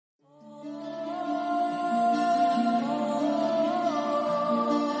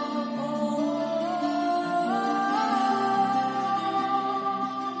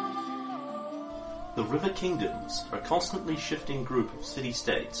River Kingdoms are a constantly shifting group of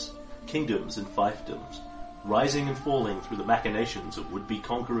city-states, kingdoms and fiefdoms, rising and falling through the machinations of would-be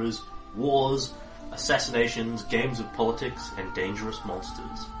conquerors, wars, assassinations, games of politics, and dangerous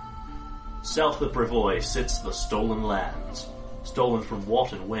monsters. South of Brevoy sits the Stolen Lands. Stolen from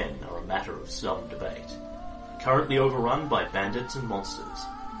what and when are a matter of some debate. Currently overrun by bandits and monsters.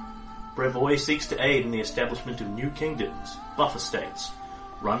 Brevoy seeks to aid in the establishment of new kingdoms, buffer states,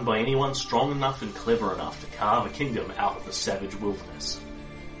 run by anyone strong enough and clever enough to carve a kingdom out of the savage wilderness.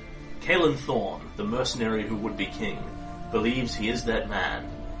 Caelan Thorne, the mercenary who would be king, believes he is that man.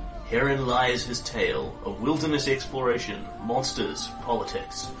 Herein lies his tale of wilderness exploration, monsters,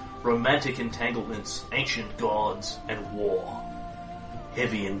 politics, romantic entanglements, ancient gods, and war.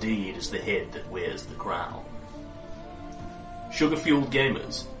 Heavy indeed is the head that wears the crown. Sugar-Fueled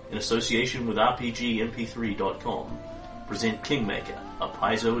Gamers, in association with RPGMP3.com, present Kingmaker, a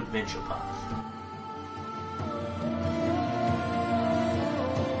Paizo adventure path.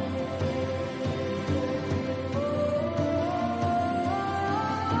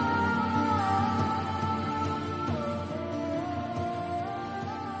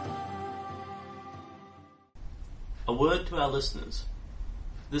 A word to our listeners.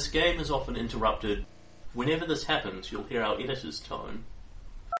 This game is often interrupted. Whenever this happens, you'll hear our editor's tone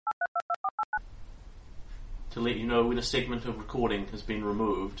to let you know when a segment of recording has been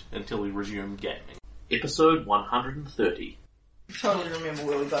removed until we resume gaming. Episode 130. Totally remember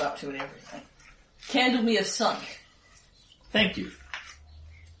where we got up to and everything. Candlemere sunk. Thank you.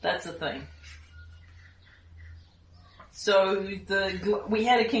 That's the thing. So we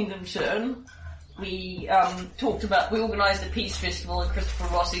had a kingdom turn. We we organised a peace festival, and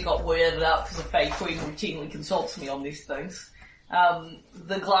Christopher Rossi got weirded out because the Fae Queen routinely consults me on these things.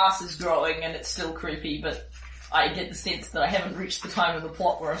 The glass is growing and it's still creepy, but I get the sense that I haven't reached the time in the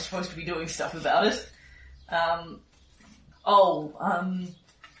plot where I'm supposed to be doing stuff about it.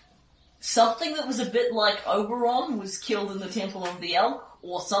 Something that was a bit like Oberon was killed in the Temple of the Elk,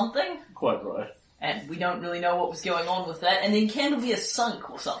 or something. Quite right. And we don't really know what was going on with that. And then Candlemere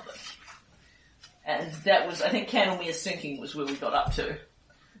sunk or something. And that was, I think Candlemere sinking was where we got up to.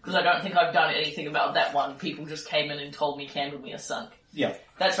 Because I don't think I've done anything about that one. People just came in and told me Candlemere sunk. Yeah.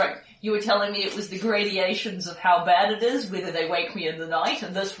 That's right. You were telling me it was the gradations of how bad it is, whether they wake me in the night,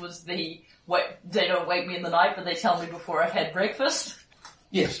 and this was they don't wake me in the night, but they tell me before I've had breakfast.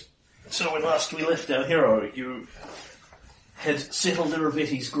 Yes. So when last we left our hero, you had settled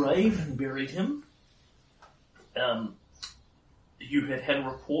Iravetti's grave and buried him. You had had a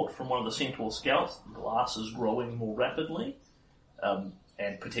report from one of the Centaur scouts that the glass is growing more rapidly,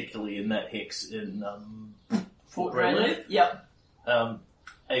 and particularly in that hex in Fort Rayleigh. Yep.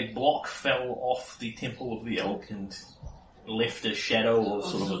 A block fell off the Temple of the Elk and left a shadow of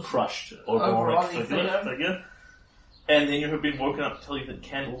sort of a crushed Oberonic figure. And then you have been woken up to tell you that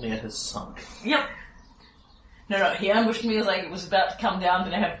Candlemere has sunk. Yep. No, he ambushed me as I was about to come down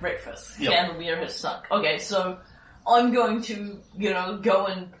to have breakfast. Yep. Candlemere has sunk. Okay, so I'm going to, go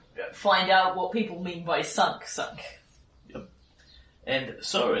and find out what people mean by sunk. Yep. And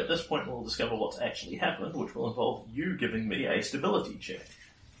so, at this point, we'll discover what's actually happened, which will involve you giving me a stability check.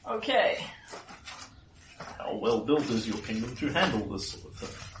 Okay. How well built is your kingdom to handle this sort of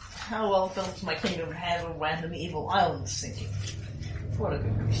thing? How well built is my kingdom to handle random evil islands sinking? What a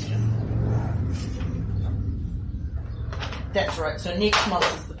good question. That's right, so next month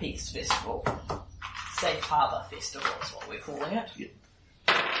is the Peace Festival. Safe Harbour Festival is what we're calling it. Yep.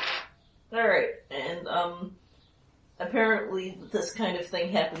 Alright, and apparently this kind of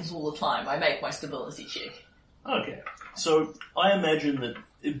thing happens all the time. I make my stability check. Okay, so I imagine that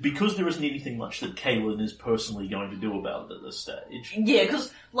because there isn't anything much that Caelan is personally going to do about it at this stage. Yeah,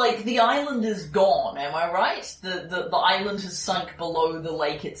 because, the island is gone, am I right? The island has sunk below the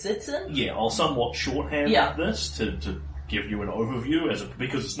lake it sits in? Yeah, I'll somewhat shorthand this to give you an overview,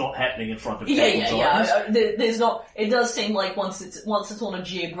 because it's not happening in front of Caelan's eyes. There's not. It does seem like once it's on a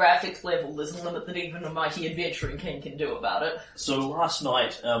geographic level, there's a limit that even a mighty adventuring king can do about it. So last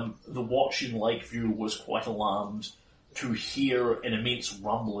night, the watch in Lakeview was quite alarmed to hear an immense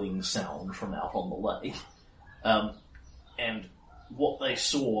rumbling sound from out on the lake, and what they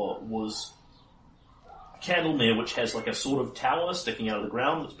saw was Candlemere, which has a sort of tower sticking out of the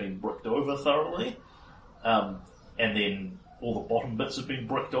ground that's been bricked over thoroughly. And then all the bottom bits have been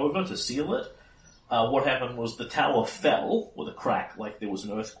bricked over to seal it. What happened was the tower fell with a crack like there was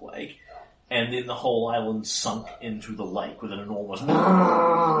an earthquake, and then the whole island sunk into the lake with an enormous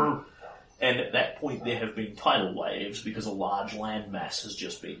and at that point there have been tidal waves because a large landmass has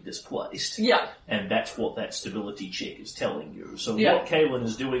just been displaced. Yeah. And that's what that stability check is telling you. So what Caelan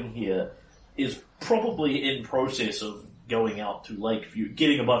is doing here is probably in process of going out to Lakeview,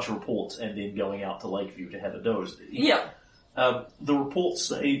 getting a bunch of reports, and then going out to Lakeview to have a dozy. Yeah. The reports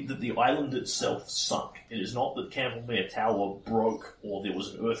say that the island itself sunk. It is not that Candlemere Tower broke or there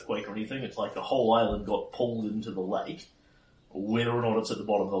was an earthquake or anything. It's like the whole island got pulled into the lake. Whether or not it's at the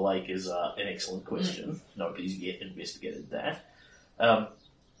bottom of the lake is an excellent question. Nobody's yet investigated that.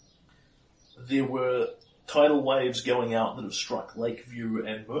 There were tidal waves going out that have struck Lakeview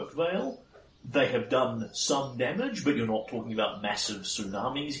and Merkvale. They have done some damage, but you're not talking about massive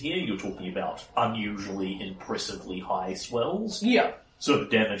tsunamis here. You're talking about unusually, impressively high swells. Yeah. So the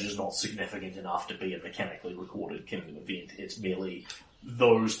damage is not significant enough to be a mechanically recorded Kingdom event. It's merely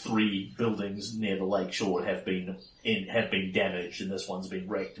those 3 buildings near the lakeshore have been damaged, and this one's been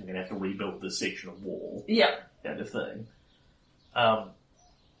wrecked. I'm going to have to rebuild this section of wall. Yeah. Kind of thing.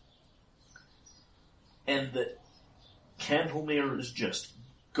 And that Candlemere is just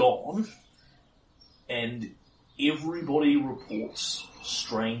gone, and everybody reports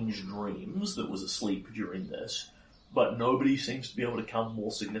strange dreams that was asleep during this, but nobody seems to be able to come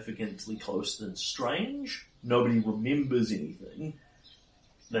more significantly close than strange. Nobody remembers anything.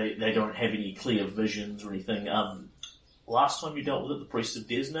 They don't have any clear visions or anything. Last time you dealt with it, the Priest of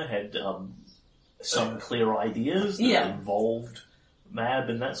Desna had some clear ideas that involved Mab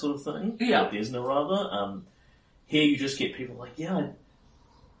and that sort of thing. Yeah. Or Desna, rather. Here you just get people like, yeah,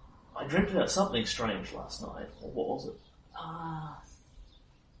 I dreamt about something strange last night. Or what was it?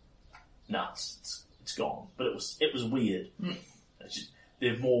 No, it's gone. But it was weird. It's just,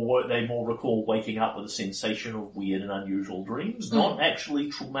 they more recall waking up with a sensation of weird and unusual dreams, not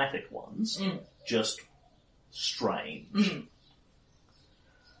actually traumatic ones, just strange.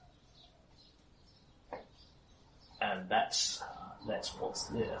 And that's what's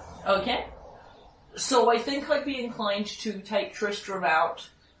there. Okay. So I think I'd be inclined to take Tristram out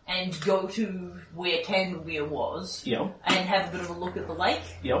and go to where Candlemere was. Yeah. And have a bit of a look at the lake.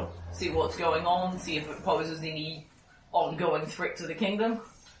 Yeah. See what's going on, see if it poses any ongoing threat to the kingdom.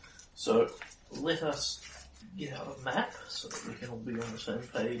 So, let us get out a map so that we can all be on the same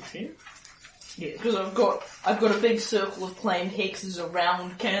page here. Yeah, because I've got a big circle of claimed hexes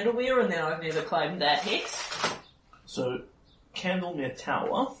around Candlemere, and then I've never claimed that hex. So, Candlemere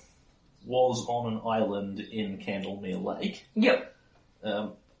Tower was on an island in Candlemere Lake. Yep.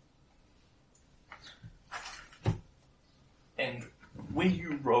 And when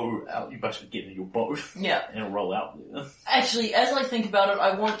you row out, you basically get in your boat and roll out there. Actually, as I think about it,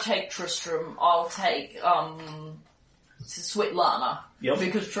 I won't take Tristram. I'll take Svetlana. Yep.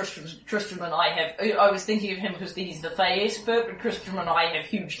 Because Tristram and I have... I was thinking of him because he's the Fae expert, but Tristram and I have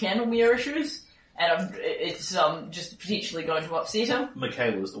huge Candlemere issues, and it's just potentially going to upset him.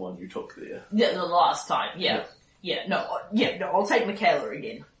 Michaela's the one you took there. Yeah, the last time, no, I'll take Michaela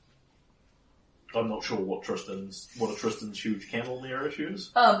again. I'm not sure what are Tristan's huge Candlemere issues.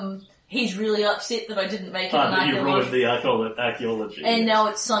 He's really upset that I didn't make it an that you ruined archaeology. the archaeology. And now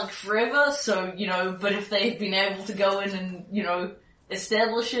it's sunk forever, so, but if they had been able to go in and,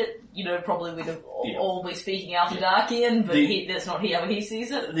 establish it, probably we'd have all be speaking Alpha Darkian, but that's not how he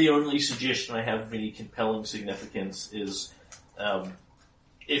sees it. The only suggestion I have of any compelling significance is,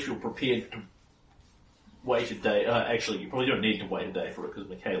 if you're prepared to wait a day, actually you probably don't need to wait a day for it because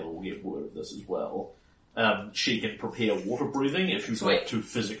Michaela will get word of this as well. She can prepare water breathing if you want to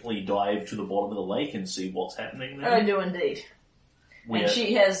physically dive to the bottom of the lake and see what's happening there. I do indeed. And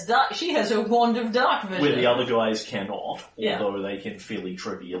she has a wand of dark vision. Where the other guys cannot, although they can fairly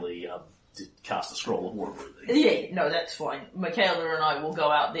trivially cast a scroll of water breathing. Yeah, no, that's fine. Michaela and I will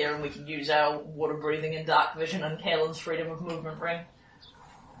go out there and we can use our water breathing and dark vision and Kaelin's freedom of movement ring.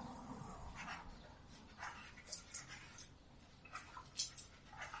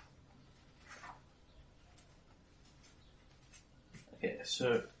 Okay,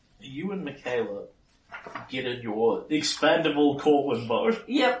 so you and Michaela get in your expandable Corwin boat.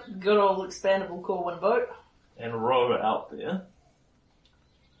 Yep, good old expandable Corwin boat. And row out there.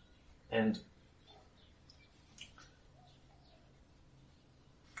 And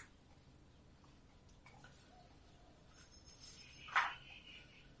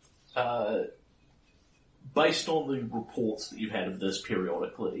based on the reports that you've had of this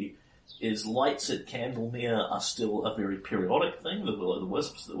periodically, is lights at Candlemere are still a very periodic thing. There were the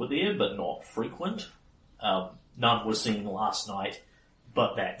wisps that were there, but not frequent. None were seen last night,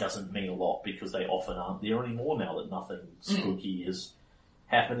 but that doesn't mean a lot because they often aren't there anymore now that nothing spooky is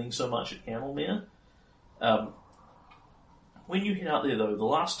happening so much at Candlemere. When you get out there though, the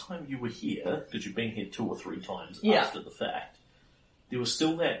last time you were here, because you've been here 2 or 3 times after the fact, there was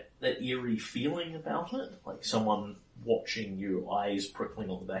still that eerie feeling about it, like someone watching your eyes prickling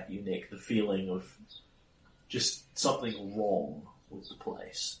on the back of your neck, the feeling of just something wrong with the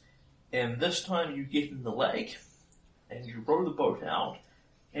place. And this time you get in the lake, and you row the boat out,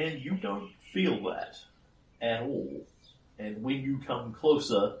 and you don't feel that at all. And when you come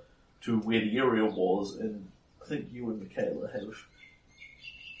closer to where the area was, and I think you and Michaela have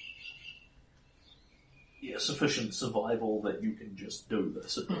sufficient survival that you can just do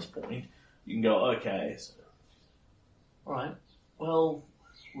this at this point. You can go, okay, so, alright, well,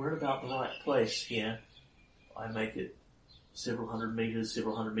 we're at about the right place here. I make it several hundred meters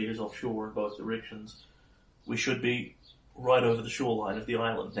offshore in both directions. We should be right over the shoreline of the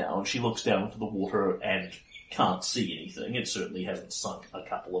island now. And she looks down into the water and can't see anything. It certainly hasn't sunk a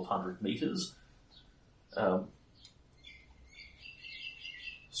couple of 100 meters.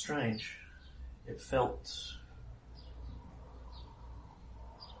 Strange. It felt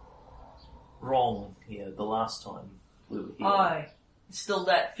wrong here the last time we were here. Aye. Still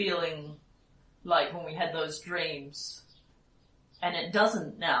that feeling like when we had those dreams. And it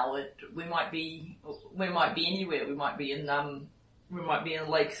doesn't now. We might be anywhere. We might be in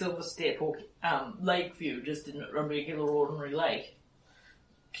Lake Silverstep or Lakeview, just in a regular ordinary lake.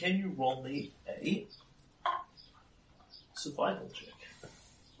 Can you roll me a survival check?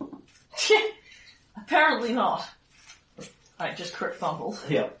 Apparently not. I just crit fumbled.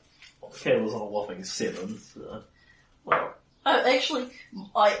 Yeah. Well, Kayla's on a whopping 7. So, well, actually,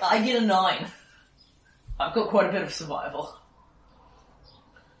 I get a 9. I've got quite a bit of survival.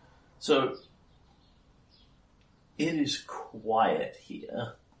 So, it is quiet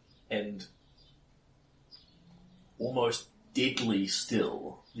here, and almost deadly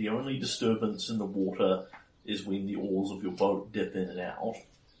still. The only disturbance in the water is when the oars of your boat dip in and out.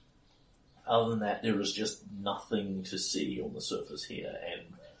 Other than that, there is just nothing to see on the surface here, and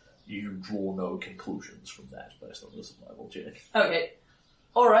you draw no conclusions from that based on the survival check. Okay.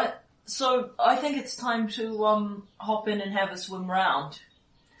 Alright. So, I think it's time to hop in and have a swim round.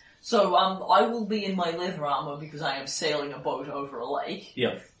 So, I will be in my leather armor because I am sailing a boat over a lake.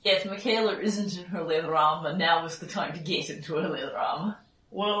 Yeah. If Michaela isn't in her leather armor, now is the time to get into her leather armor.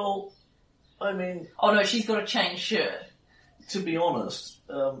 Well, I mean... Oh no, she's got a chain shirt. To be honest,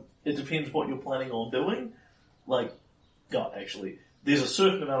 it depends what you're planning on doing. Like, God, actually, there's a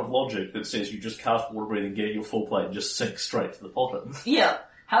certain amount of logic that says you just cast water breathing, get your full plate, and just sink straight to the bottom. Yeah.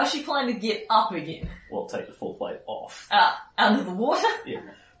 How's she planning to get up again? Well, take the full plate off. Under the water? Yeah.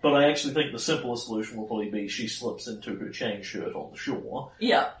 But I actually think the simplest solution will probably be she slips into her chain shirt on the shore.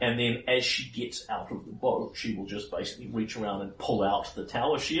 Yeah. And then as she gets out of the boat, she will just basically reach around and pull out the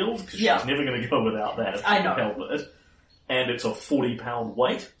tower shield, because she's never going to go without that if she can help it. And it's a 40-pound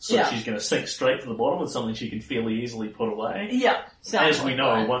weight, so she's going to sink straight to the bottom with something she can fairly easily put away. Yeah. As we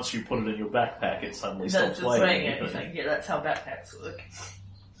know, once you put it in your backpack, it suddenly stops weighing anything. Yeah, that's how backpacks work.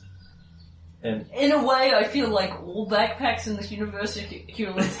 And in a way, I feel like all backpacks in this universe are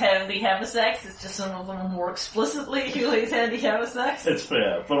Hewlett's handy haversacks. It's just some of them are more explicitly Hewlett's handy haversacks. It's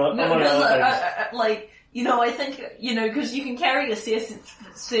fair, but I think, because you can carry a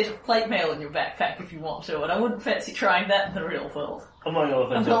set of plate mail in your backpack if you want to, and I wouldn't fancy trying that in the real world. I've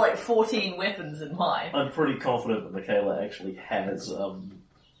got like 14 weapons in mine. I'm pretty confident that Michaela actually has a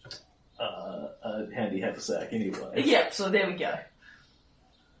handy haversack anyway. Yep, so there we go.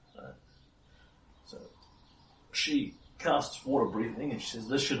 So she casts water breathing, and she says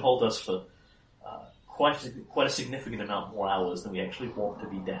this should hold us for quite a significant amount more hours than we actually want to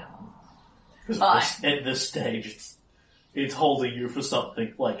be down. Because at this stage, it's holding you for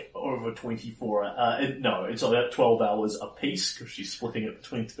something like over 24 it's about 12 hours a piece, because she's splitting it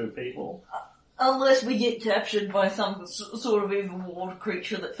between two people. Unless we get captured by some sort of evil water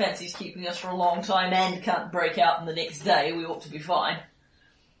creature that fancies keeping us for a long time and can't break out in the next day, we ought to be fine.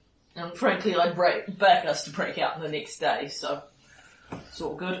 And frankly, I'd back us to break out in the next day, so it's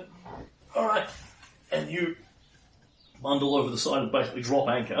all good. Alright. And you bundle over the side, basically drop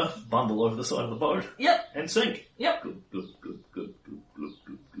anchor, bundle over the side of the boat. Yep. And sink. Yep. Good.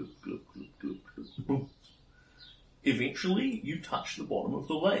 Boom. Eventually, you touch the bottom of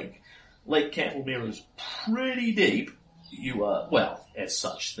the lake. Lake Cantlemere is pretty deep. You are, well, as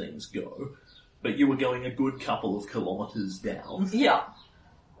such things go, but you were going a good couple of kilometres down. Yeah.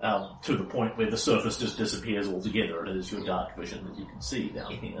 To the point where the surface just disappears altogether. It is your dark vision that you can see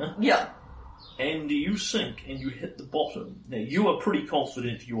down here. Yeah. And you sink and you hit the bottom. Now, you are pretty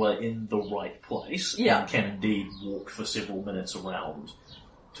confident you are in the right place. Yeah. And can indeed walk for several minutes around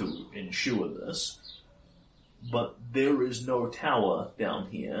to ensure this. But there is no tower down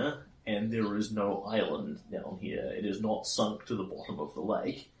here, and there is no island down here. It is not sunk to the bottom of the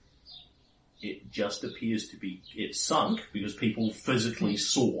lake. It just appears to be... It's sunk because people physically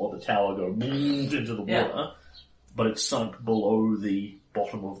saw the tower go into the water, but it's sunk below the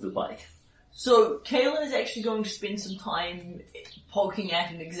bottom of the lake. So, Kaelin is actually going to spend some time poking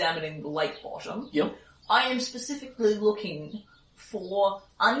at and examining the lake bottom. Yep. I am specifically looking for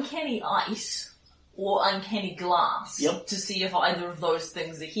uncanny ice or uncanny glass to see if either of those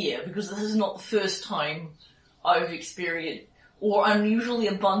things are here, because this is not the first time I've experienced, or unusually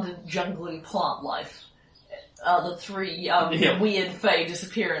abundant jungly plant life. The three weird fey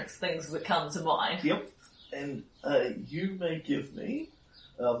disappearance things that come to mind. Yep. And you may give me...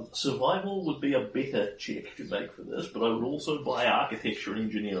 survival would be a better check to make for this, but I would also buy architecture and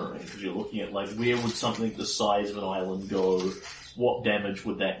engineering, because you're looking at, like, where would something the size of an island go, what damage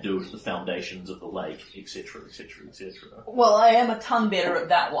would that do to the foundations of the lake, etc., etc., etc. Well, I am a ton better at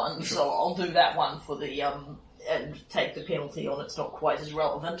that one, so I'll do that one for the, and take the penalty on it's not quite as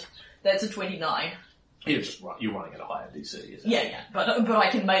relevant. That's a 29. You're running at a higher DC, isn't it? Yeah, but I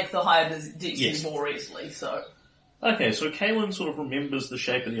can make the higher DC more easily, so... Okay, so Kaelin sort of remembers the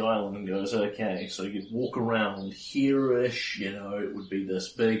shape of the island and goes, okay, so you'd walk around here-ish, it would be this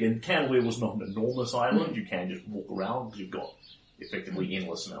big, and Candleweir was not an enormous island, you can just walk around because you've got effectively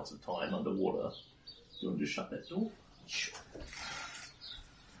endless amounts of time underwater. Do you want to just shut that door? Sure.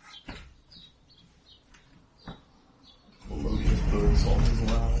 Melodious bird song as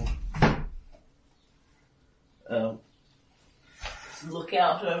loud. Look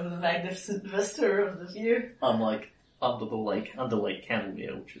out over the magnificent vista of the view. I'm like under Lake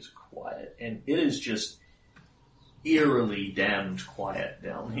Candlemere, which is quiet, and it is just eerily damned quiet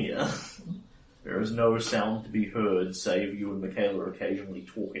down here. There is no sound to be heard save you and Michaela occasionally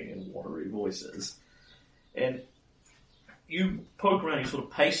talking in watery voices. And you poke around, you sort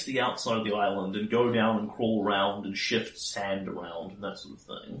of pace the outside of the island and go down and crawl around and shift sand around and that sort of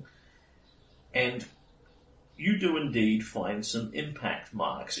thing. And you do indeed find some impact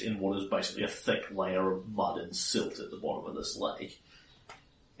marks in what is basically a thick layer of mud and silt at the bottom of this lake.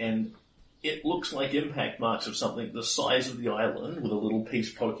 And it looks like impact marks of something the size of the island, with a little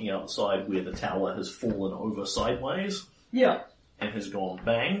piece poking outside where the tower has fallen over sideways. Yeah. And has gone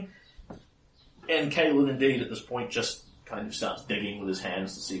bang. And Kaelin indeed at this point just kind of starts digging with his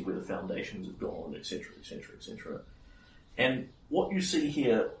hands to see where the foundations have gone, etc., etc., etc. And what you see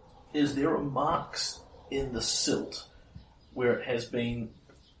here is there are marks in the silt where it has been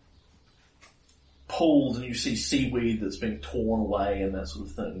pulled, and you see seaweed that's been torn away and that sort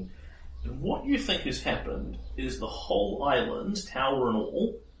of thing. And what you think has happened is the whole island, tower and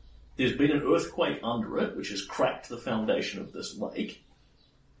all, there's been an earthquake under it which has cracked the foundation of this lake.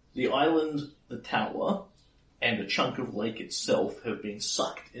 The island, the tower, and a chunk of lake itself have been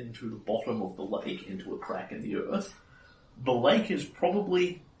sucked into the bottom of the lake, into a crack in the earth. The lake is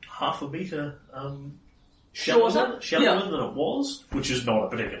probably half a metre shallower than it was, which is not a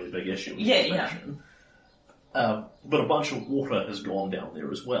particularly big issue. But a bunch of water has gone down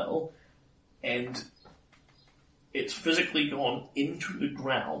there as well, and it's physically gone into the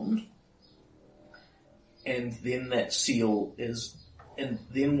ground, and then that seal is... And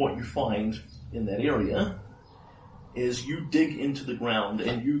then what you find in that area is you dig into the ground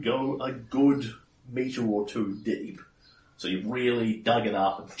and you go a good metre or two deep. So you've really dug it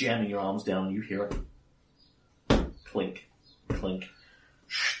up and jamming your arms down and you hear it clink, clink,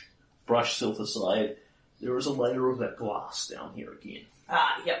 brush silt aside. There is a layer of that glass down here again.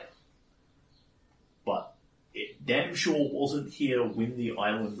 Yep. But it damn sure wasn't here when the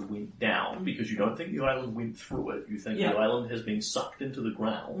island went down, because you don't think the island went through it. You think the island has been sucked into the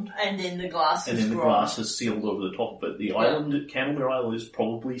ground. And then the glass has grown. Glass has sealed over the top of it. The island, Candlemere Island, is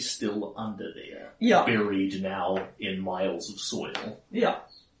probably still under there. Yeah. Buried now in miles of soil. Yeah.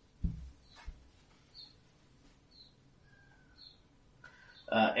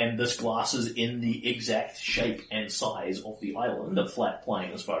 And this glass is in the exact shape and size of the island, a flat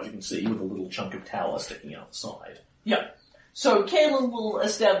plane as far as you can see, with a little chunk of tower sticking out the side. Yep. So Kaelin will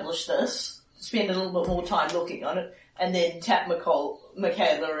establish this, spend a little bit more time looking on it, and then tap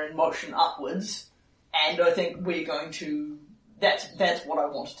Michaela in motion upwards, and I think we're going to... That's what I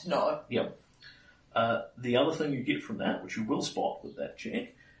wanted to know. Yep. The other thing you get from that, which you will spot with that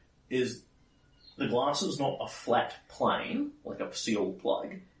check, is... The glass is not a flat plane, like a sealed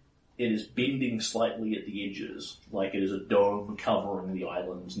plug. It is bending slightly at the edges, like it is a dome covering the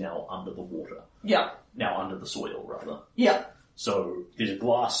island now under the water. Yeah. Now under the soil, rather. Yeah. So there's a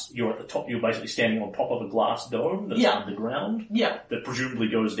glass, you're at the top, you're basically standing on top of a glass dome that's underground. Yeah. That presumably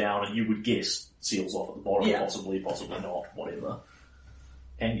goes down, and you would guess seals off at the bottom, possibly not, whatever.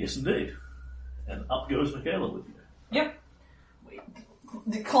 And yes, indeed. And up goes Michaela with you. Yep.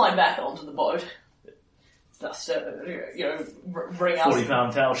 We climb back onto the boat. Just, bring out...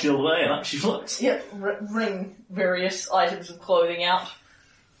 40-pound towel shield away and up she floats. Yep, bring various items of clothing out.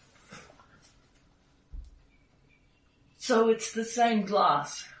 So it's the same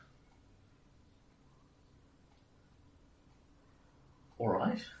glass.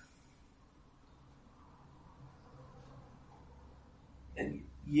 Alright. And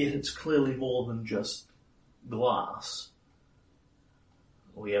yet it's clearly more than just glass.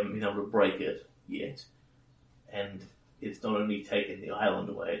 We haven't been able to break it yet. And it's not only taken the island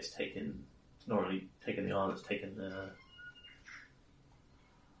away, it's not only taken the island, it's taken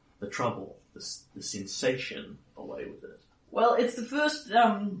the trouble, the sensation away with it. Well, it's the first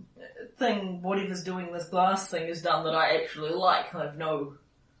thing whatever's doing this glass thing has done that I actually like. I have no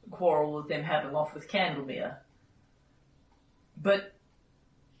quarrel with them having off with Candlemere. But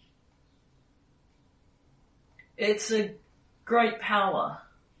it's a great power,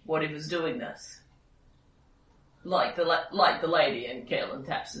 whatever's doing this. Like the lady in Kaelin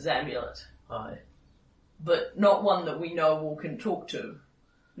Taps' amulet. Aye. But not one that we know or can talk to.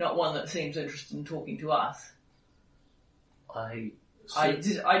 Not one that seems interested in talking to us. I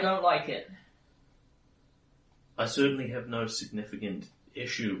don't like it. I certainly have no significant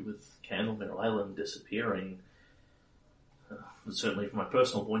issue with Candlemere Island disappearing. But certainly from my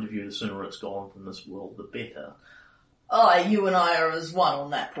personal point of view, the sooner it's gone from this world, the better. You and I are as one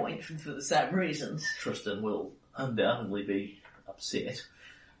on that point for the same reasons. Tristan will undoubtedly be upset.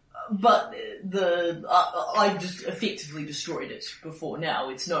 But I just effectively destroyed it before now.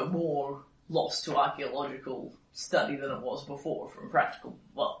 It's no more lost to archaeological study than it was before from practical,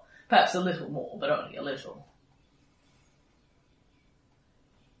 well, perhaps a little more, but only a little.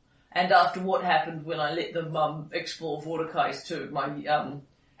 And after what happened when I let them explore Vorticais too, I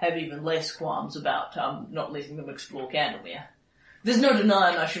have even less qualms about not letting them explore Candlemere. There's no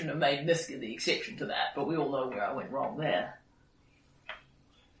denying I shouldn't have made Niska the exception to that, but we all know where I went wrong there.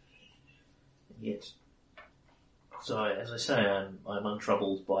 Yet, so as I say, I'm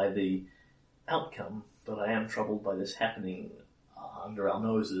untroubled by the outcome, but I am troubled by this happening under our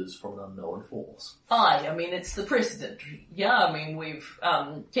noses from an unknown force. I mean, it's the precedent. Yeah, I mean,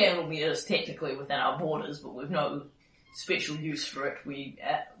 Candlemere is technically within our borders, but we've no special use for it.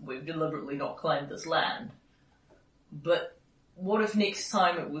 We've deliberately not claimed this land. But what if next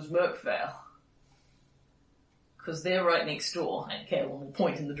time it was Merkvale? Because they're right next door, and Kaelin will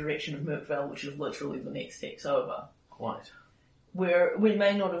point in the direction of Merkvale, which is literally the next hex over. Quite. Where we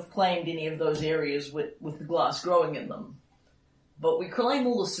may not have claimed any of those areas with the glass growing in them, but we claim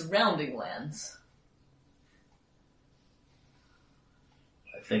all the surrounding lands.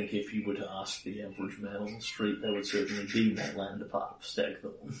 I think if you were to ask the average man on the street, they would certainly deem that land a part of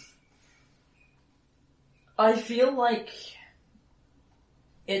Stagthorn. I feel like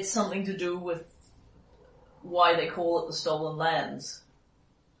it's something to do with why they call it the Stolen Lands.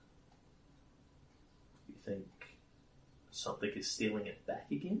 You think something is stealing it back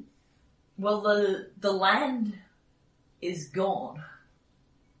again? Well, the land is gone.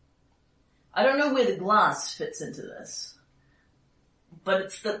 I don't know where the glass fits into this, but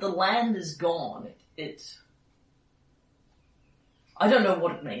it's that the land is gone. I don't know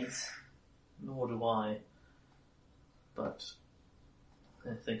what it means. Nor do I. But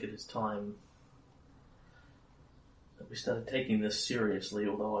I think it is time that we started taking this seriously,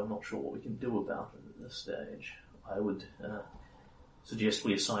 although I'm not sure what we can do about it at this stage. I would suggest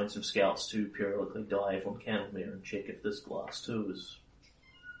we assign some scouts to periodically dive on Candlemere and check if this glass too is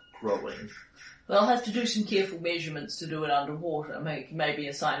growing. They'll have to do some careful measurements to do it underwater. Maybe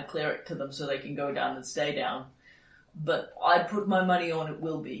assign a cleric to them so they can go down and stay down. But I'd put my money on it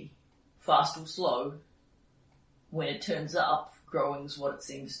will be. Fast or slow. When it turns up, growing's what it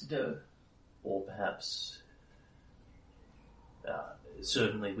seems to do. Or perhaps,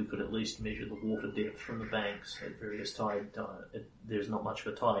 certainly we could at least measure the water depth from the banks at various tide. There's not much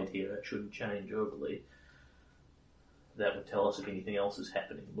of a tide here, it shouldn't change overly. That would tell us if anything else is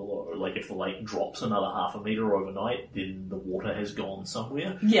happening below. Like if the lake drops another half a metre overnight, then the water has gone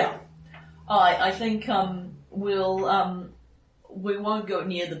somewhere. Yeah. I think we won't go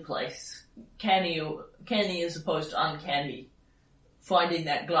near the place. Canny as opposed to uncanny. Finding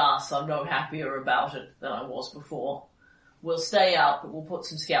that glass, I'm no happier about it than I was before. We'll stay out, but we'll put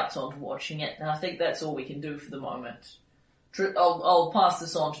some scouts on to watching it, and I think that's all we can do for the moment. I'll pass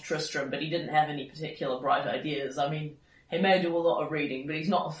this on to Tristram, but he didn't have any particular bright ideas. I mean, he may do a lot of reading, but he's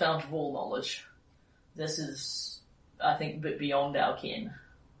not a fount of all knowledge. This is, I think, a bit beyond our ken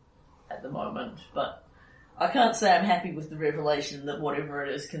at the moment, but I can't say I'm happy with the revelation that whatever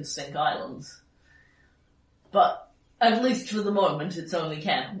it is can sink islands. But at least for the moment, it's only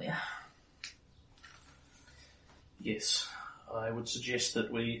Candlemere. Yes, I would suggest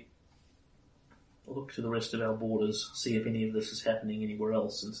that we look to the rest of our borders, see if any of this is happening anywhere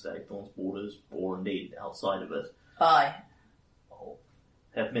else in Stagthorn's borders, or indeed outside of it. Aye. I'll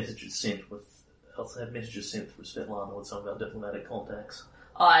have messages sent for Svetlana with some of our diplomatic contacts.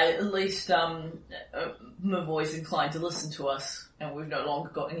 At least Mavoy's inclined to listen to us, and we've no longer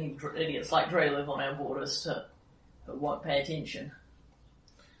got any idiots like Drelev on our borders who won't pay attention.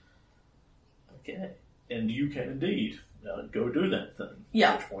 Okay. And you can indeed go do that thing.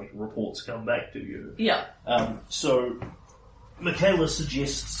 Yeah. At which point reports come back to you. Yeah. So, Michaela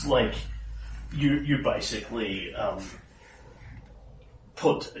suggests, you basically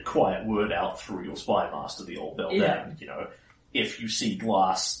put a quiet word out through your spy master, the old Beldam. Yeah. If you see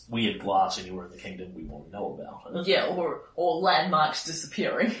weird glass anywhere in the kingdom, we want to know about it. Yeah, or landmarks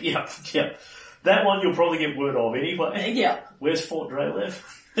disappearing. Yeah. That one you'll probably get word of anyway. Yeah. Where's Fort Drelev?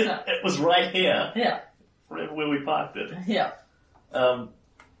 It was right here. Yeah. Right where we parked it. Yeah.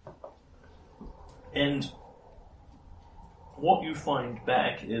 And what you find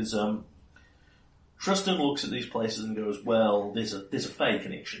back is Tristan looks at these places and goes, well, there's a Fae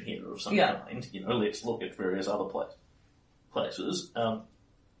connection here of some kind. Let's look at various other places.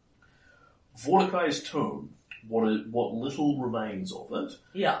 Mordecai's tomb, what little remains of it,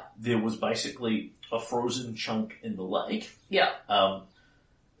 there was basically a frozen chunk in the lake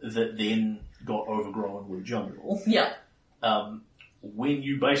that then got overgrown with jungle. Yeah. When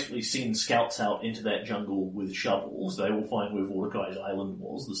you basically send scouts out into that jungle with shovels, they will find where Mordecai's island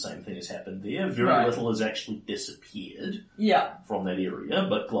was. The same thing has happened there. Very little has actually disappeared from that area,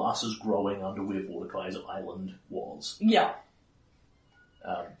 but glass is growing under where Mordecai's island was. Yeah.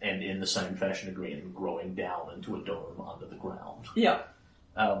 And in the same fashion again, growing down into a dome under the ground. Yeah.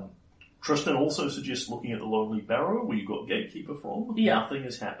 Tristan also suggests looking at the Lonely Barrow, where you got Gatekeeper from. Yeah. Nothing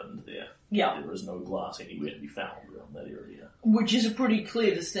has happened there. Yeah. There is no glass anywhere to be found around that area. Which is a pretty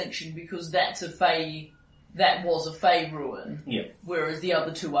clear distinction, because that was a Fae ruin. Yeah. Whereas the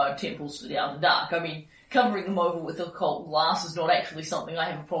other two are temples to the Underdark. I mean, covering them over with occult glass is not actually something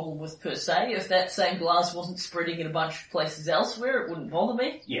I have a problem with per se. If that same glass wasn't spreading in a bunch of places elsewhere, it wouldn't bother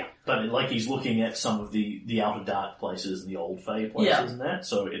me. Yeah, but he's looking at some of the outer dark places and the old Fae places and that,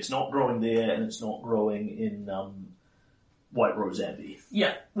 so it's not growing there and it's not growing in White Rose Abbey.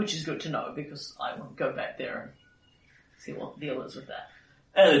 Yeah, which is good to know, because I want to go back there and see what the deal is with that.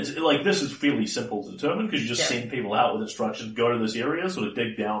 And it's this is fairly simple to determine, because you just send people out with instructions, go to this area, sort of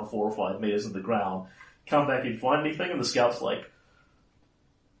dig down 4 or 5 meters in the ground, come back and find anything, and the scout's like,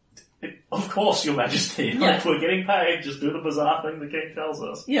 of course, Your Majesty, we're getting paid, just do the bizarre thing the king tells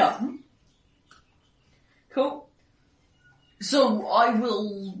us. Yeah. Cool. So I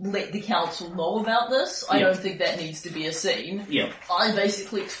will let the council know about this. I don't think that needs to be a scene. Yeah. I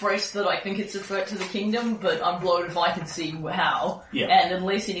basically expressed that I think it's a threat to the kingdom, but I'm blowed if I can see how. Yeah. And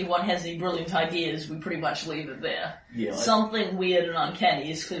unless anyone has any brilliant ideas, we pretty much leave it there. Yeah. Something weird and uncanny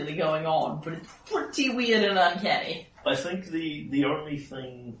is clearly going on, but it's pretty weird and uncanny. I think the only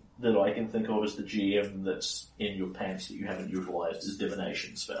thing that I can think of as the GM that's in your pants that you haven't utilised is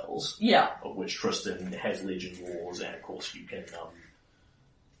divination spells. Yeah. Of which Tristan has legend laws, and of course you can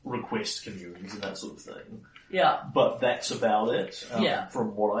request communions and that sort of thing. Yeah. But that's about it.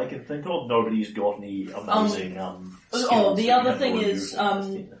 From what I can think of, nobody's got any amazing skills. The other thing is,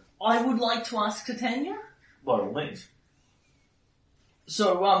 I would like to ask Titania. By all means.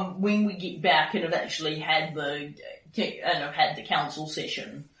 So, when we get back and have actually had the council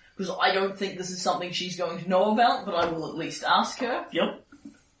session, because I don't think this is something she's going to know about, but I will at least ask her. Yep.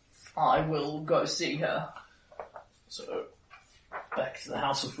 I will go see her. So, back to the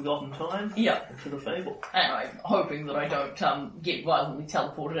House of Forgotten Time. Yep. And to the Fable. And I'm hoping that I don't get violently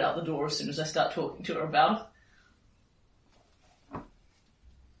teleported out the door as soon as I start talking to her about it.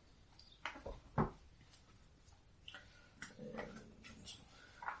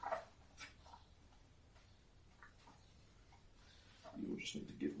 You'll just need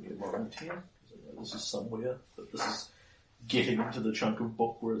to give me a moment here, because I know this is somewhere, but this is getting into the chunk of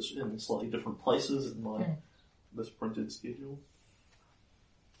book where it's in slightly different places in my misprinted schedule.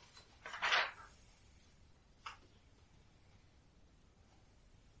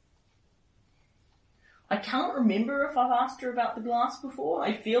 I can't remember if I've asked her about the glass before.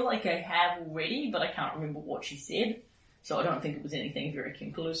 I feel like I have already, but I can't remember what she said. So I don't think it was anything very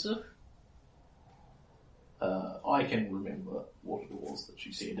conclusive. I can remember what it was that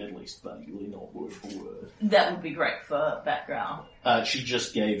she said, at least vaguely, not word for word. That would be great for background. She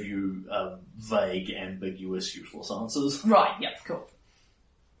just gave you vague, ambiguous, useless answers. Right, yeah, cool.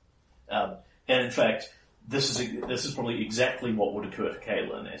 And in fact, this is probably exactly what would occur to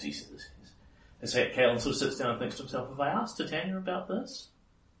Kaelin as he says this. And so Kaelin sort of sits down and thinks to himself, have I asked Titania about this?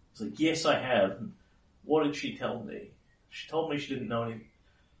 He's like, yes, I have. What did she tell me? She told me she didn't know anything.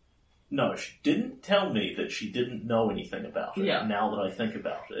 No, she didn't tell me that she didn't know anything about it. Yeah. Now that I think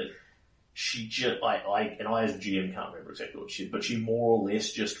about it, she just, I as a GM can't remember exactly what she did, but she more or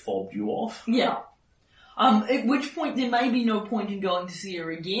less just fobbed you off. Yeah. At which point there may be no point in going to see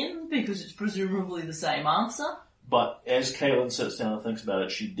her again, because it's presumably the same answer. But as Kaelin sits down and thinks about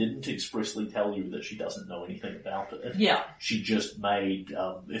it, she didn't expressly tell you that she doesn't know anything about it. Yeah. She just made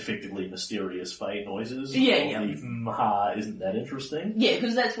effectively mysterious Fae noises. Yeah. Isn't that interesting? Yeah,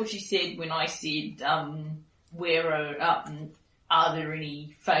 because that's what she said when I said, are there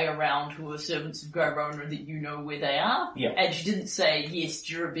any Fae around who are servants of Grarona that you know where they are? Yeah. And she didn't say, yes,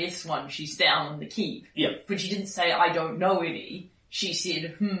 Durabeth one, she's down in the keep. Yeah. But she didn't say, I don't know any. She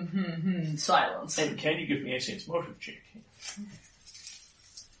said, silence. And can you give me a sense motive check?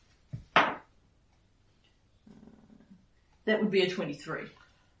 That would be a 23.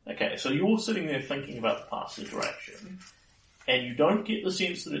 Okay, so you're sitting there thinking about the past interaction, and you don't get the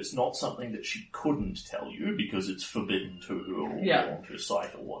sense that it's not something that she couldn't tell you because it's forbidden to her or on her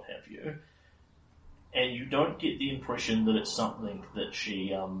site or what have you. And you don't get the impression that it's something that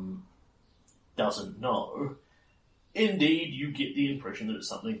she doesn't know. Indeed, you get the impression that it's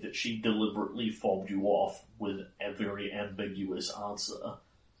something that she deliberately fobbed you off with a very ambiguous answer,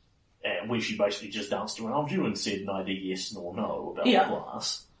 where she basically just danced around you and said neither yes nor no about the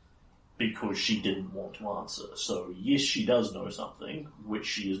glass, because she didn't want to answer. So yes, she does know something, which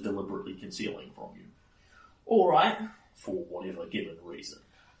she is deliberately concealing from you. Alright. For whatever given reason.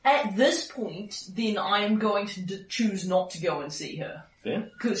 At this point, then I am going to choose not to go and see her. Fair?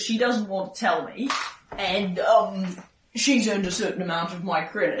 Because she doesn't want to tell me, and she's earned a certain amount of my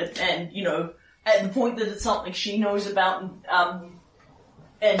credit, and, you know, at the point that it's something she knows about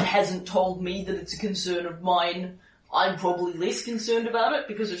and hasn't told me that it's a concern of mine, I'm probably less concerned about it,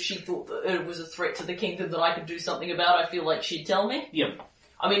 because if she thought that it was a threat to the kingdom that I could do something about, I feel like she'd tell me. Yep.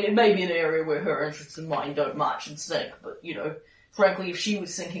 I mean, it may be an area where her interests and mine don't match and sync, but, you know, frankly, if she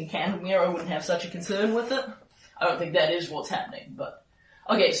was sinking Candlemere, I wouldn't have such a concern with it. I don't think that is what's happening, but...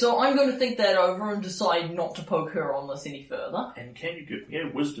 Okay, so I'm going to think that over and decide not to poke her on this any further. And can you give me a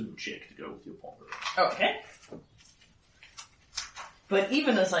wisdom check to go with your pondering? Okay. But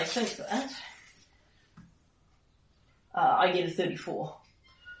even as I think that, I get a 34.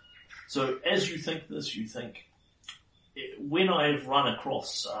 So as you think this, you think, when I've run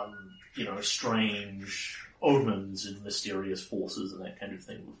across, strange omens and mysterious forces and that kind of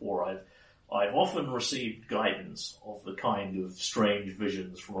thing before, I've often received guidance of the kind of strange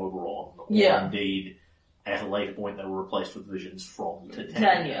visions from Oberon, or indeed, at a later point they were replaced with visions from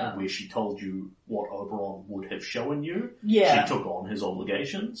Titania, where she told you what Oberon would have shown you. Yeah. She took on his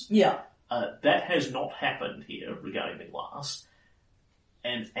obligations. Yeah. That has not happened here regarding the glass.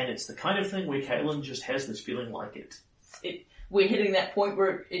 And it's the kind of thing where Kaelin just has this feeling like we're hitting that point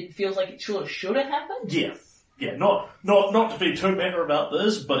where it feels like it should have happened? Yeah. Yeah, not to be too meta about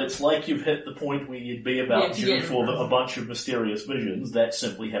this, but it's like you've hit the point where you'd be about due for a bunch of mysterious visions that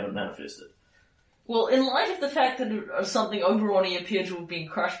simply haven't manifested. Well, in light of the fact that something Oberon appeared to have been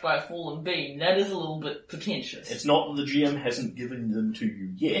crushed by a fallen beam, that is a little bit pretentious. It's not that the GM hasn't given them to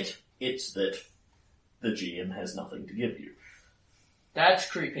you yet, it's that the GM has nothing to give you. That's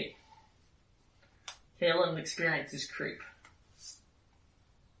creepy. Kaelin experiences creep.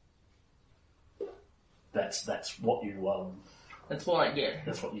 That's what you That's what I get.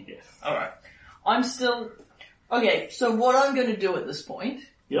 That's what you get. Alright. I'm still... Okay, so what I'm going to do at this point...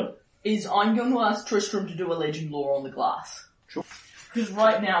 Yep. Is I'm going to ask Tristram to do a legend lore on the glass. Sure. Because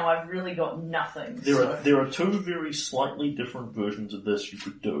right now I've really got nothing. There are two very slightly different versions of this you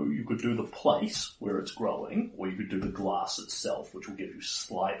could do. You could do the place where it's growing, or you could do the glass itself, which will give you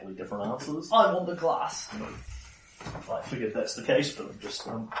slightly different answers. I want the glass. I figured that's the case, but I'm just...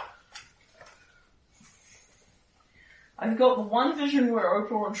 I've got the one vision where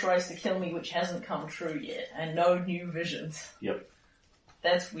Oberon tries to kill me, which hasn't come true yet, and no new visions. Yep.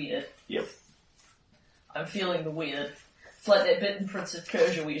 That's weird. Yep. I'm feeling the weird. It's like that bit in Prince of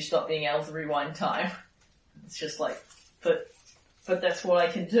Persia where you stop being able to rewind time. It's just like, but that's what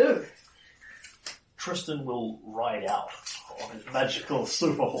I can do. Tristan will ride out on his magical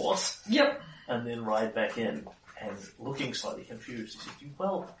super horse. Yep. And then ride back in, and looking slightly confused, he said,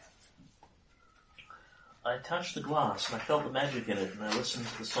 well, I touched the glass, and I felt the magic in it, and I listened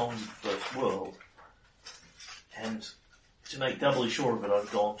to the songs of the first world. And to make doubly sure of it,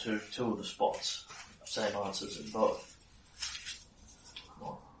 I've gone to two of the spots. Same answers in both.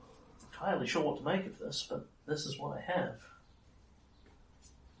 entirely sure what to make of this, but this is what I have.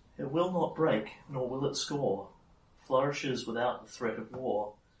 It will not break, nor will it score. Flourishes without the threat of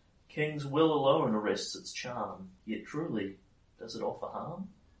war. King's will alone arrests its charm. Yet truly, does it offer harm?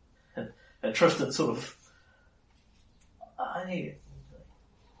 And Tristan sort of... I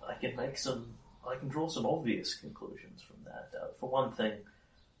can draw some obvious conclusions from that. For one thing,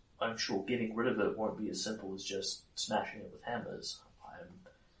 I'm sure getting rid of it won't be as simple as just smashing it with hammers.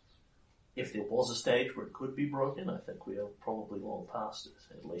 If there was a stage where it could be broken, I think we are probably long past it,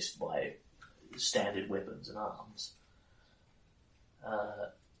 at least by standard weapons and arms.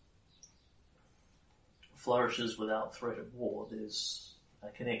 Flourishes without threat of war. There's a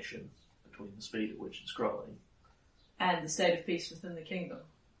connection between the speed at which it's growing. And the state of peace within the kingdom.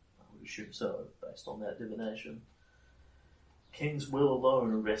 I would assume so, based on that divination. King's will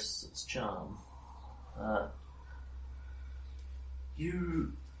alone arrests its charm.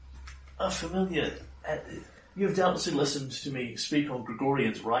 You are familiar. You have doubtlessly listened to me speak on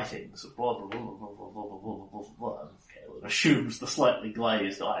Gregorian's writings of blah blah blah blah blah blah blah blah blah. Caleb assumes the slightly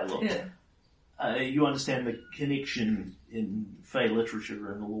glazed eye look. Yeah. You understand the connection in Fey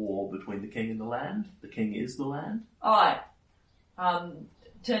literature and law between the king and the land? The king is the land? Aye.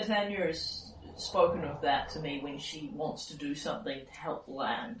 Titania has spoken of that to me when she wants to do something to help the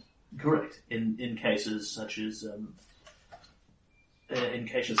land. Correct. In cases such as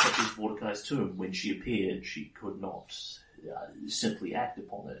Mordecai's tomb, when she appeared, she could not simply act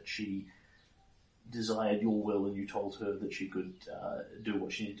upon it. She desired your will, and you told her that she could do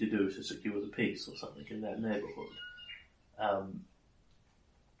what she needed to do to secure the peace, or something in that neighbourhood.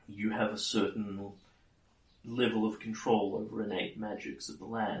 You have a certain level of control over innate magics of the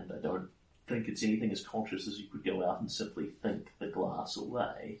land. I don't think it's anything as conscious as you could go out and simply think the glass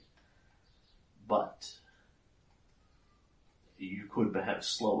away. But you could perhaps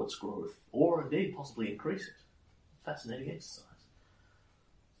slow its growth, or indeed possibly increase it. Fascinating exercise.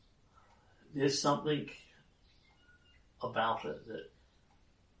 There's something about it that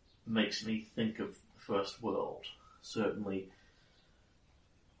makes me think of the First World. Certainly,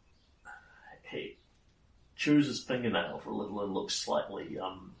 he chews his fingernail for a little and looks slightly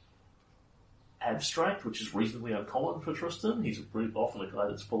abstract, which is reasonably uncommon for Tristan. He's often a guy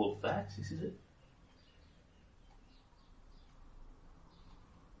that's full of facts. He says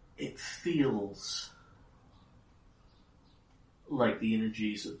it feels like the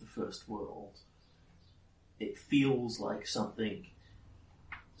energies of the First World. It feels like something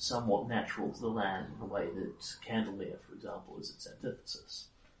somewhat natural to the land in the way that Candlemere, for example, is its antithesis.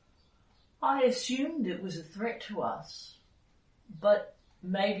 I assumed it was a threat to us, but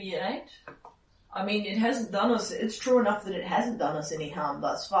maybe it ain't. I mean, it hasn't done us... It's true enough that it hasn't done us any harm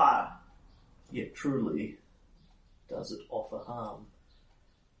thus far. Yet truly, does it offer harm?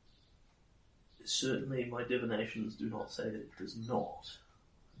 Certainly my divinations do not say that it does not,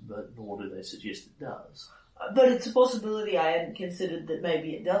 but nor do they suggest it does. But it's a possibility I hadn't considered that maybe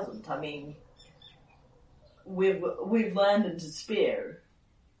it doesn't. I mean, we've land and to spare.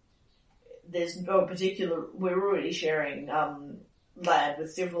 There's no particular... We're already sharing land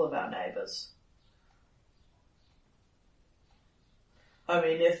with several of our neighbours. I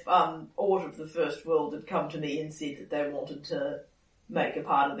mean, if Ort of the First World had come to me and said that they wanted to make a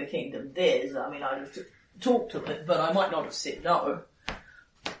part of the kingdom theirs, I mean, I'd have talked to it, but I might not have said no.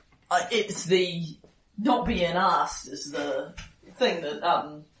 It's the not being asked is the thing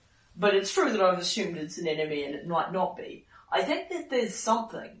that, but it's true that I've assumed it's an enemy and it might not be. I think that there's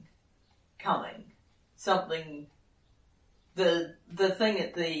something coming. Something, the thing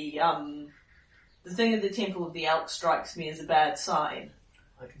at the thing at the Temple of the Elk strikes me as a bad sign.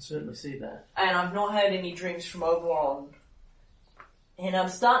 I can certainly see that. And I've not had any dreams from Oberon. And I'm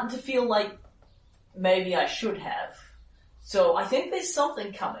starting to feel like maybe I should have. So I think there's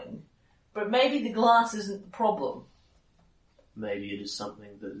something coming. But maybe the glass isn't the problem. Maybe it is something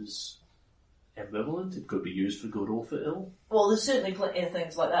that is ambivalent. It could be used for good or for ill. Well, there's certainly plenty of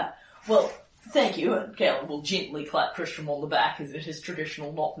things like that. Well, thank you. And Caleb will gently clap Christian on the back as in his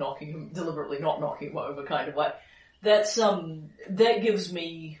traditional deliberately not knocking him over kind of way. That's, that gives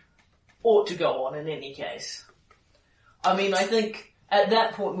me ought to go on in any case. I mean, I think at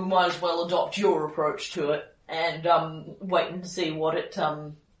that point we might as well adopt your approach to it and, wait and see what it,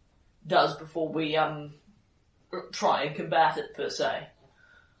 does before we, try and combat it per se.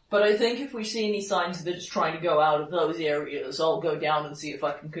 But I think if we see any signs that it's trying to go out of those areas, I'll go down and see if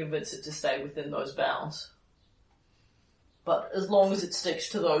I can convince it to stay within those bounds. But as long as it sticks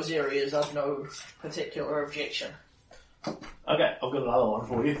to those areas, I've no particular objection. Okay, I've got another one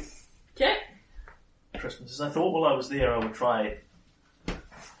for you. Okay. Tristan says, I thought while I was there I would try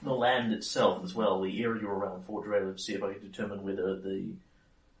the land itself as well, the area around Fort Drayliff, see if I can determine whether the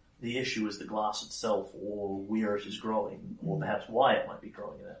issue is the glass itself or where it is growing, or perhaps why it might be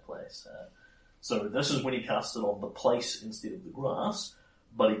growing in that place. So this is when he casts it on the place instead of the grass,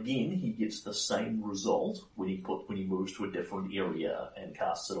 but again he gets the same result when he moves to a different area and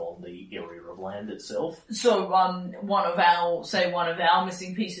casts it on the area of land itself. So one of our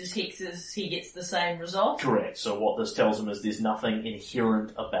missing pieces hexes, he gets the same result? Correct. So what this tells him is there's nothing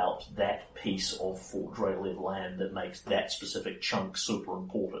inherent about that piece of Fort Drayliff land that makes that specific chunk super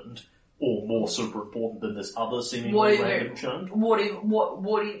important, or more super important than this other seemingly random chunk.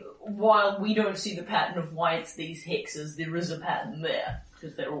 While we don't see the pattern of why it's these hexes, there is a pattern there,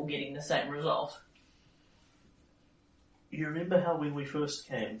 because they're all getting the same result. You remember how when we first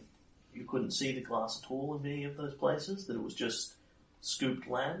came, you couldn't see the glass at all in many of those places? That it was just scooped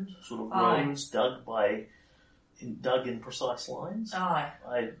land, sort of rows dug in precise lines? Aye.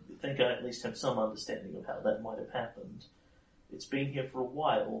 I think I at least have some understanding of how that might have happened. It's been here for a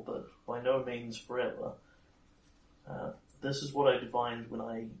while, but by no means forever. This is what I divined when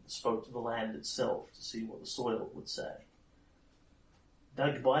I spoke to the land itself to see what the soil would say.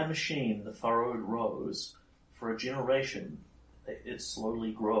 Dug by machine, the furrowed rows. For a generation, it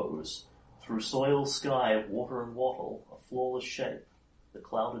slowly grows. Through soil, sky, water and wattle, a flawless shape, the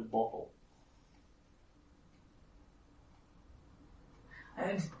clouded bottle.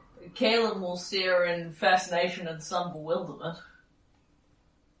 And Caelan will stare in fascination and some bewilderment.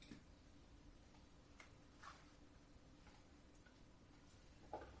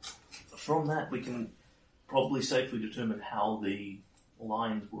 From that, we can probably safely determine how the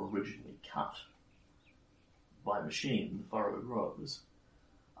lines were originally cut by machine, the furrowed rows.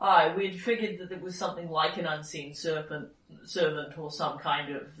 Aye, we'd figured that it was something like an unseen servant or some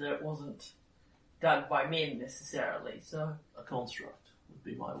kind of, that it wasn't dug by men necessarily, so... A construct would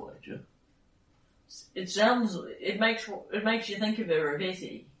be my wager. It makes you think of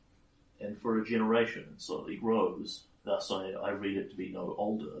Iravetti. And for a generation, it slowly grows. Thus, I read it to be no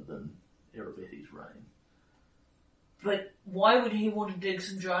older than Iravetti's reign. But why would he want to dig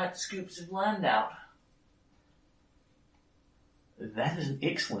some giant scoops of land out? That is an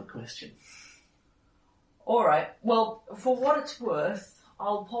excellent question. Alright, well, for what it's worth,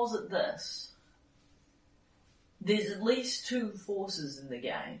 I'll posit this. There's at least two forces in the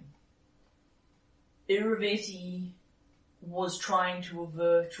game. Iravetti was trying to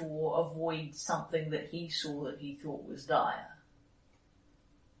avert or avoid something that he saw that he thought was dire.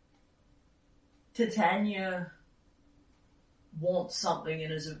 Titania wants something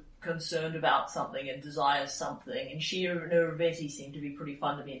and is concerned about something and desires something, and she and Iravetti seem to be pretty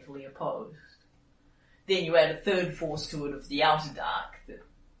fundamentally opposed. Then you add a third force to it of the Outer Dark that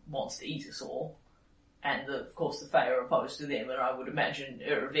wants to eat us all, and of course the Fae are opposed to them, and I would imagine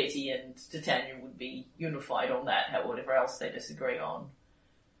Iravetti and Titania would be unified on that, whatever else they disagree on.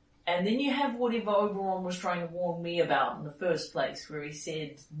 And then you have whatever Oberon was trying to warn me about in the first place, where he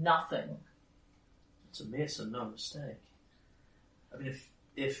said nothing. It's a mess and no mistake. I mean,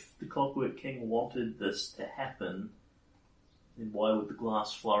 if the Clockwork King wanted this to happen, then why would the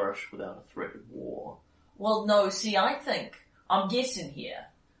glass flourish without a threat of war? Well, no, see, I'm guessing here,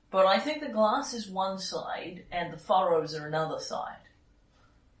 but I think the glass is one side and the furrows are another side.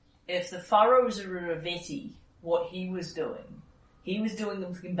 If the furrows are Iravetti, what he was doing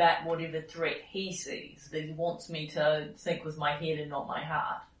them to combat whatever threat he sees, that he wants me to think with my head and not my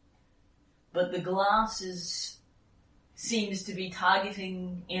heart. But the glass seems to be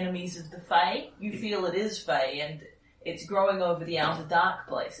targeting enemies of the Fae. You feel it is Fae, and it's growing over the Outer Dark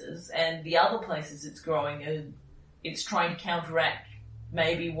places, and the other places it's growing, it's trying to counteract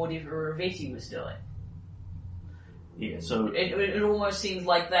maybe whatever Iravetti was doing. Yeah, so... It almost seems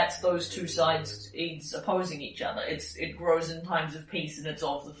like that's those two sides opposing each other. It grows in times of peace and it's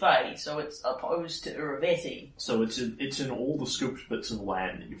of the Fae, so it's opposed to Iravetti. So it's in all the scooped bits of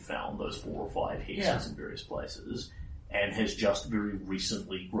land that you've found, those 4 or 5 hexes in various places, and has just very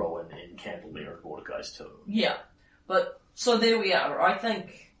recently grown in Candlemere and Mordecai's tomb. Yeah, but, so there we are. I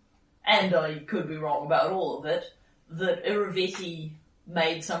think, and I could be wrong about all of it, that Iravetti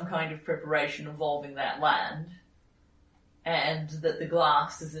made some kind of preparation involving that land, and that the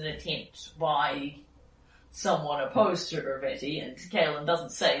glass is an attempt by someone opposed to Iravetti, and Caelan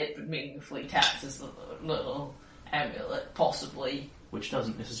doesn't say it, but meaningfully taps his little amulet, possibly. Which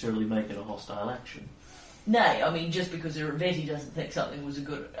doesn't necessarily make it a hostile action. Nay, I mean, just because Iravetti doesn't think something was a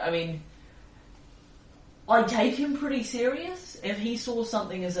good... I mean, I take him pretty serious. If he saw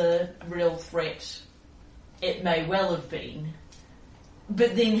something as a real threat, it may well have been.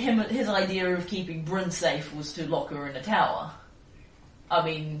 But then his idea of keeping Bryn safe was to lock her in a tower. I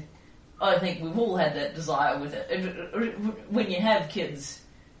mean, I think we've all had that desire with it. When you have kids,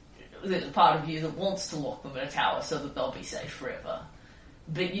 there's a part of you that wants to lock them in a tower so that they'll be safe forever.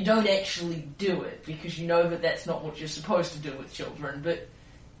 But you don't actually do it, because you know that that's not what you're supposed to do with children. But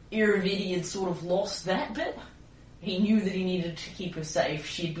Iravedi had sort of lost that bit. He knew that he needed to keep her safe.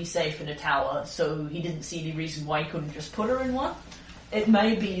 She'd be safe in a tower, so he didn't see any reason why he couldn't just put her in one. It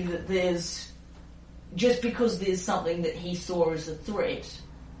may be that just because there's something that he saw as a threat,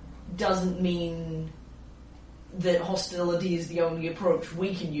 doesn't mean that hostility is the only approach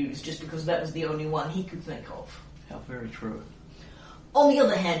we can use, just because that was the only one he could think of. How very true. On the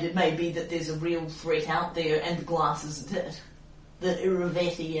other hand, it may be that there's a real threat out there, and the glass isn't it. That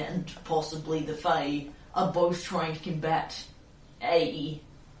Iravedi and possibly the Fae are both trying to combat a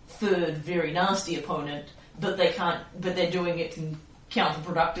third very nasty opponent, but they're doing it in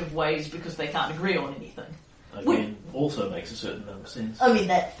counterproductive ways because they can't agree on anything. Again, also makes a certain amount of sense. I mean,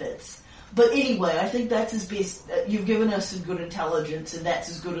 that fits. But anyway, I think that's as best. You've given us some good intelligence, and that's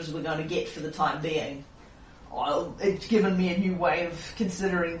as good as we're going to get for the time being. It's given me a new way of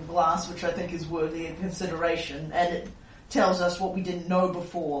considering glass, which I think is worthy of consideration, and it tells us what we didn't know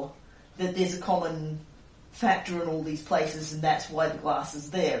before, that there's a common factor in all these places, and that's why the glass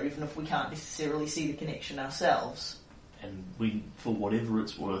is there, even if we can't necessarily see the connection ourselves. And we, for whatever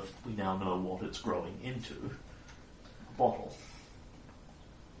it's worth, we now know what it's growing into. A bottle.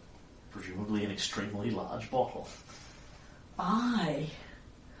 Presumably an extremely large bottle. Aye.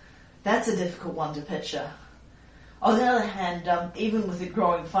 That's a difficult one to picture. On the other hand, even with it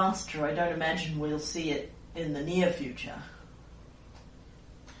growing faster, I don't imagine we'll see it in the near future.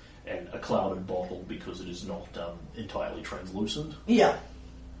 And a clouded bottle because it is not entirely translucent. Yeah.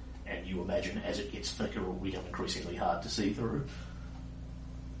 And you imagine as it gets thicker it will become increasingly hard to see through.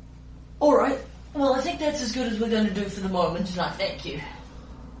 Alright. Well, I think that's as good as we're going to do for the moment, and I thank you.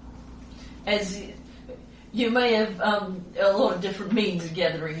 As you may have a lot of different means of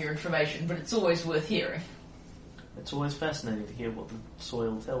gathering your information, but it's always worth hearing. It's always fascinating to hear what the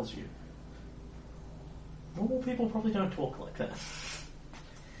soil tells you. Normal people probably don't talk like that.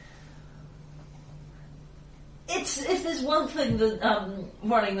 If there's one thing that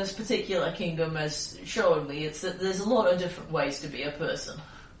running this particular kingdom has shown me, it's that there's a lot of different ways to be a person.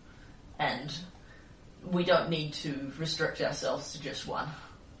 And we don't need to restrict ourselves to just one.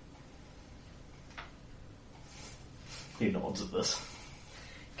 He nods at this.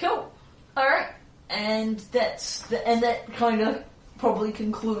 Cool. Alright. And that kind of probably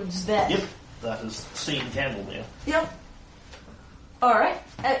concludes that. Yep. That is scene Candlemere. Yep. Alright.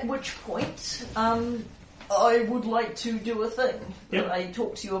 At which point, I would like to do a thing that I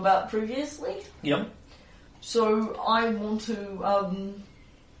talked to you about previously. Yep. So I want to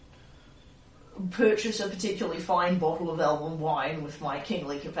purchase a particularly fine bottle of elven wine with my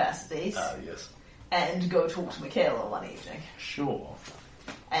kingly capacities. Yes. And go talk to Michaela one evening. Sure.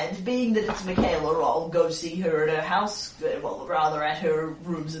 And being that it's Michaela, I'll go see her at her house, well, rather at her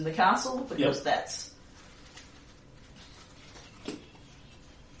rooms in the castle, because that's...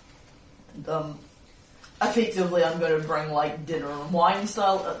 effectively, I'm going to bring, like, dinner and wine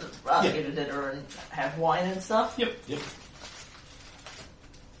style, ask you to dinner and have wine and stuff. Yep.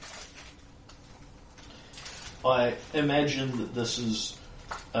 I imagine that this is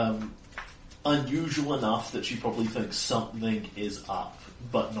unusual enough that you probably think something is up,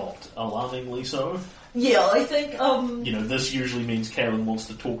 but not alarmingly so. Yeah, I think, this usually means Kaelin wants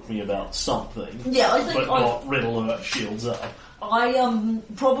to talk to me about something. Yeah, I think but not red alert, shields up. I,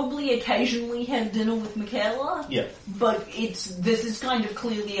 probably occasionally have dinner with Michaela. Yeah. But this is kind of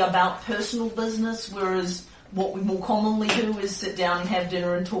clearly about personal business, whereas what we more commonly do is sit down and have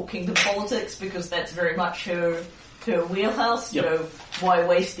dinner and talk kingdom politics, because that's very much her wheelhouse, yep. So why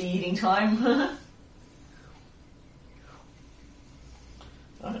waste the eating time?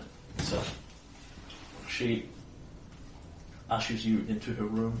 Alright, so she ushers you into her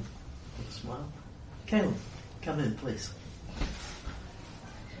room with a smile. Kaelin, come in, please.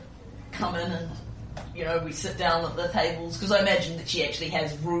 Come in and, we sit down at the tables, because I imagine that she actually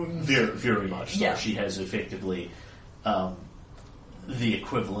has rooms. Very, very much so. Yeah. She has effectively the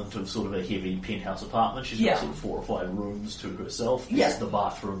equivalent of sort of a heavy penthouse apartment. She's got sort of 4 or 5 rooms to herself. There's the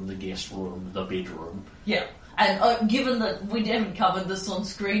bathroom, the guest room, the bedroom. Yeah. And given that we haven't covered this on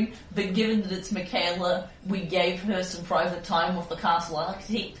screen, but given that it's Michaela, we gave her some private time with the castle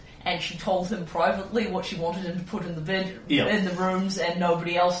architect, and she told him privately what she wanted him to put in the bed, in the rooms, and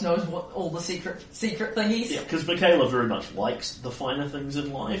nobody else knows what all the secret thingies. Yeah, because Michaela very much likes the finer things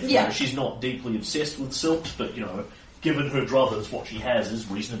in life. Yeah. She's not deeply obsessed with silks, but, given her druthers, what she has is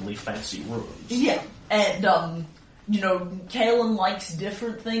reasonably fancy rooms. Yeah, and Kaelin likes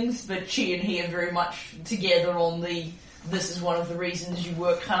different things, but she and he are very much together on this is one of the reasons you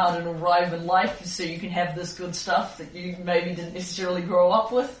work hard and arrive in life, so you can have this good stuff that you maybe didn't necessarily grow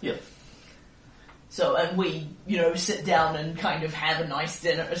up with. Yeah. So, and we, sit down and kind of have a nice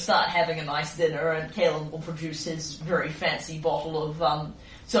dinner, start having a nice dinner, and Kaelin will produce his very fancy bottle of,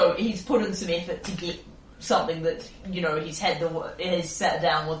 so he's put in some effort to get something that, he's sat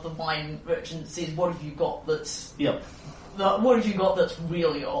down with the wine merchant and says, what have you got that's, Yep. what have you got that's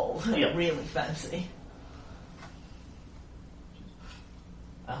really old, Yep. really fancy?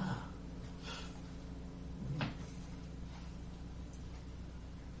 Ah.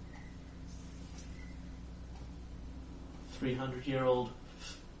 300-year-old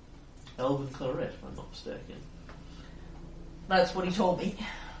elven claret, if I'm not mistaken. That's what he told me.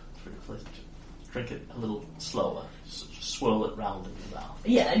 Drink it a little slower. Swirl it round in your mouth.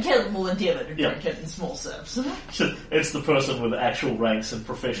 Yeah, and Kaelin will endeavour to Yeah. drink it in small sips. It's the person with actual ranks and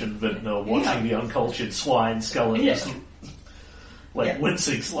profession vintner watching the uncultured swine skull and just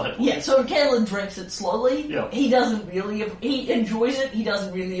wincing slightly. Yeah, so Kaelin drinks it slowly. Yeah. He he enjoys it, he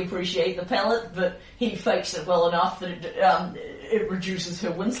doesn't really appreciate the palate, but he fakes it well enough that it reduces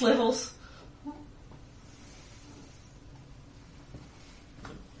her wince levels.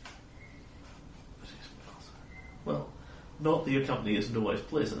 Well, not that your company isn't always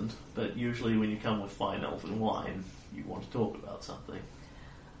pleasant, but usually when you come with fine elven wine, you want to talk about something.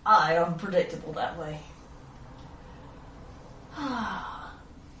 I am predictable that way.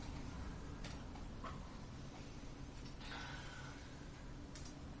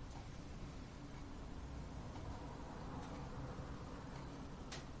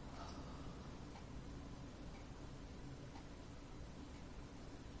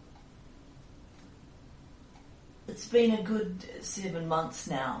 It's been a good 7 months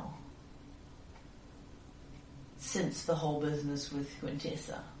now since the whole business with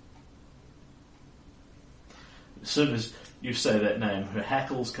Quintessa. As soon as you say that name, her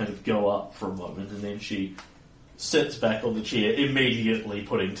hackles kind of go up for a moment, and then she sits back on the chair, immediately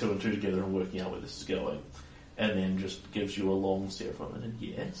putting two and two together and working out where this is going, and then just gives you a long stare for a minute.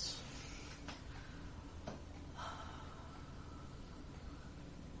 Yes.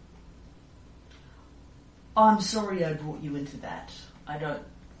 I'm sorry I brought you into that.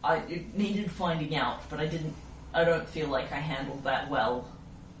 It needed finding out, but I don't feel like I handled that well.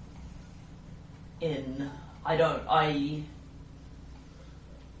 I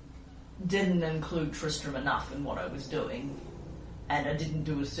didn't include Tristram enough in what I was doing, and I didn't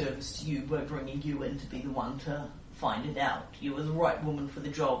do a service to you by bringing you in to be the one to find it out. You were the right woman for the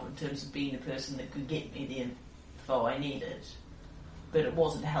job in terms of being the person that could get me the info I needed, but it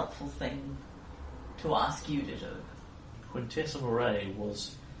wasn't a helpful thing to ask you to do. Quintessa Moray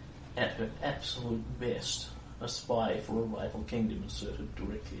was, at her absolute best, a spy for a rival kingdom inserted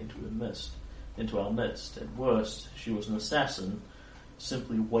directly into our midst. At worst, she was an assassin,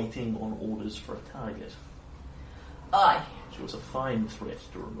 simply waiting on orders for a target. Aye. She was a fine threat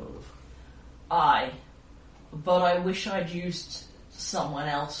to remove. Aye. But I wish I'd used someone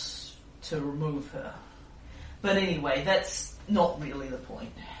else to remove her. But anyway, that's not really the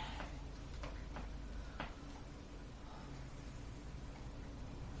point.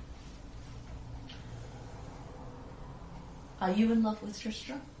 Are you in love with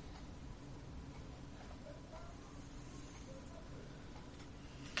Tristram?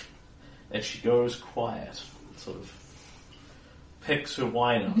 As she goes quiet, sort of picks her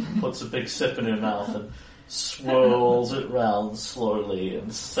wine up, puts a big sip in her mouth and swirls it round slowly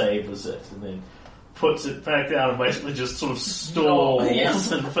and savours it, and then puts it back down and basically just sort of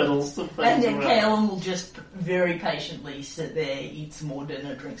stalls and fiddles the things And then around. Kaelin will just very patiently sit there, eat some more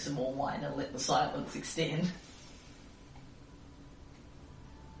dinner, drink some more wine, and let the silence extend.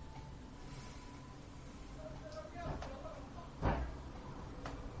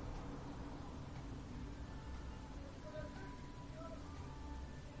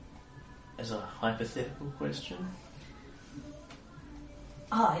 As a hypothetical question,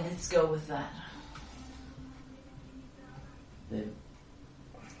 Aye, let's go with that. then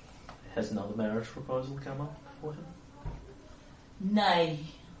has another marriage proposal come up for him? Nay.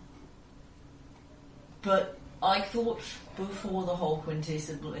 But I thought before the whole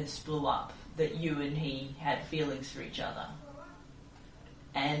Quintessa bliss blew up that you and he had feelings for each other.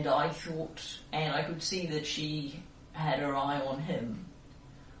 And I could see that she had her eye on him.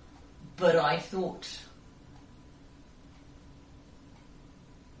 But I thought,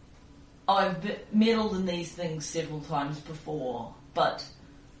 I've meddled in these things several times before, but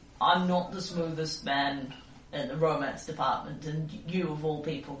I'm not the smoothest man in the romance department, and you of all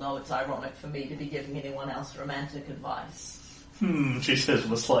people know it's ironic for me to be giving anyone else romantic advice. She says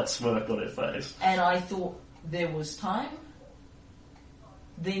with a slight smirk on her face. And I thought there was time.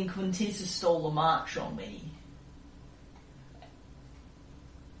 Then Quintessa stole a march on me.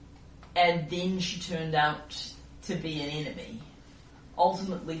 And then she turned out to be an enemy.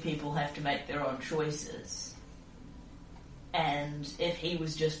 Ultimately, people have to make their own choices. And if he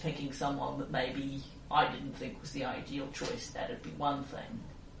was just picking someone that maybe I didn't think was the ideal choice, that'd be one thing.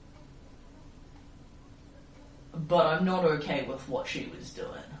 But I'm not okay with what she was doing.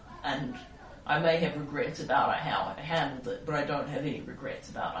 And I may have regrets about how I handled it, but I don't have any regrets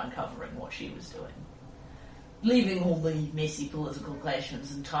about uncovering what she was doing. Leaving all the messy political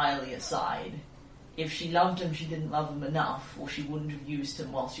questions entirely aside, if she loved him, she didn't love him enough, or she wouldn't have used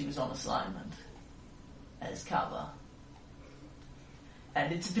him while she was on assignment as cover.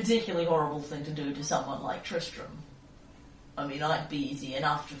 And it's a particularly horrible thing to do to someone like Tristram. I mean, I'd be easy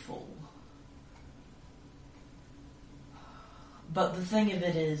enough to fool. But the thing of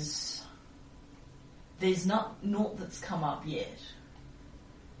it is, there's naught that's come up yet.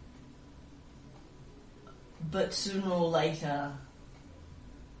 But sooner or later,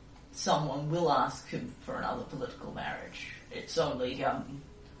 someone will ask him for another political marriage. It's only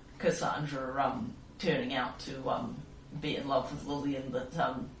Cassandra turning out to be in love with Lillian that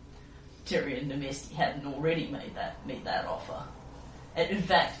Tyrion Nemesti hadn't already made that offer. And in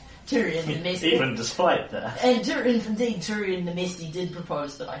fact, Tyrion Nemesti... Even despite that. And Tyrion Nemesti did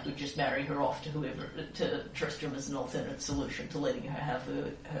propose that I could just marry her off to Tristram as an alternate solution to letting her have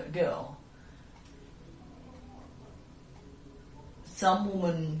her girl. Some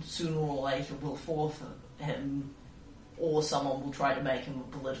woman, sooner or later, will fall for him, or someone will try to make him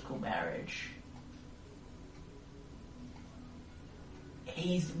a political marriage.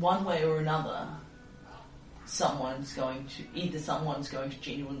 He's, one way or another, someone's going to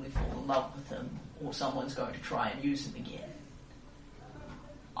genuinely fall in love with him, or someone's going to try and use him again.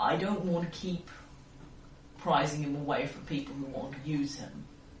 I don't want to keep prizing him away from people who want to use him.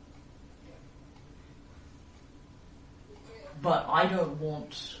 But I don't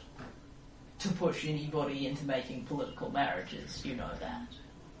want to push anybody into making political marriages, you know that.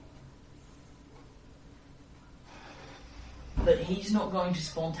 But he's not going to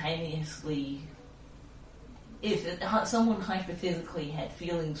spontaneously... If someone hypothetically had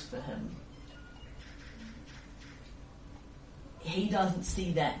feelings for him, he doesn't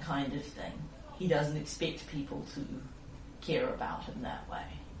see that kind of thing. He doesn't expect people to care about him that way.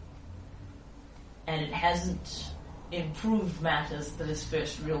 And it hasn't improved matters that his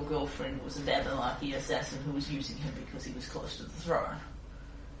first real girlfriend was a Dothraki assassin who was using him because he was close to the throne.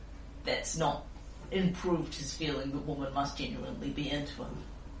 That's not improved his feeling that woman must genuinely be into him.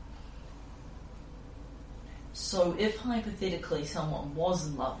 So if hypothetically someone was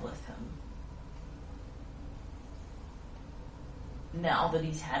in love with him, now that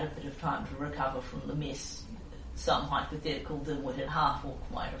he's had a bit of time to recover from the mess some hypothetical dim-witted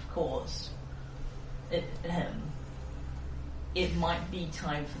half-orc might have caused him, it might be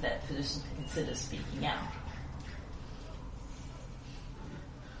time for that person to consider speaking out.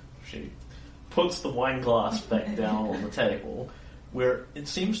 She puts the wine glass back down on the table, where it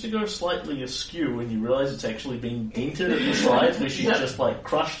seems to go slightly askew, and you realise it's actually been dented at the sides, where she's just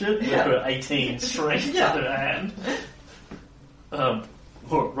crushed it with her 18 strength in her hand.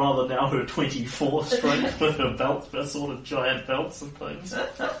 Or rather now her 24 strength with her belt, her sort of giant belts and things.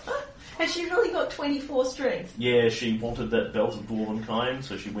 Has she really got 24 strength? Yeah, she wanted that belt of dwarven kind,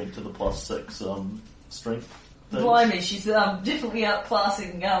 so she went to the +6 strength. Blimey, she's definitely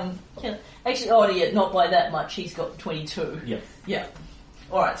outclassing. Actually, not by that much. He's got 22. Yeah. Yeah.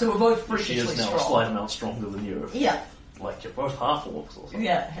 All right, so we're both freakishly strong. She is now strong. a slight amount stronger than you. Yeah. Like you're both half-orcs or something.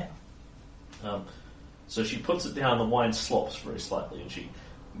 Yeah. So she puts it down, the wine slops very slightly, and she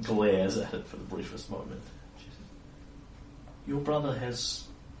glares at it for the briefest moment. She says, "Your brother has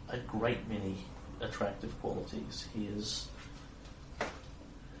a great many attractive qualities. He is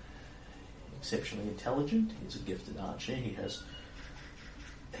exceptionally intelligent, he is a gifted archer, he has,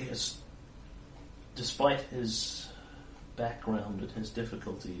 despite his background and his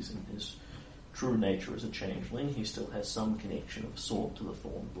difficulties and his true nature as a changeling, he still has some connection of a sort to the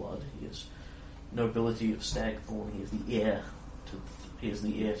Thorn blood. He has nobility of Stagthorn, he is the heir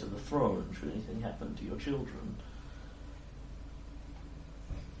to the throne should anything happen to your children.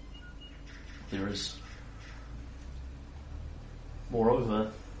 There is,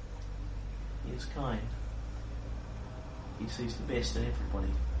 moreover, he is kind. He sees the best in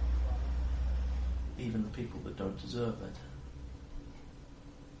everybody, even the people that don't deserve it."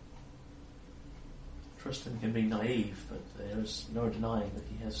 Tristan can be naive, but there is no denying that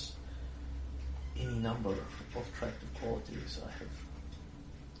he has any number of attractive qualities. I have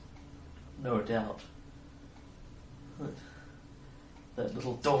no doubt that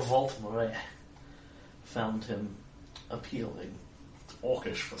little Dorvalt Marais found him appealing.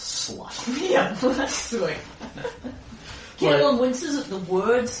 Orcish for slut. Yeah, that's sweet. Kellen winces at the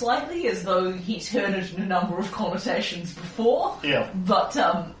word slightly, as though he's heard it in a number of connotations before. Yeah, but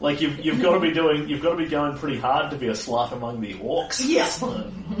like you've got to be going pretty hard to be a slut among the orcs. Yes.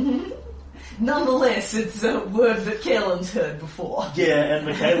 Nonetheless, it's a word that Kellen's heard before. Yeah, and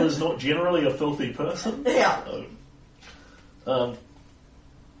Michaela's not generally a filthy person. Yeah.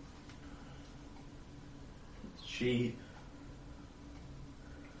 She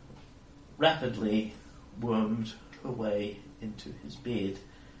rapidly wormed her way into his bed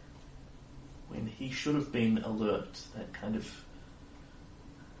when he should have been alert. That kind of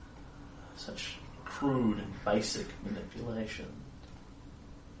such crude and basic manipulation.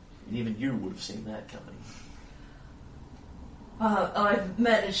 And even you would have seen that coming. I've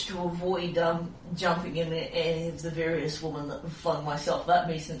managed to avoid jumping in any of the various women that have flung myself at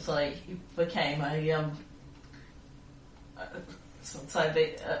me since I became a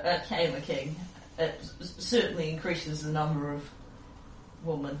became a king. It certainly increases the number of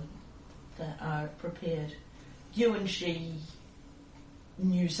women that are prepared. You and she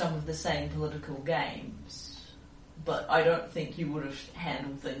knew some of the same political games, but I don't think you would have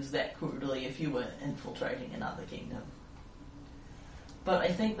handled things that crudely if you were infiltrating another kingdom. But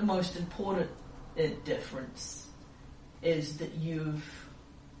I think the most important difference is that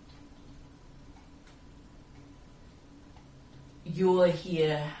you're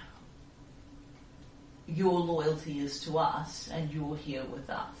here, your loyalty is to us, and you're here with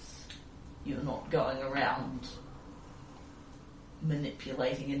us. You're not going around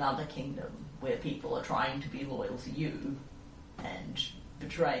manipulating another kingdom where people are trying to be loyal to you and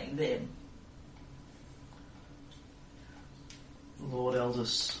betraying them. Lord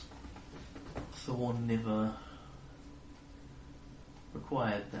Aldous Thorne never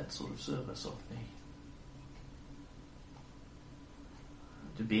required that sort of service of me.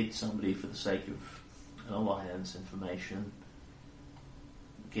 To bed somebody for the sake of an alliance, information,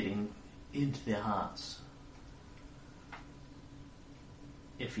 getting into their hearts.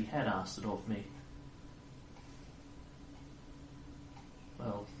 If he had asked it of me,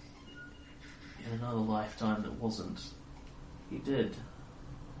 well, in another lifetime that wasn't, he did.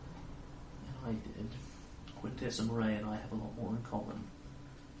 And I did. Quintessa Murray and I have a lot more in common.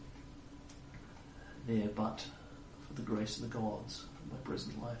 There, but for the grace of the gods, my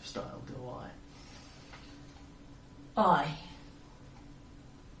present lifestyle go I. Aye.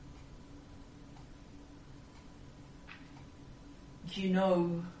 You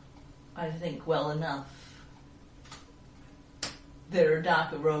know, I think well enough. There are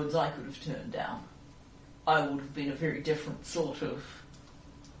darker roads I could have turned down. I would have been a very different sort of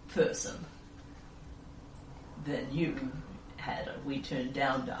person than you had. We turned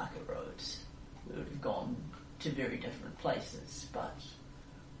down darker roads. We would have gone to very different places, but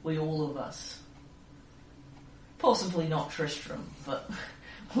we all of us, possibly not Tristram, but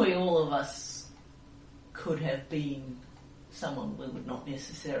we all of us could have been someone we would not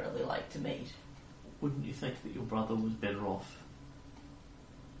necessarily like to meet. Wouldn't you think that your brother was better off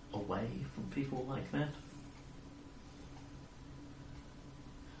away from people like that?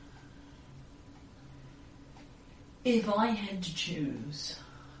 If I had to choose,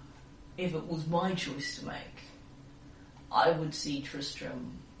 if it was my choice to make, I would see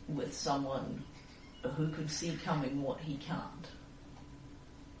Tristram with someone who could see coming what he can't,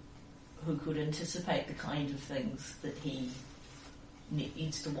 who could anticipate the kind of things that he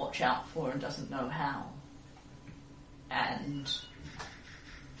needs to watch out for and doesn't know how, and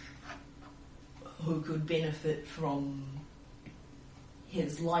who could benefit from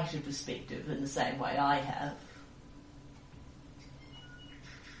his lighter perspective in the same way I have.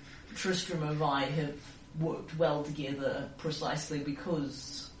 Tristram and I have worked well together precisely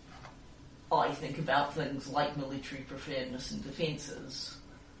because I think about things like military preparedness and defences,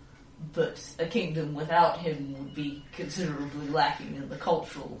 but a kingdom without him would be considerably lacking in the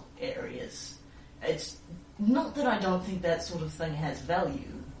cultural areas. It's not that I don't think that sort of thing has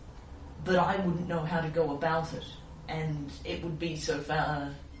value, but I wouldn't know how to go about it, and it would be so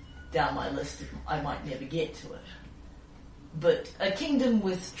far down my list that I might never get to it. But a kingdom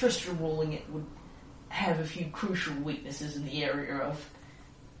with Tristram ruling it would have a few crucial weaknesses in the area of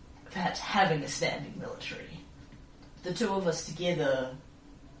perhaps having a standing military. The two of us together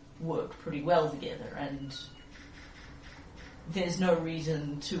work pretty well together, and there's no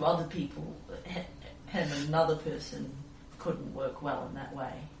reason two other people him and another person couldn't work well in that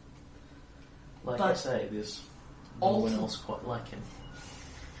way. Like But I say, there's no one else quite like him.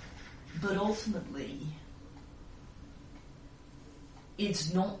 But ultimately,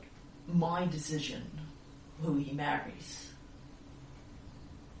 it's not my decision who he marries.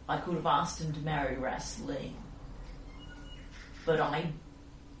 I could have asked him to marry Rasleen, but I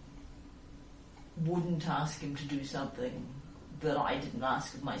wouldn't ask him to do something that I didn't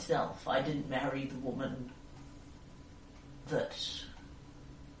ask of myself. I didn't marry the woman that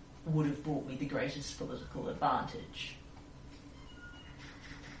would have brought me the greatest political advantage.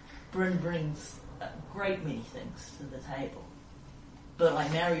 Bryn brings a great many things to the table, but I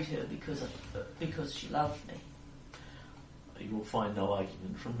married her because she loved me. You will find no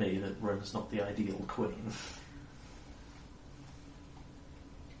argument from me that Bryn's not the ideal queen.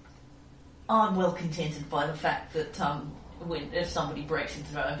 I'm well contented by the fact that if somebody breaks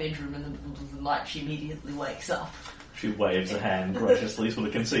into our bedroom in the middle of the night, she immediately wakes up. She waves a hand graciously, sort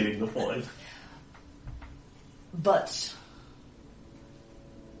of conceding the point. But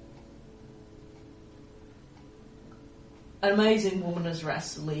an amazing woman as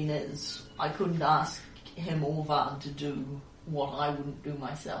Rasleen is, I couldn't ask him or Van to do what I wouldn't do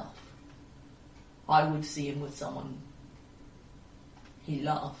myself. I would see him with someone he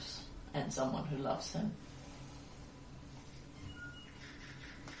loves and someone who loves him.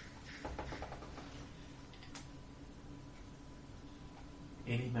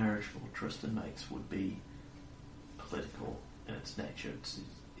 Any marriage Lord Tristan makes would be political in its nature.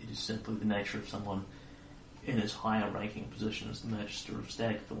 It is simply the nature of someone in his higher ranking position as the Magister of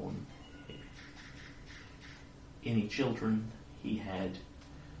Stagthorn. Any children he had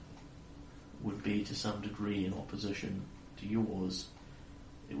would be to some degree in opposition to yours.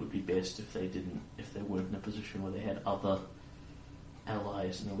 It would be best if they weren't in a position where they had other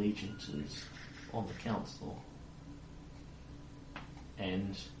allies and allegiances on the council.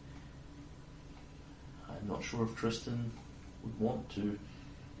 And I'm not sure if Tristan would want to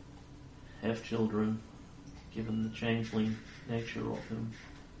have children, given the changeling nature of him,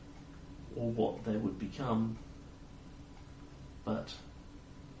 or what they would become. But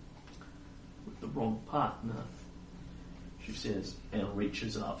with the wrong partner, she says, and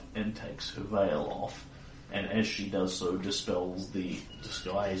reaches up and takes her veil off, and as she does so, dispels the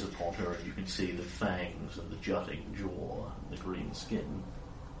disguise upon her, and you can see the fangs and the jutting jaw and the green skin.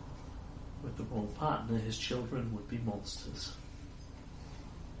 With the wrong partner, his children would be monsters.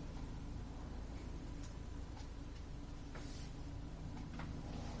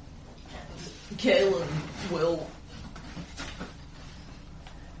 Kaelin will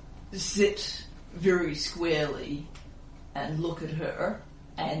sit very squarely and look at her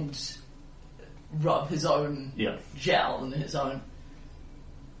and rub his own gel in his own.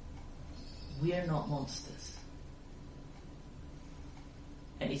 We're not monsters.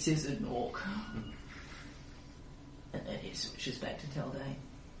 And he says it in Orc. And then he switches back to Teldane.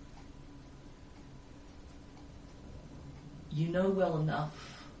 You know well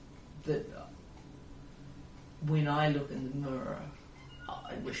enough that when I look in the mirror,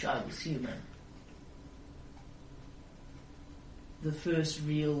 I wish I was human. The first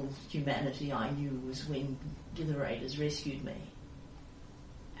real humanity I knew was when the Raiders rescued me.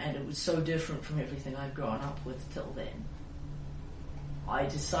 And it was so different from everything I'd grown up with till then. I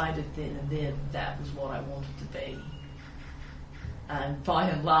decided then and there that was what I wanted to be. And by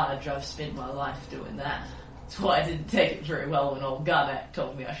and large, I've spent my life doing that. That's why I didn't take it very well when old Garnak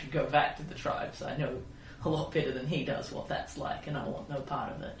told me I should go back to the tribes. I know a lot better than he does what that's like, and I want no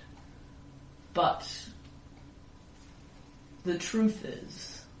part of it. But the truth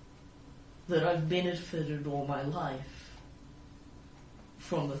is that I've benefited all my life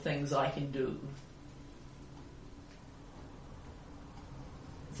from the things I can do,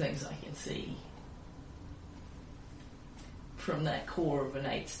 things I can see, from that core of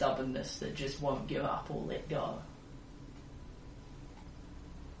innate stubbornness that just won't give up or let go.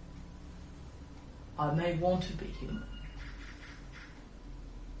 I may want to be human,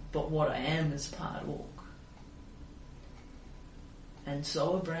 but what I am is part Orc. And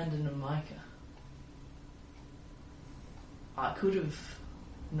so are Brandon and Micah. I could have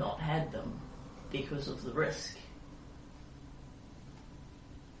not had them because of the risk.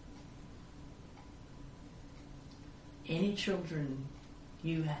 Any children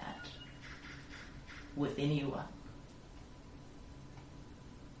you had with anyone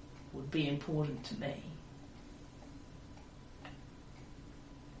would be important to me.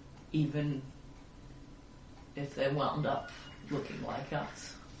 Even if they wound up looking like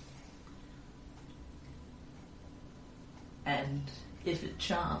us. And if it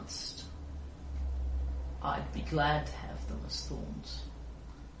chanced I'd be glad to have them as thorns.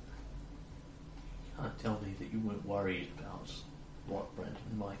 You can't tell me that you weren't worried about what Brandon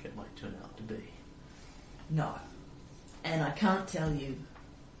and Micah might turn out to be. No. And I can't tell you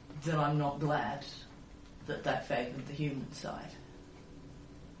that I'm not glad that they favoured the human side.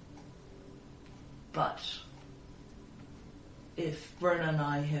 But if Brenna and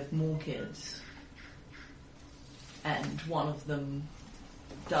I have more kids, and one of them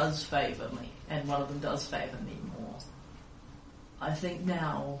does favour me, and one of them does favour me more, I think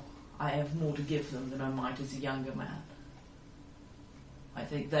now I have more to give them than I might as a younger man. I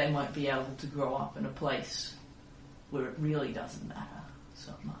think they might be able to grow up in a place where it really doesn't matter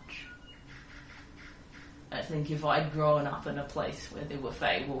so much. I think if I'd grown up in a place where there were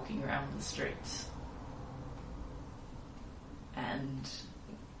Fae walking around the streets, and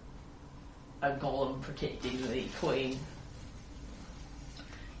a golem protecting the queen,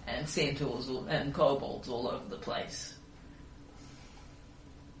 and centaurs and kobolds all over the place,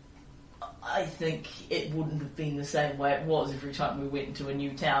 I think it wouldn't have been the same way it was every time we went into a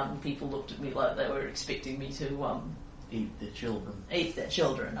new town and people looked at me like they were expecting me to Eat their children. eat their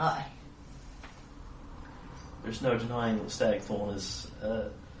children. Aye. There's no denying that Stagthorn is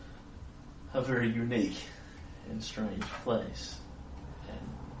a very unique and strange place.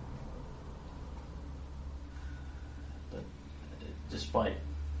 But despite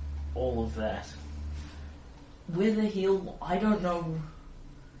all of that, Witherhill, I don't know.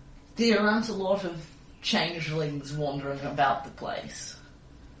 There aren't a lot of changelings wandering about the place.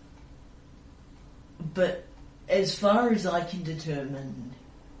 But as far as I can determine,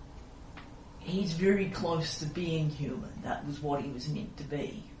 he's very close to being human. That was what he was meant to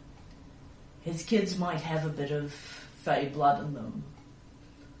be. His kids might have a bit of Fey blood in them,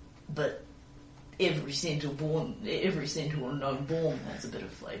 but every centaur known born has a bit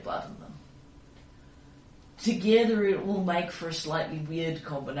of Fey blood in them. Together it will make for a slightly weird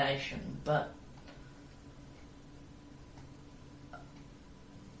combination, but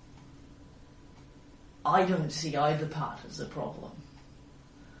I don't see either part as a problem.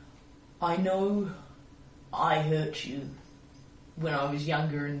 I know I hurt you when I was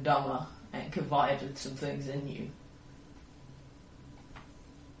younger and dumber and confided some things in you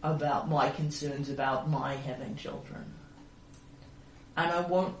about my concerns about my having children. And I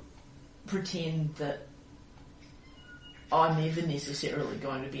won't pretend that I'm never necessarily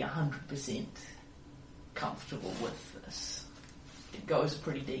going to be 100% comfortable with this. It goes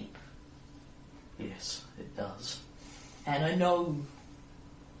pretty deep. yes, it does. And I know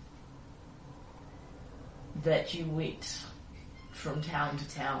that you went from town to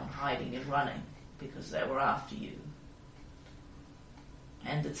town hiding and running because they were after you.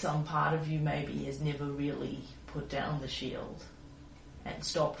 And that some part of you maybe has never really put down the shield and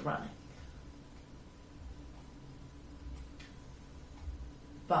stopped running.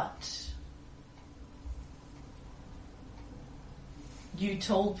 But you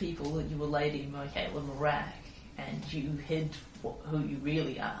told people that you were Lady Michaela Marak, and you hid who you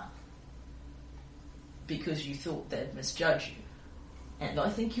really are because you thought they'd misjudge you. And I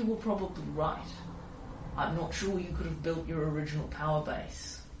think you were probably right. I'm not sure you could have built your original power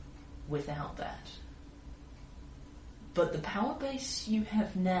base without that. But the power base you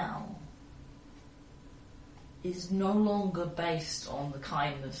have now is no longer based on the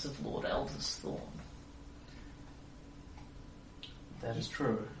kindness of Lord Elders Thorn. That is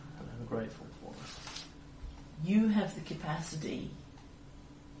true, and I'm grateful for it. You have the capacity,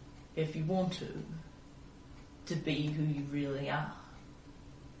 if you want to be who you really are.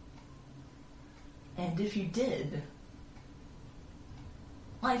 And if you did,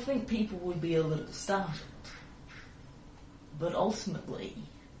 I think people would be a little startled. But ultimately,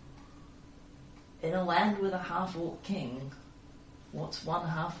 in a land with a half-orc king, what's one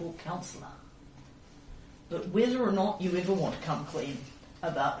half-orc councillor? But whether or not you ever want to come clean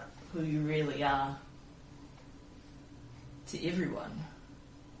about who you really are to everyone,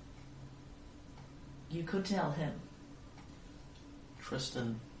 you could tell him.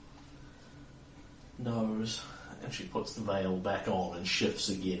 Tristan knows, and she puts the veil back on and shifts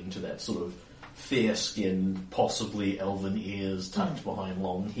again to that sort of fair-skinned, possibly elven ears tucked behind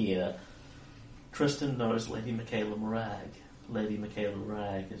long hair. Tristan knows Lady Michaela Marag. Lady Michaela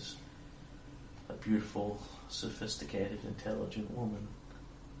Marag is a beautiful, sophisticated, intelligent woman.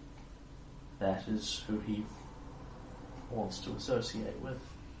 That is who he wants to associate with.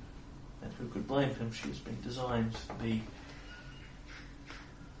 And who could blame him? She has been designed to be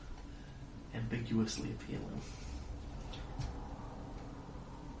ambiguously appealing.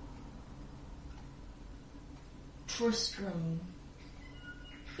 Tristram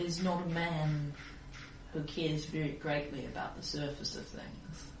is not a man who cares very greatly about the surface of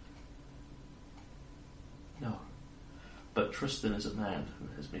things. No. But Tristan is a man who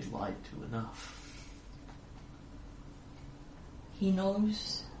has been lied to enough. He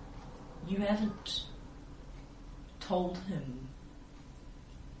knows you haven't told him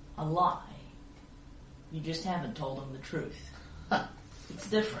a lie. You just haven't told him the truth. It's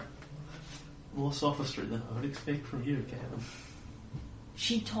different. More sophistry than I would expect from you, Gavin.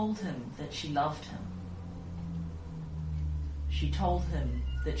 She told him that she loved him. She told him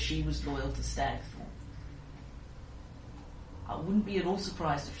that she was loyal to Stagthorn. I wouldn't be at all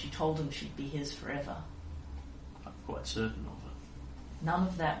surprised if she told him she'd be his forever. I'm quite certain of it. None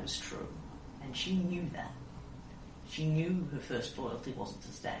of that was true, and she knew that. She knew her first loyalty wasn't to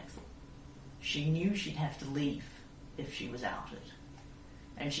Stagthorn. She knew she'd have to leave if she was outed.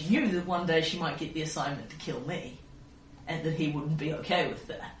 And she knew that one day she might get the assignment to kill me, and that he wouldn't be okay with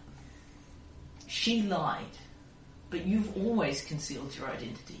that. She lied, but you've always concealed your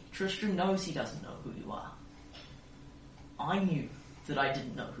identity. Tristram knows he doesn't know who you are. I knew that I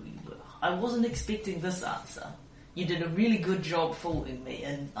didn't know who you were. I wasn't expecting this answer. You did a really good job fooling me,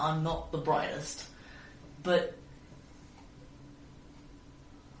 and I'm not the brightest. But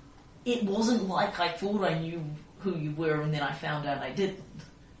it wasn't like I thought I knew who you were and then I found out I didn't.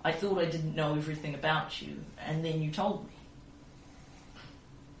 I thought I didn't know everything about you, and then you told me.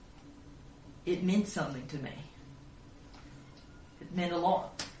 It meant something to me. It meant a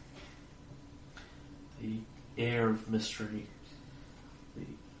lot. The air of mystery, the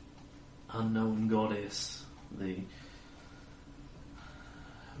unknown goddess, the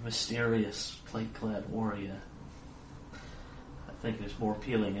mysterious plate-clad warrior, I think is more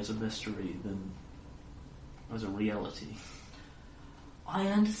appealing as a mystery than as a reality. I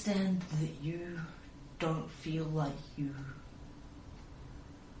understand that you don't feel like you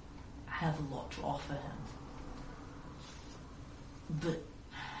have a lot to offer him. But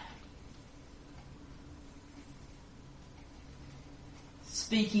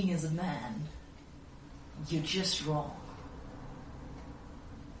speaking as a man, you're just wrong.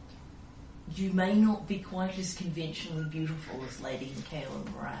 You may not be quite as conventionally beautiful as Lady Michaela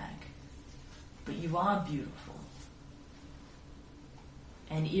Morag, but you are beautiful.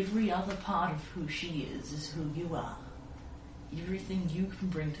 And every other part of who she is who you are. Everything you can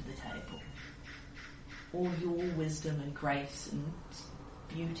bring to the table. All your wisdom and grace and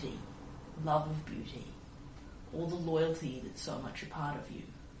beauty, love of beauty. All the loyalty that's so much a part of you.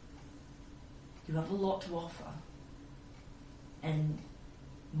 You have a lot to offer. And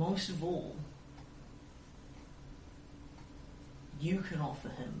most of all, you can offer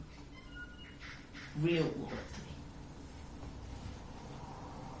him real loyalty.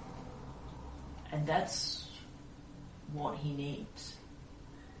 And that's what he needs.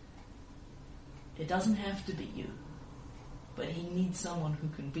 It doesn't have to be you, but he needs someone who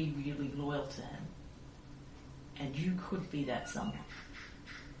can be really loyal to him. And you could be that someone.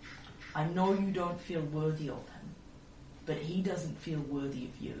 I know you don't feel worthy of him, but he doesn't feel worthy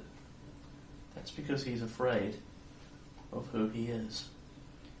of you. That's because he's afraid of who he is,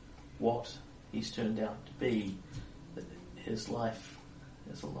 what he's turned out to be, that his life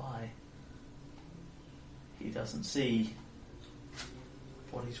is a lie. He doesn't see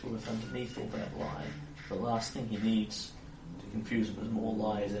what he's worth underneath all that lie. The last thing he needs to confuse him is more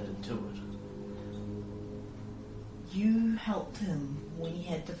lies added to it. You helped him when he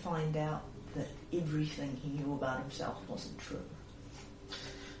had to find out that everything he knew about himself wasn't true. He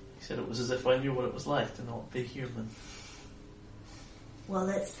said it was as if I knew what it was like to not be human. Well,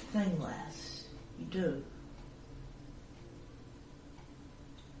 that's the thing, lass. You do.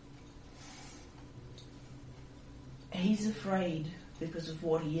 He's afraid, because of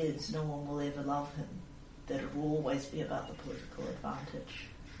what he is, no one will ever love him. That it will always be about the political advantage.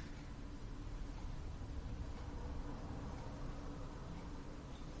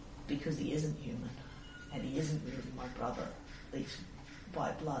 Because he isn't human, and he isn't really my brother, at least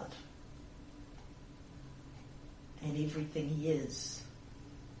by blood. And everything he is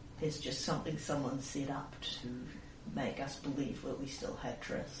just something someone set up to make us believe that we still had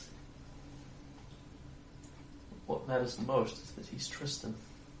Triss. What matters the most is that he's Tristan.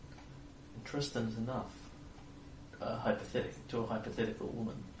 And Tristan is enough to a hypothetical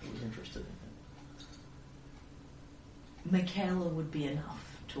woman who was interested in him. Michaela would be enough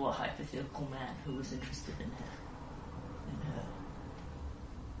to a hypothetical man who was interested in her.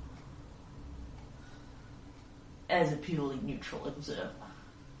 As a purely neutral observer.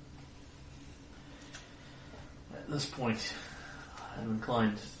 At this point, I'm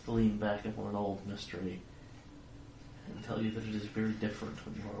inclined to lean back upon an old mystery and tell you that it is very different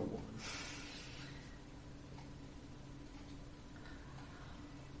when you are a woman.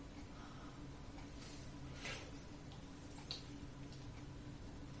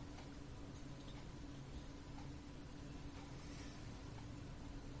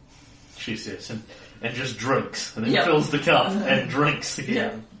 she says, and just drinks, and then Yep. fills the cup and drinks again.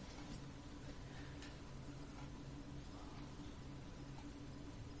 Yeah.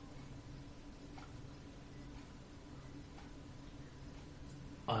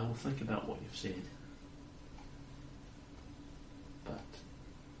 I will think about what you've said. But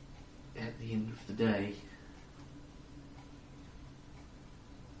at the end of the day,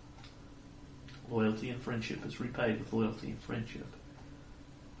 loyalty and friendship is repaid with loyalty and friendship.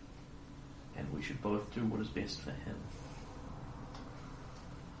 And we should both do what is best for him.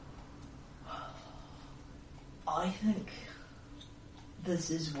 I think this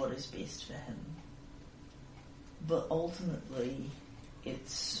is what is best for him. But ultimately,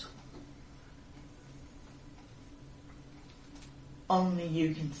 it's only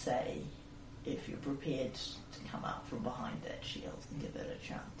you can say if you're prepared to come out from behind that shield and give it a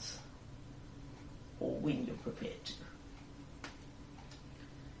chance. Or when you're prepared to.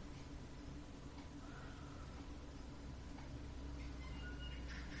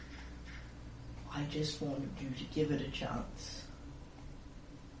 I just wanted you to give it a chance.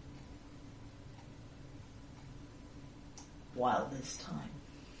 While there's time.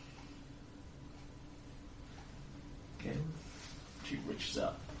 Okay. She reaches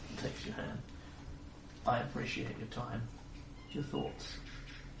out and takes your hand. I appreciate your time, your thoughts,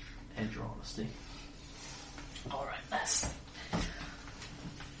 and your honesty. Alright,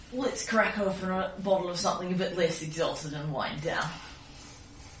 let's crack open a bottle of something a bit less exalted and wind down.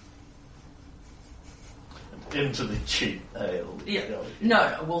 Into the cheap ale. Yeah.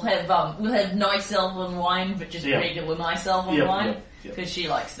 No, we'll have nice elven wine, but just Yeah. regular nice elven Yep, wine, yep, yep. because she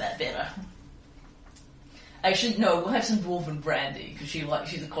likes that better. Actually, no, we'll have some dwarven brandy, because she's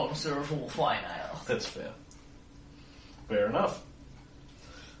a connoisseur of all fine ale. That's fair. Fair enough.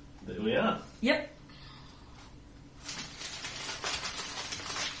 There we are. Yep.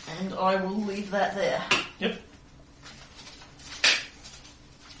 And I will leave that there. Yep.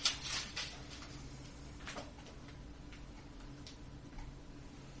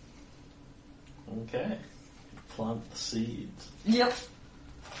 Okay. Plant the seeds. Yep.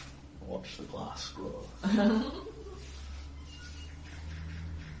 Watch the glass grow.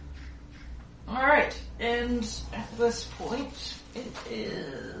 Alright, and at this point, it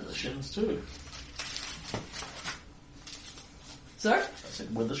is... Shins too. So? I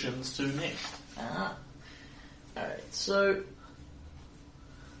said with the shins too next. Alright, so...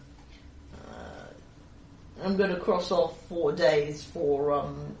 I'm going to cross off 4 days for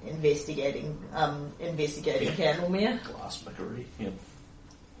investigating Candlemere. Glass Mickery. Yep.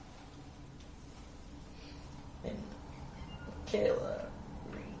 And Kayla,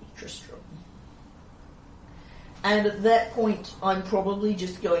 Tristram. And at that point, I'm probably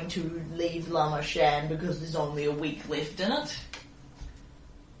just going to leave Lama Shan because there's only a week left in it.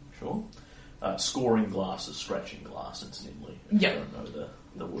 Sure. Scoring glass is scratching glass, incidentally. If Yep. you don't know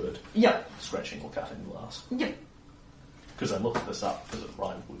the word. Yep. Scratching or cutting glass. Yep. Because I looked this up because it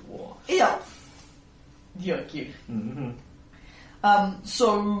rhymed with war. Yep. You're cute. Mm-hmm.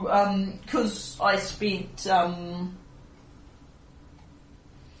 Because I spent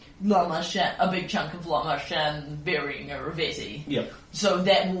Lama Shan, a big chunk of Lama Shan burying a Ravetti. Yep. So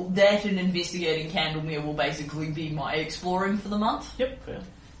that and investigating Candlemere will basically be my exploring for the month. Yep, fair.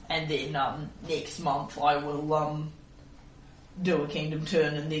 And then next month I will do a kingdom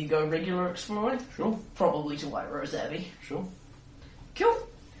turn and then go regular exploring. Sure. Probably to White Rose Abbey. Sure. Cool.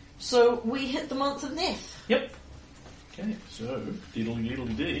 So we hit the month of Neth. Yep. Okay, so,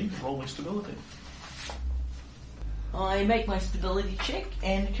 diddly-diddly-dee, roll me stability. I make my stability check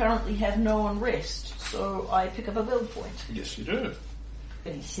and currently have no unrest, so I pick up a build point. Yes, you do.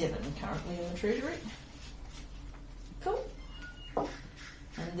 37 currently in the treasury. Cool.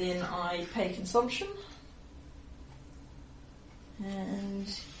 And then I pay consumption. And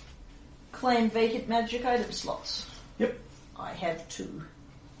claim vacant magic item slots. Yep. I have 2.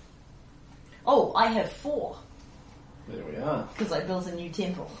 Oh, I have 4, There we are. because I built a new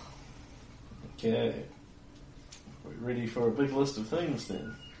temple. Okay. We're ready for a big list of things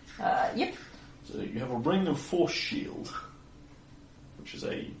then. Yep. So you have a Ring of Force Shield, which is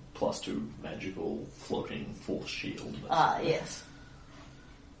a +2 magical floating force shield. Yes.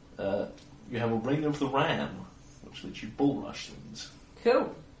 You have a Ring of the Ram, which lets you bull rush things.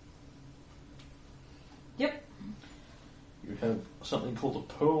 Cool. Yep. You have something called a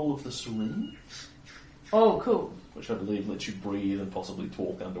Pearl of the Serene, Oh, cool. which I believe lets you breathe and possibly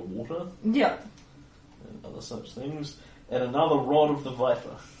talk underwater, Yep. and other such things. And another Rod of the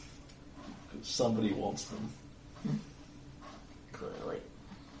Viper, because somebody wants them. Clearly.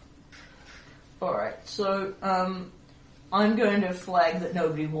 Alright, so, I'm going to flag that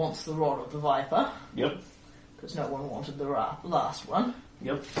nobody wants the Rod of the Viper, Yep. because no one wanted the last one.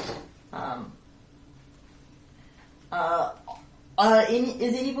 Yep.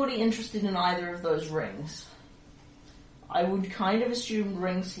 Is anybody interested in either of those rings? I would kind of assume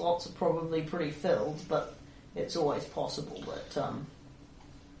ring slots are probably pretty filled, but it's always possible that...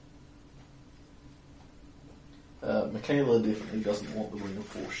 Michaela definitely doesn't want the Ring of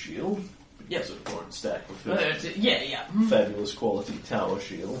Force shield. Because it won't stack with her yeah. fabulous quality tower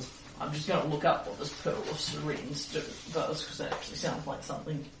shield. I'm just going to look up what this Pearl of Serenes does, because it actually sounds like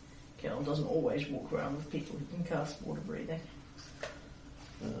something Kel doesn't always walk around with people who can cast water breathing.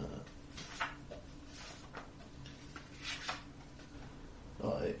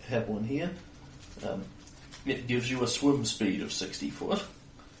 I have one here. It gives you a swim speed of 60 foot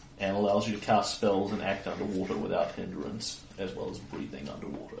and allows you to cast spells and act underwater without hindrance, as well as breathing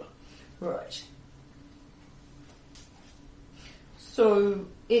underwater. Right. So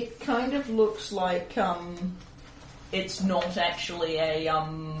it kind of looks like it's not actually a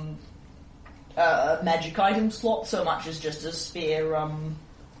magic item slot so much as just a spare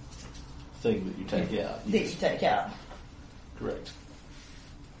Thing that you take out. that you take out. Correct.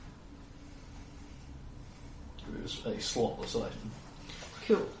 It is a slotless item.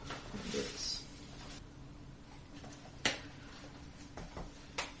 Cool. It's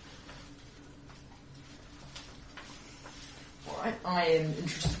alright, I am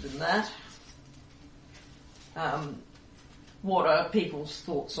interested in that. What are people's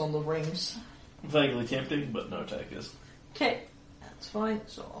thoughts on the rings? Vaguely tempting, but no takers. Okay, that's fine,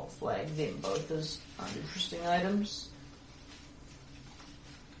 so I'll flag them both as uninteresting items.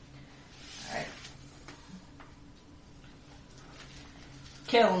 Alright.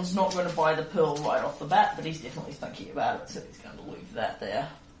 Kellen's not going to buy the pearl right off the bat, but he's definitely thinking about it, so he's going to leave that there.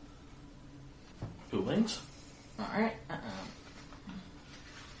 Cool beans. Alright.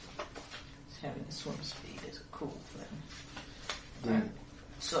 Having a swim speed is a cool thing. Then,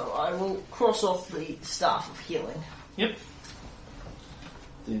 So I will cross off the Staff of Healing. Yep.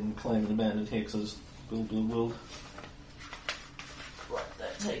 Then claim and abandoned hexes. Build. Right,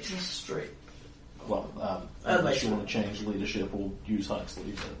 that takes us straight. Well, unless you want to change leadership or use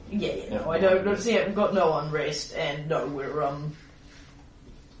Huxley. Yeah, no, I don't see it. We've got no unrest, and no, we're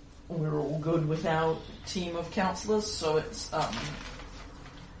all good with our team of counsellors, so it's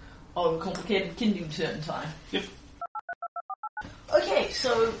overcomplicated kindling turn time. Yep. Okay,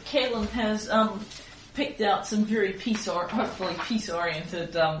 so Caitlin has picked out some very hopefully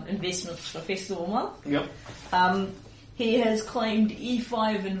peace-oriented investments for Festival Month. Yep. He has claimed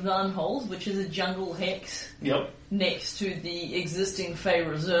E5 in Vanhold, which is a jungle hex, Yep. next to the existing Fey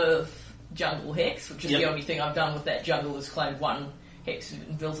Reserve jungle hex, which is Yep. the only thing I've done with that jungle is claimed one hex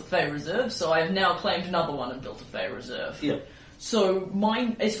and built a Fey Reserve, so I've now claimed another one and built a Fey Reserve. Yep. So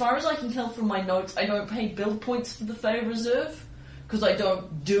mine, as far as I can tell from my notes, I don't pay build points for the Fey Reserve, because I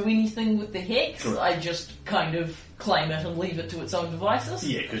don't do anything with the hex. Correct. I just kind of claim it and leave it to its own devices.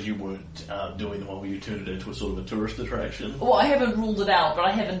 Yeah, because you weren't doing the one where you turned it into a sort of a tourist attraction. Well, I haven't ruled it out, but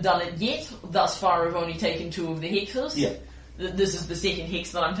I haven't done it yet. Thus far, I've only taken 2 of the hexes. Yeah. This is the second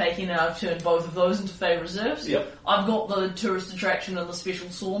hex that I'm taking, and I've turned both of those into Fey Reserves. Yep. I've got the tourist attraction and the special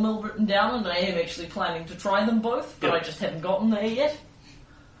sawmill written down, and I am actually planning to try them both, but Yep. I just haven't gotten there yet.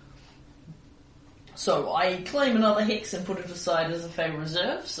 So I claim another hex and put it aside as a Fey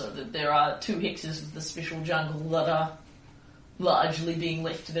Reserve, so that there are 2 hexes of the special jungle that are largely being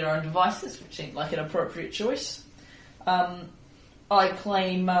left to their own devices, which seemed like an appropriate choice. I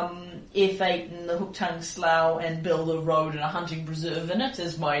claim F8 in the Hooktongue Slough and build a road and a hunting preserve in it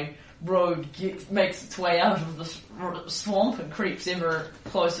as my road makes its way out of the swamp and creeps ever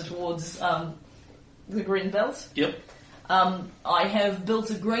closer towards the green belt. Yep. I have built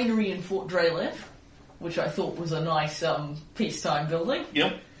a granary in Fort Drelev, which I thought was a nice peacetime building.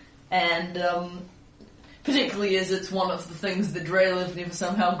 Yep. And particularly as it's one of the things that Drelev never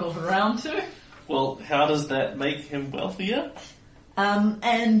somehow got around to. Well, how does that make him wealthier?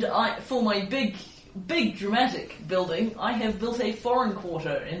 And for my big dramatic building, I have built a foreign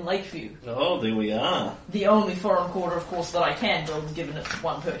quarter in Lakeview. Oh, there we are. The only foreign quarter, of course, that I can build, given it's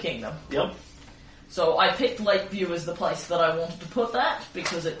 1 per kingdom. Yep. So I picked Lakeview as the place that I wanted to put that,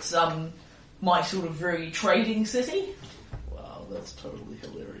 because it's my sort of very trading city. Wow, that's totally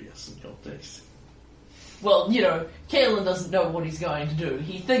hilarious in context. Well, you know, Kaelin doesn't know what he's going to do.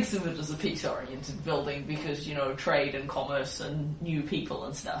 He thinks of it as a peace-oriented building because, you know, trade and commerce and new people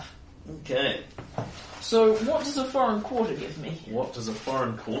and stuff. Okay. So, what does a foreign quarter give me? What does a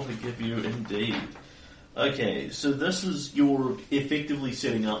foreign quarter give you indeed? Okay, so this is, you're effectively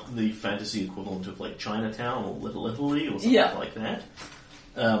setting up the fantasy equivalent of like Chinatown or Little Italy or something Yeah. like that.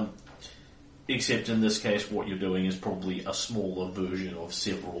 Except in this case, what you're doing is probably a smaller version of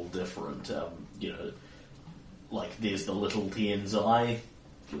several different, like there's the Little Tianzai,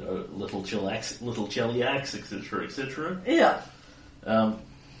 Little Cheliax, etc., etc. Yeah.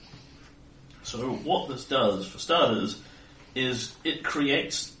 So what this does, for starters, is it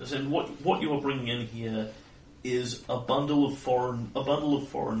creates, and what you are bringing in here is a bundle of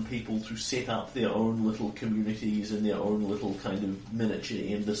foreign people to set up their own little communities and their own little kind of miniature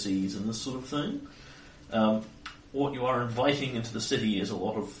embassies and this sort of thing. What you are inviting into the city is a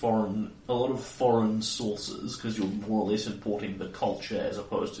lot of foreign sources, because you're more or less importing the culture as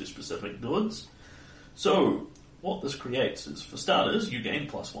opposed to specific goods. So what this creates is, for starters, you gain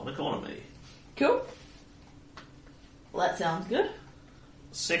 +1 economy. Cool. Well, that sounds good.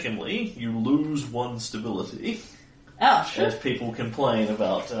 Secondly, you lose 1 stability, Oh, sure. as people complain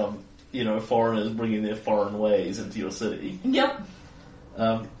about, foreigners bringing their foreign ways into your city. Yep.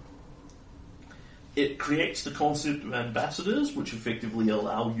 It creates the concept of ambassadors, which effectively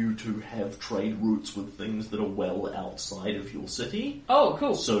allow you to have trade routes with things that are well outside of your city. Oh,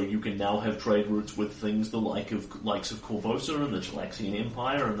 cool. So you can now have trade routes with things the likes of Corvosa and the Chelaxian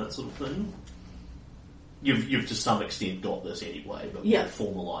Empire and that sort of thing. You've to some extent got this anyway, but Yeah. more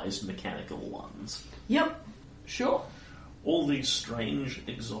formalised mechanical ones. Yep. Sure. All these strange,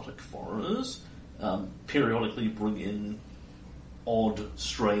 exotic foreigners periodically bring in odd,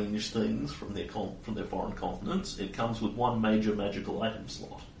 strange things from their foreign continents. It comes with 1 major magical item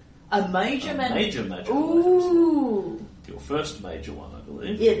slot. A major Major magical item slot. Ooh. Your first major one, I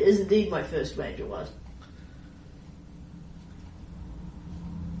believe. It is indeed my first major one.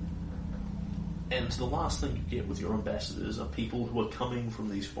 And the last thing you get with your ambassadors are people who are coming from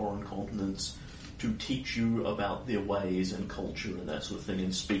these foreign continents to teach you about their ways and culture and that sort of thing,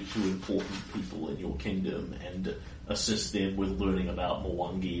 and speak to important people in your kingdom and assist them with learning about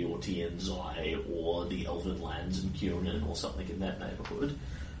Mwangi or Tianzai or the Elven lands in Kiernan or something in that neighbourhood.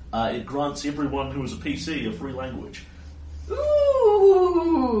 It grants everyone who is a PC a free language.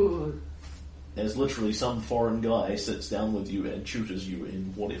 Ooh. As literally some foreign guy sits down with you and tutors you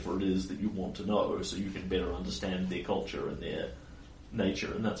in whatever it is that you want to know, so you can better understand their culture and their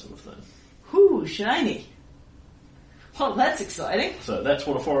nature and that sort of thing. Ooh, shiny. Well, that's exciting. So that's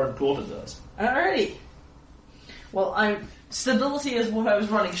what a foreign quarter does. Alrighty. Well, stability is what I was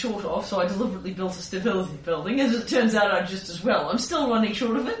running short of, so I deliberately built a stability building. As it turns out, I'm just as well. I'm still running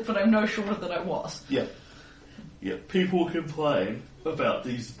short of it, but I'm no shorter than I was. Yeah. Yeah, people complain about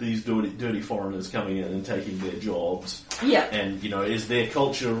these dirty foreigners coming in and taking their jobs. Yeah. And, is their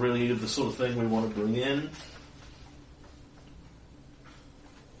culture really the sort of thing we want to bring in?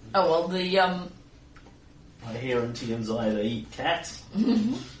 Oh, well, I hear in Tianzai they eat cats,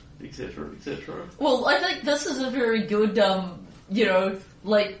 etc., etc. Well, I think this is a very good,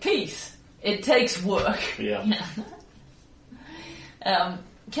 piece. It takes work. Yeah.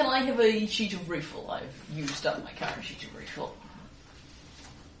 Can I have a sheet of refill? I've used up my current sheet of refill.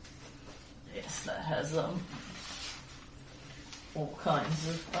 Yes, that has, all kinds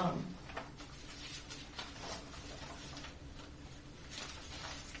of,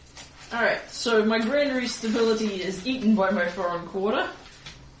 Alright, so my granary stability is eaten by my foreign quarter,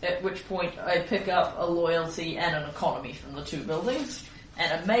 at which point I pick up a loyalty and an economy from the 2 buildings,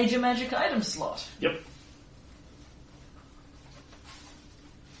 and a major magic item slot. Yep.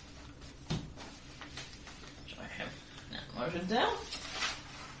 Which I have now noted down.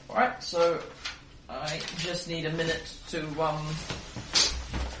 Alright, so I just need a minute to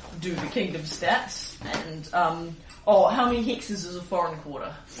do the kingdom stats, and how many hexes is a foreign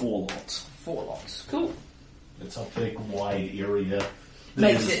quarter? 4 lots. 4 lots. Cool. It's a big, wide area.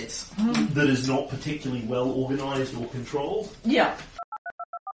 Makes sense. That is not particularly well organised or controlled. Yeah.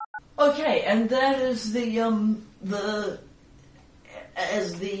 Okay, and that is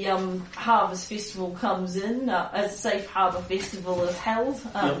as the Harvest Festival comes in, as Safe Harbour Festival is held,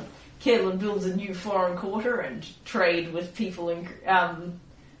 Caitlin builds a new foreign quarter and trade with people in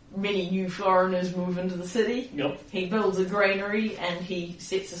many new foreigners move into the city. Yep. He builds a granary and he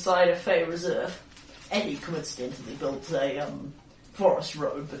sets aside a Fey Reserve. And he coincidentally built a forest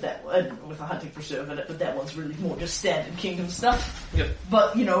road, but with a hunting preserve in it, but that one's really more just Standard kingdom stuff. Yep.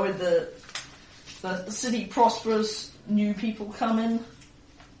 But, when the city prospers, new people come in.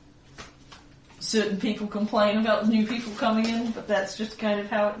 Certain people complain about the new people coming in, but that's just kind of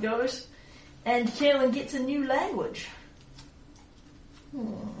how it goes. And Caitlin gets a new language.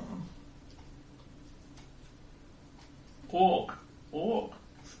 Orc.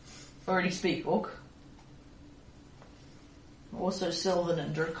 Already speak Orc. Also Sylvan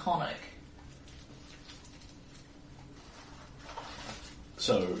and Draconic.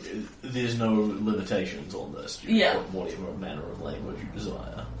 So, there's no limitations on this. You Yeah. put whatever manner of language you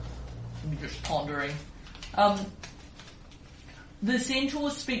desire. I'm just pondering. The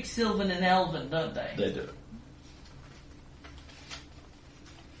Centaurs speak Sylvan and Elven, don't they? They do.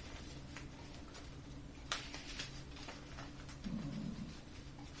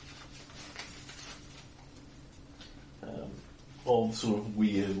 Of sort of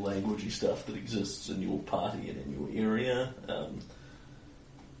weird languagey stuff that exists in your party and in your area.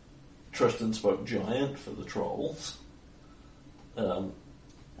 Tristan spoke Giant for the trolls.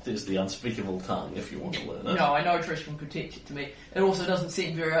 There's the Unspeakable Tongue if you want to learn it. No, I know Tristan could teach it to me. It also doesn't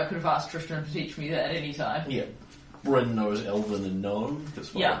seem very I could have asked Tristan to teach me that at any time. Yeah. Bryn knows Elven and Gnome,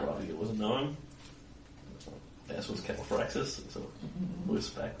 because Yeah. it was a gnome. As was Califraxis, it's a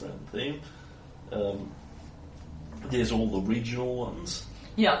loose background theme. There's all the regional ones.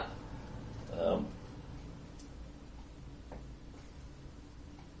 Yeah.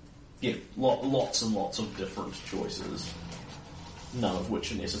 Yeah, lots and lots of different choices. None of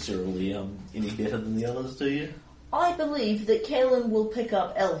which are necessarily any better than the others, do you? I believe that Kalen will pick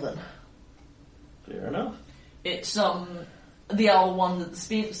up Elven. Fair enough. It's the other one that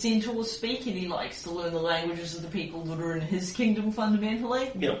the Centaurs speak, and he likes to learn the languages of the people that are in his kingdom fundamentally.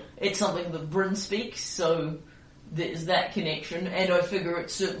 Yep. It's something that Bryn speaks, so there's that connection, and I figure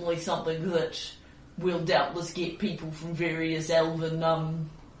it's certainly something that will doubtless get people from various Elven,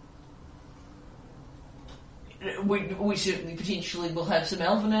 we certainly potentially will have some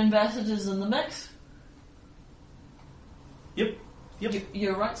Elven ambassadors in the mix. Yep.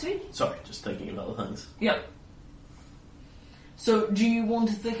 You're right, Sweet? Sorry, just thinking of other things. Yep. So, do you want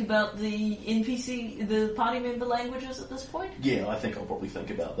to think about the NPC, the party member languages at this point? Yeah, I think I'll probably think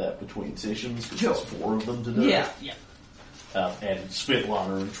about that between sessions, because Sure. there's 4 of them to do. Yeah. And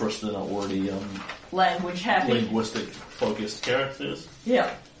Svetlana and Tristan are already Language happy. linguistic-focused characters.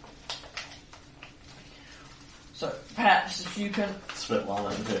 Yeah. So, perhaps if you can,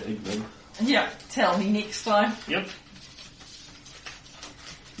 Svetlana and her Igman. tell me next time. Yep.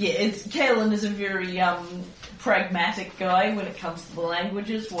 Yeah, Kalen is a very pragmatic guy when it comes to the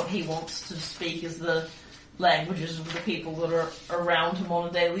languages. What he wants to speak is the languages of the people that are around him on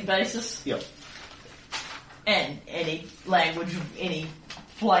a daily basis. Yep. And any language of any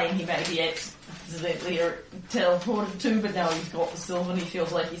plane he may be accidentally teleported to, but now he's got the Sylvan, he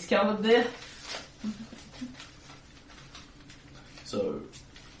feels like he's covered there. So,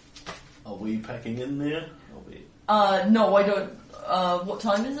 are we packing in there? No, I don't. What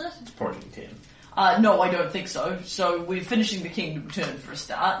time is it? It's approaching 10. No, I don't think so. So we're finishing the Kingdom turn for a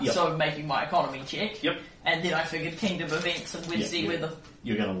start, Yep. so making my economy check. Yep. And then I figured Kingdom events and we'd Yeah, see yeah. whether...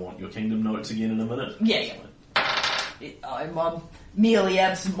 You're going to want your kingdom notes again in a minute? Yeah. I'm merely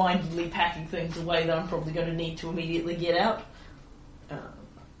absent-mindedly packing things away that I'm probably going to need to immediately get out.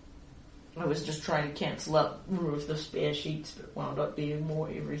 I was just trying to cancel out, remove the spare sheets, but wound up being more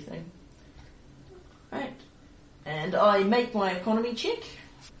everything. Right. And I make my economy check.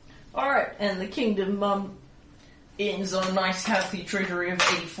 Alright, and the kingdom ends on a nice healthy treasury of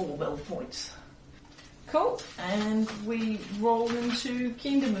 84 build points. Cool. And we roll into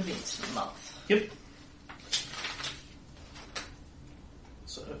kingdom events for the month. Yep.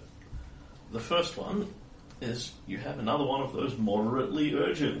 So, the first one is you have another one of those moderately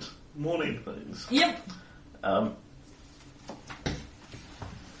urgent morning things. Yep.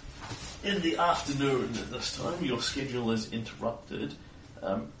 In the afternoon at this time, your schedule is interrupted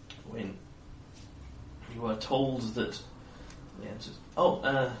when you are told that the answer is,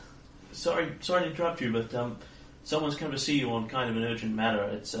 sorry to interrupt you, but someone's come to see you on kind of an urgent matter.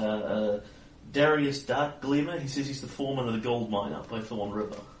 It's Darius Darkgleamer. He says he's the foreman of the gold mine up by Thorn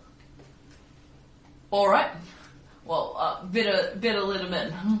River. Alright. Well, better let him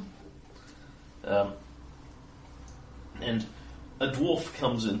in. And a dwarf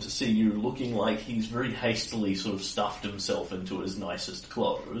comes in to see you looking like he's very hastily sort of stuffed himself into his nicest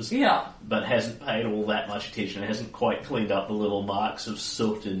clothes. Yeah. But hasn't paid all that much attention, hasn't quite cleaned up the little marks of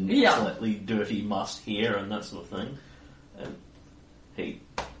soot and slightly dirty mussed hair and that sort of thing. And he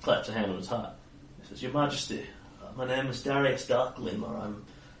claps a hand on his heart. He says, Your Majesty, my name is Darius Darkgleamer. I'm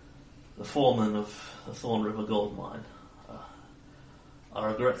the foreman of the Thorn River Gold Mine. I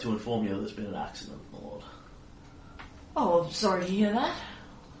regret to inform you there's been an accident, my lord. Oh, I'm sorry to hear that.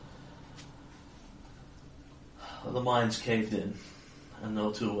 The mine's caved in, and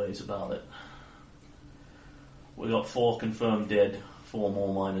no two ways about it. We got 4 confirmed dead, 4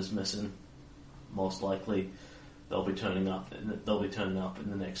 more miners missing. Most likely, they'll be turning up. In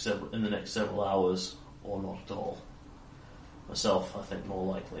the next several hours, or not at all. Myself, I think more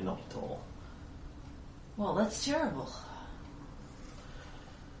likely not at all. Well, that's terrible.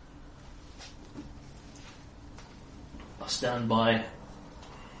 I stand by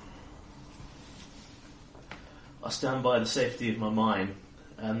the safety of my mine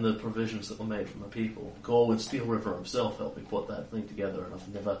and the provisions that were made for my people. Gorwood Steel River himself helped me put that thing together, and I've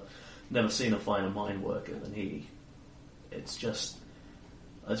never seen a finer mine worker than he. It's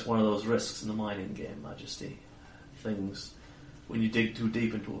one of those risks in the mining game, Majesty. Things, when you dig too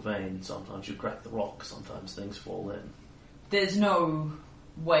deep into a vein, sometimes you crack the rock, sometimes things fall in. There's no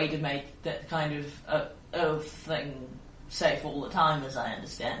way to make that kind of thing safe all the time, as I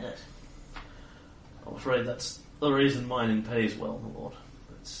understand it. I'm afraid that's the reason mining pays well, my lord.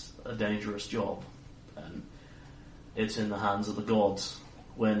 It's a dangerous job, and it's in the hands of the gods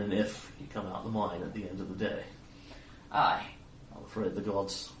when and if you come out of the mine at the end of the day. Aye. I'm afraid the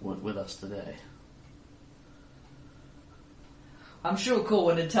gods weren't with us today. I'm sure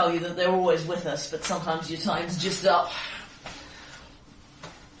Corwin would tell you that they're always with us, but sometimes your time's just up.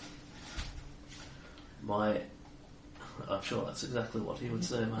 I'm sure that's exactly what he would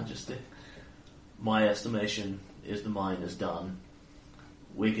say, Majesty. My estimation is the mine is done.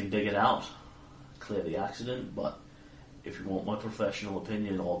 We can dig it out, clear the accident, but if you want my professional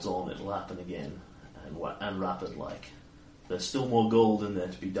opinion, odds on it'll happen again, and rapid like. There's still more gold in there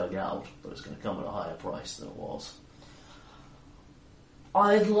to be dug out, but it's going to come at a higher price than it was.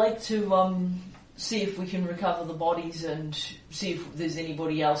 I'd like to see if we can recover the bodies and see if there's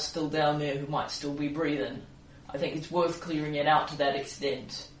anybody else still down there who might still be breathing. I think it's worth clearing it out to that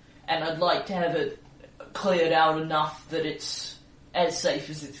extent. And I'd like to have it cleared out enough that it's as safe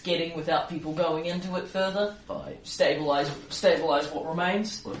as it's getting without people going into it further. Aye. Stabilise what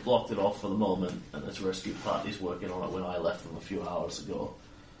remains. We've blocked it off for the moment, and there's rescue parties working on it when I left them a few hours ago.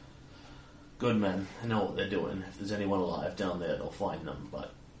 Good men, they know what they're doing. If there's anyone alive down there, they'll find them,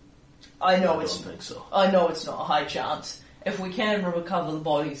 but I don't think so. I know it's not a high chance. If we can recover the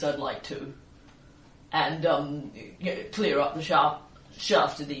bodies, I'd like to. And clear up the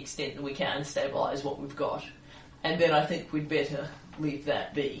shaft to the extent that we can, stabilise what we've got. And then I think we'd better leave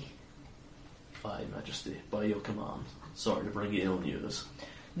that be. Aye, Majesty, by your command. Sorry to bring you ill news.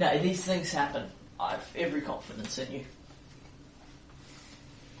 No, these things happen. I've every confidence in you.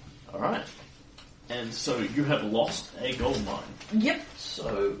 Alright. And so you have lost a gold mine. Yep,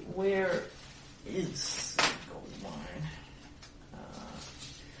 so where is the gold mine?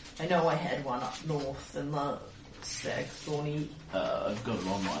 I know I had one up north in the Stag Thorny. I've got it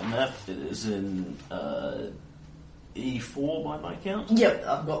on my map. It is in E4 by my count. Yep,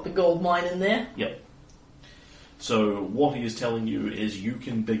 I've got the gold mine in there. Yep. So what he is telling you is you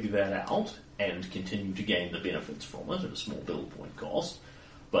can dig that out and continue to gain the benefits from it at a small build point cost,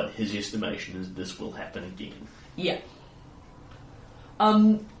 but his estimation is this will happen again. Yeah.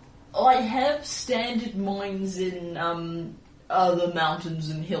 I have standard mines in other mountains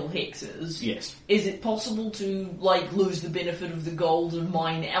and hill hexes. Yes. Is it possible to lose the benefit of the gold and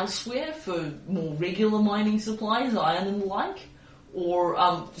mine elsewhere for more regular mining supplies, iron and the like? Or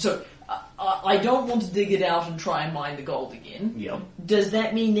I don't want to dig it out and try and mine the gold again. Yep. Does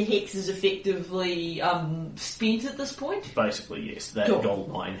that mean the hex is effectively spent at this point? Basically, yes. That Cool. gold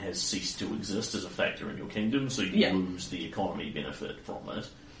mine has ceased to exist as a factor in your kingdom, so you lose the economy benefit from it,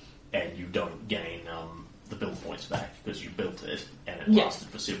 and you don't gain the build points back because you built it and it lasted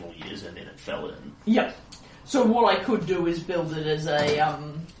for several years and then it fell in. Yep. So what I could do is build it as a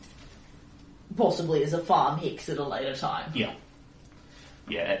possibly as a farm hex at a later time. Yeah.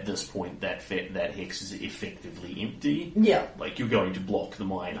 Yeah, at this point that hex is effectively empty. Yeah. Like, you're going to block the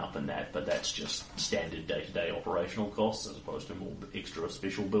mine up and that, but that's just standard day-to-day operational costs as opposed to more extra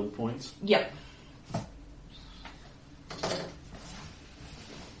special build points. Yep.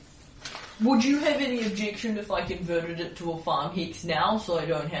 Would you have any objection if I converted it to a farm hex now so I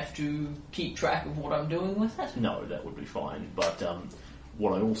don't have to keep track of what I'm doing with it? No, that would be fine, but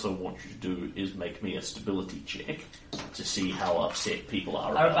what I also want you to do is make me a stability check to see how upset people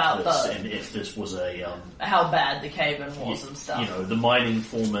are about this, and if this was a... how bad the cave-in was and stuff. You know, the mining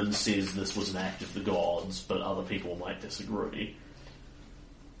foreman says this was an act of the gods, but other people might disagree.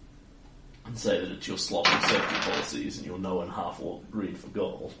 And say that it's your sloppy safety policies and you're no and half or greed for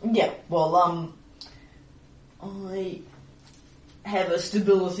gold. Yeah, well, I have a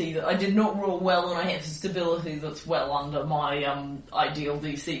stability that I did not roll well, and I have a stability that's well under my ideal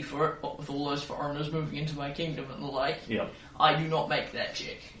DC for it, what with all those foreigners moving into my kingdom and the like. Yeah. I do not make that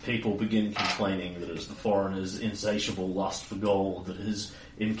check. People begin complaining that it is the foreigner's insatiable lust for gold that has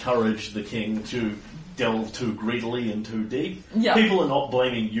encouraged the king to delve too greedily and too deep. Yeah. People are not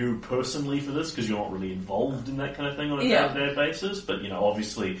blaming you personally for this because you're not really involved in that kind of thing on a day-to-day basis, but,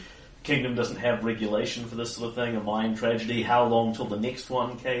 obviously, Kingdom doesn't have regulation for this sort of thing, a mine tragedy, how long till the next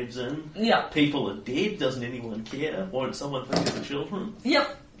one caves in? Yeah. People are dead, doesn't anyone care? Won't someone think of the children?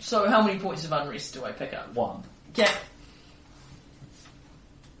 Yep. So how many points of unrest do I pick up? 1. Okay.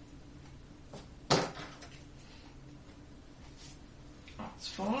 That's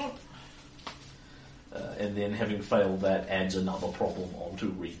fine. And then having failed that adds another problem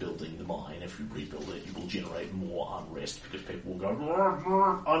onto rebuilding the mine. If you rebuild it, you will generate more unrest because people will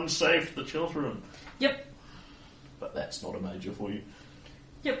go, unsafe, the children. Yep. But that's not a major for you.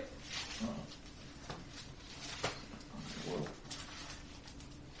 Yep. Well,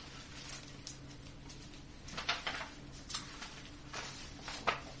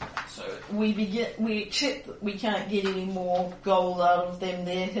 So We check that we can't get any more gold out of them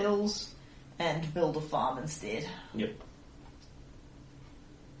there hills and build a farm instead. yep.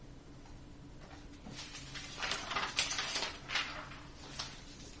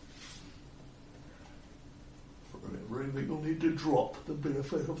 Remembering you'll need to drop the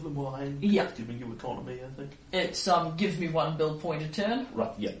benefit of the mine. Yep. Giving you economy, I think. it's gives me 1 build point a turn.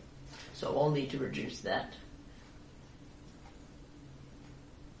 Right, yep. So I'll need to reduce that.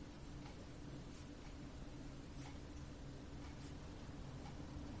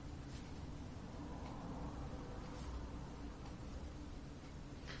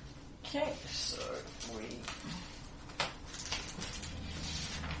 Okay, so we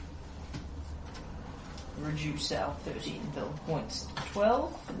Reduce our 13 build points to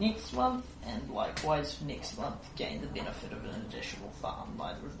 12 for next month, and likewise for next month gain the benefit of an additional farm.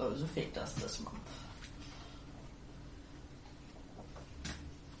 Neither of those affect us this month.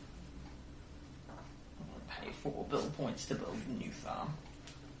 I'm going to pay 4 build points to build a new farm.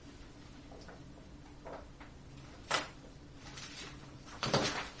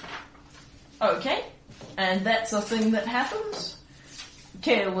 okay, and that's a thing that happens.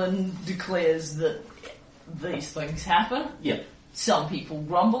 Kaelin declares that these things happen. Yep. Some people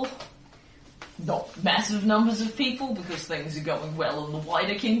grumble. Not massive numbers of people because things are going well in the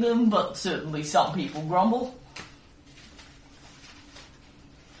wider kingdom, but certainly some people grumble.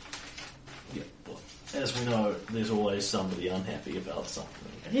 Yep. But as we know, there's always somebody unhappy about something.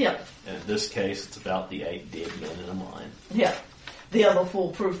 Yeah, And in this case, it's about the 8 dead men in a mine. yeah. The other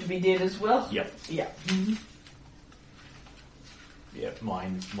 4 proved to be dead as well. Yep. Yeah. Yeah,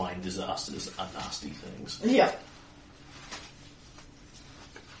 mine disasters are nasty things. Yeah.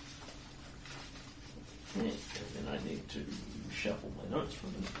 And then I need to shuffle my notes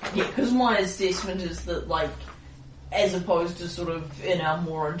from them. Yeah, because my assessment is that, like, as opposed to sort of in our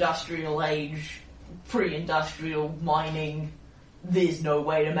more industrial age, pre-industrial mining, there's no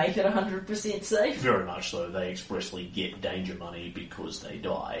way to make it 100% safe. Very much so. They expressly get danger money because they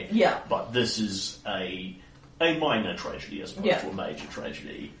die. Yeah. But this is a minor tragedy as opposed to a major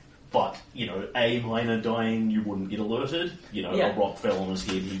tragedy. But, a miner dying, you wouldn't get alerted. A rock fell on his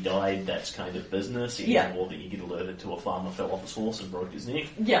head, he died, that's kind of business. Even more that you get alerted to a farmer fell off his horse and broke his neck.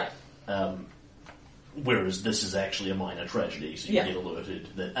 Yeah. Whereas this is actually a minor tragedy, so you get alerted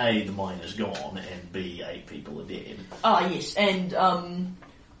that A, the mine is gone, and B, 8 people are dead. Ah, yes, and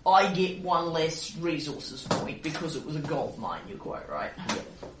I get 1 less resources point because it was a gold mine, you're quite right. Yep.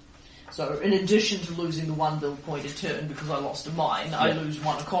 So, in addition to losing the 1 build point a turn because I lost a mine, I lose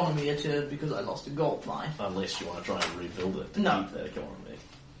 1 economy a turn because I lost a gold mine. Unless you want to try and rebuild it to No. keep that economy.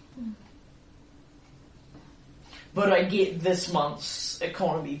 But I get this month's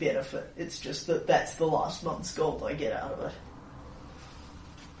economy benefit. It's just that that's the last month's gold I get out of it.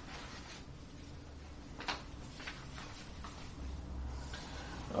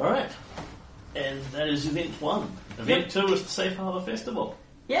 Alright. And that is event 1. Event 2 is the Safe Harbour Festival.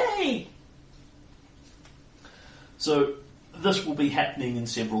 Yay! So, this will be happening in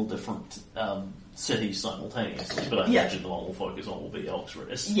several different cities simultaneously, but I imagine the one we'll focus on will be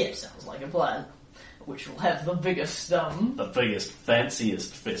Elksrest. Yeah, sounds like a plan. Which will have the biggest, The biggest,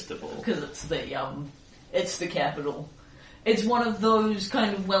 fanciest festival. because it's the capital. It's one of those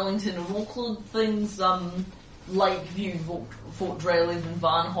kind of Wellington and Auckland things, Lakeview, Fort Drayland and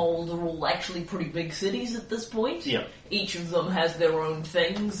Varnhold are all actually pretty big cities at this point. Yeah. Each of them has their own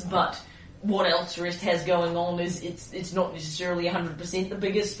things, but what Elksrest has going on is it's not necessarily 100% the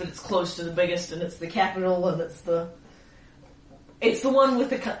biggest, but it's close to the biggest, and it's the capital, and it's the one with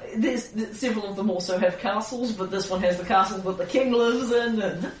there's several of them also have castles, but this one has the castle that the king lives in,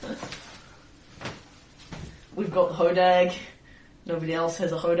 and We've got the Hodag. Nobody else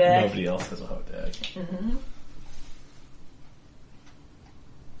has a Hodag. Nobody else has a Hodag. Mm-hmm.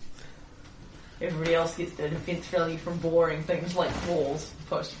 Everybody else gets their defense value from boring things like walls,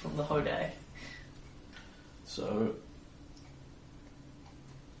 opposed to from the Hodag. So,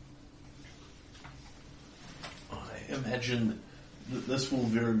 I imagine that this will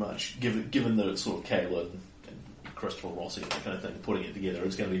very much, given that it's sort of Kaelin and Christopher Rossi and that kind of thing, putting it together,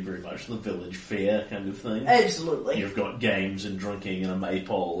 it's going to be very much the village fair kind of thing. Absolutely. You've got games and drinking and a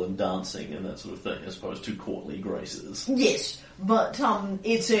maypole and dancing and that sort of thing, as opposed to courtly graces. Yes, but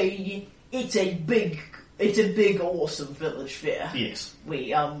it's a big, awesome village fair. Yes.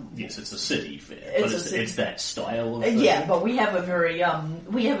 Yes, it's a city fair, but it's that style of thing. Yeah, but we have a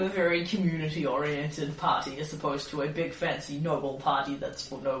very community-oriented party as opposed to a big fancy noble party that's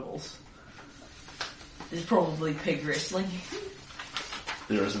for nobles. There's probably pig wrestling.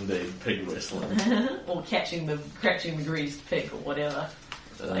 There is indeed pig wrestling. Or catching the greased pig or whatever.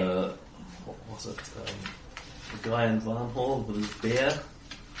 What was it? The guy in Varnhall with his bear?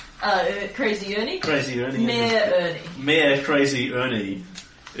 Crazy Ernie? Crazy Ernie. Mayor Ernie. Mayor Crazy Ernie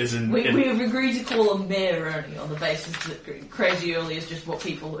is in... We have agreed to call him Mayor Ernie on the basis that Crazy Ernie is just what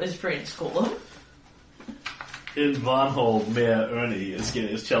his friends call him. In Varnhall, Mayor Ernie is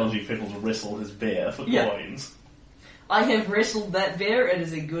challenging people to wrestle his bear for coins. I have wrestled that bear, it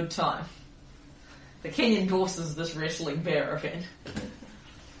is a good time. The king endorses this wrestling bear event.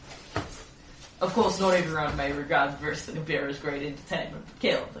 Of course, not everyone may regard wrestling a bear as great entertainment, but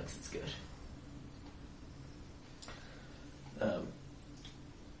Caleb thinks it's good.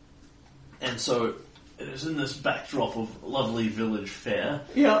 And so, it is in this backdrop of lovely village fair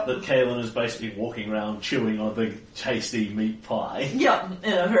that Kaelin is basically walking around chewing on a big tasty meat pie. Yeah,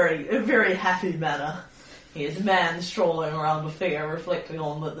 in a very happy manner. He is a man strolling around the fair, reflecting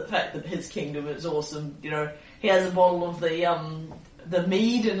on the fact that his kingdom is awesome. You know, he has a bottle of the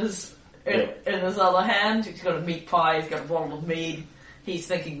mead in his other hand. He's got a meat pie. He's got a bottle of mead. He's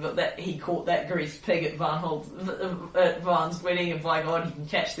thinking that he caught that greased pig at Varn's wedding, and by God, he can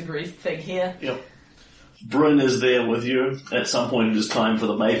catch the greased pig here. Yep. Bryn is there with you. At some point it is time for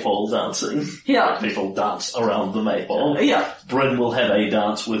the maypole dancing. Yeah. People dance around the maypole. Yeah. Bryn will have a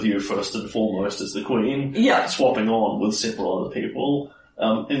dance with you first and foremost as the queen. Yeah. Swapping on with several other people.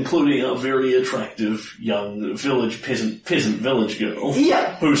 Including a very attractive young peasant village girl.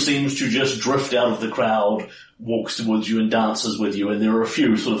 Yeah. Who seems to just drift out of the crowd, walks towards you and dances with you, and there are a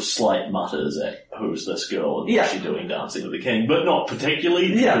few sort of slight mutters at who's this girl and what's she doing dancing with the king, but not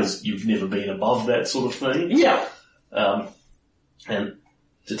particularly because you've never been above that sort of thing. Yeah. And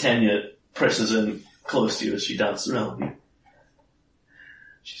Titania presses in close to you as she dances around you.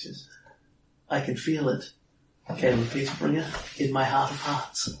 She says, I can feel it, Kaelin Peacebringer, in my heart of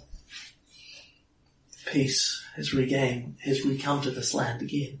hearts. Peace has come to this land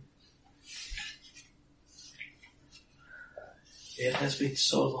again. It has been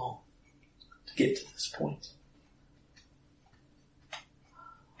so long to get to this point.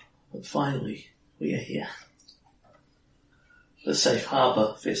 But finally, we are here. The Safe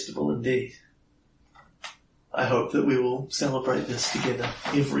Harbour Festival indeed. I hope that we will celebrate this together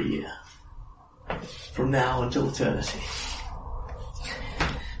every year. From now until eternity.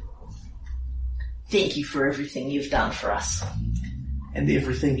 Thank you for everything you've done for us. And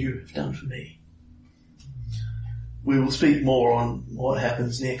everything you have done for me. We will speak more on what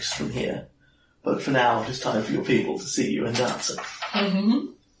happens next from here. But for now, it is time for your people to see you and dancing. Mm-hmm.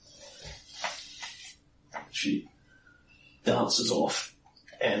 She dances off,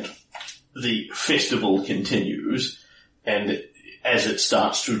 and the festival continues, and as it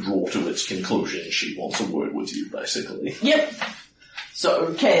starts to draw to its conclusion, she wants a word with you, basically. Yep.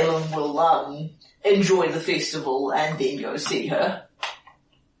 So Kaelin will enjoy the festival and then go see her.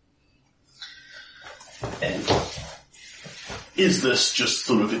 And is this just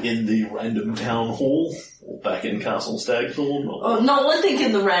sort of in the random town hall, or back in Castle Stagthorn? No, I think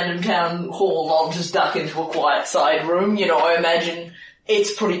in the random town hall I'll just duck into a quiet side room. You know, I imagine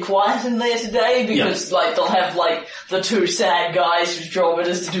it's pretty quiet in there today because, they'll have, the two sad guys whose job it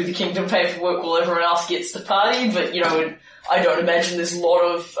is to do the kingdom paperwork while everyone else gets to party, but, you know, I don't imagine there's a lot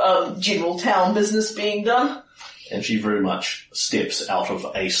of general town business being done. And she very much steps out of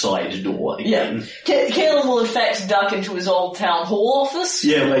a side door again. Yeah. Kaelin will in fact duck into his old town hall office.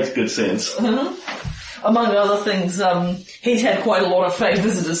 Yeah, makes good sense. Mm-hmm. Among other things, he's had quite a lot of fake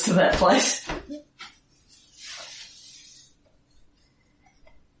visitors to that place.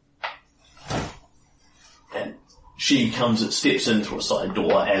 And she steps in through a side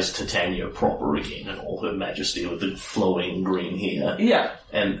door as Titania proper again in all her majesty with the flowing green hair. Yeah.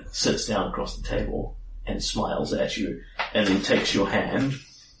 And sits down across the table. and smiles at you, and then takes your hand,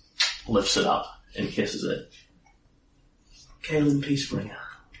 lifts it up, and kisses it. Kaelin Peacebringer,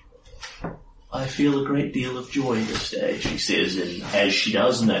 I feel a great deal of joy this day, she says, and as she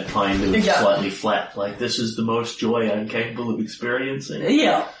does in that kind of slightly flat, like, this is the most joy I'm capable of experiencing.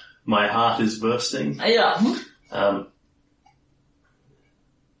 Yeah. My heart is bursting. Yeah.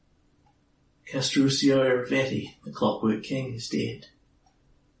 Castruccio Iravetti, the Clockwork King, is dead.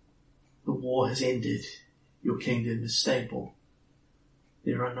 The war has ended. Your kingdom is stable.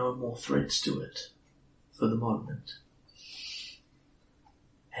 There are no more threats to it, for the moment.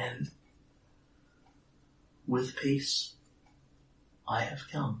 And with peace, I have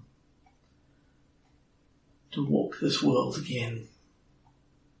come to walk this world again,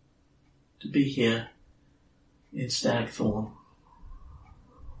 to be here in Stagthorn,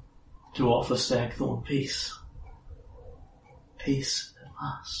 to offer Stagthorn peace. Peace at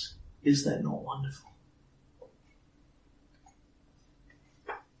last. Is that not wonderful?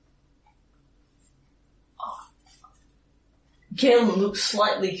 Kaelin looks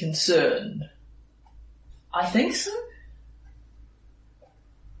slightly concerned. I think so.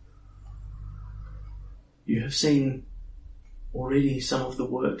 You have seen already some of the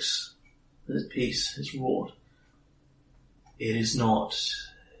works that peace has wrought. It is not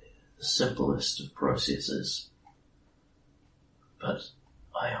the simplest of processes, but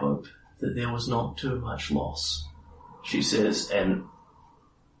I hope that there was not too much loss, she says, and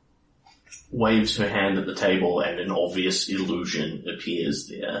waves her hand at the table, and an obvious illusion appears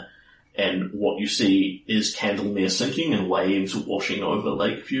there. And what you see is Candlemere sinking and waves washing over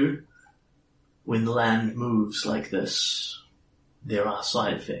Lakeview. When the land moves like this, there are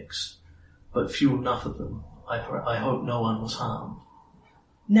side effects, but few enough of them. I hope no one was harmed.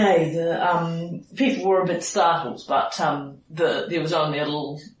 No, the people were a bit startled, but there was only a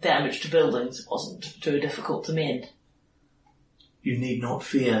little damage to buildings. It wasn't too difficult to mend. You need not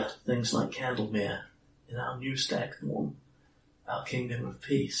fear things like Candlemere in our new Stagthorn, our kingdom of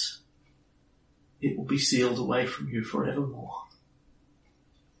peace. It will be sealed away from you forevermore.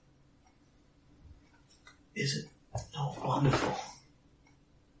 Is it not wonderful?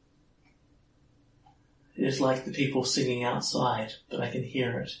 It is like the people singing outside, but I can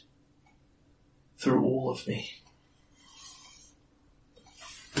hear it through all of me.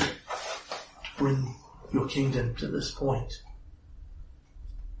 To bring your kingdom to this point.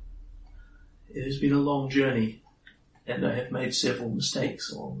 It has been a long journey, and I have made several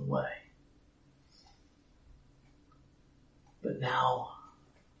mistakes along the way. But now,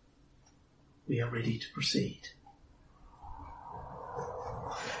 we are ready to proceed.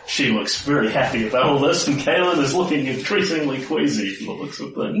 She looks very happy about all this, and Kaelin is looking increasingly queasy from the looks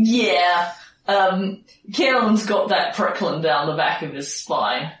of things. Yeah, Kaelin's got that prickling down the back of his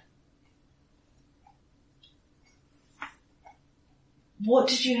spine. What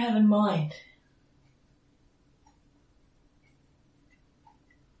did you have in mind?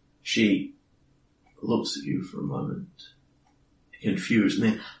 She looks at you for a moment, confused,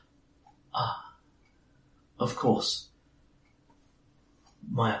 and then, of course.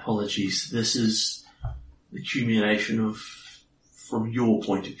 My apologies. This is the accumulation of, from your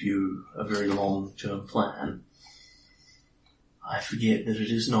point of view, a very long-term plan. I forget that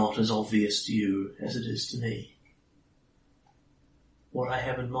it is not as obvious to you as it is to me. What I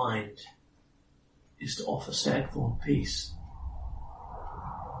have in mind is to offer Stagthorn peace.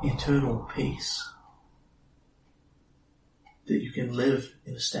 Eternal peace. That you can live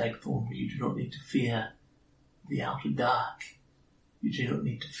in a Stagthorn where you do not need to fear the outer dark. You do not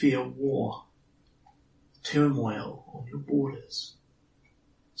need to fear war, turmoil on your borders.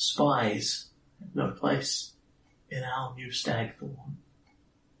 Spies have no place in our new Stagthorn.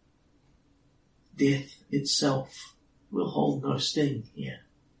 Death itself will hold no sting here.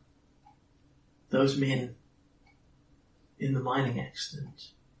 Those men in the mining accident,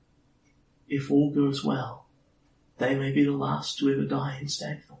 if all goes well, they may be the last to ever die in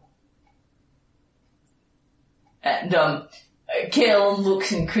Stagthorn. And, Kaelin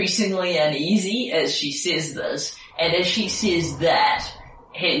looks increasingly uneasy as she says this, and as she says that,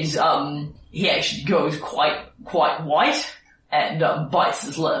 his, he actually goes quite white, and, bites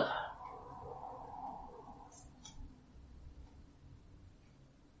his lip.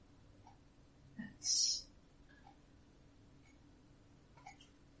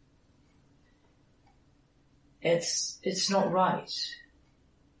 It's not right.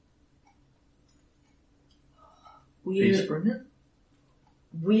 We're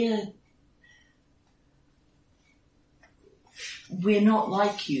not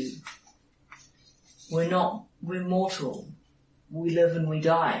like you. We're mortal. We live and we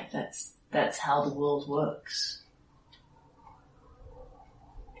die. that's how the world works.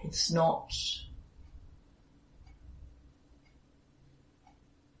 It's not...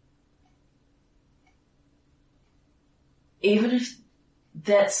 Even if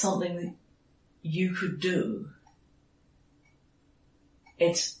that's something that you could do,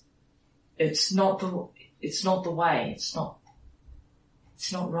 it's not the way, it's not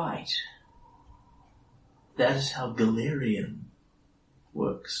right. That is how Galarian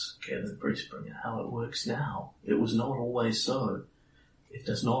works, Kevin Priestbringer, how it works now. It was not always so. It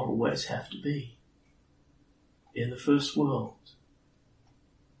does not always have to be. In the first world,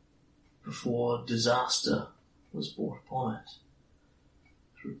 before disaster was brought upon it,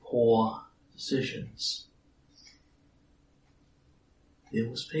 through poor decisions, there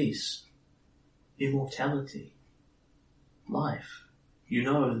was peace, immortality, life. You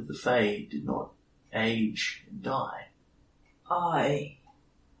know that the Fae did not age and die. Aye.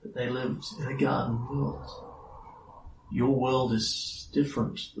 But they lived in a garden world. Your world is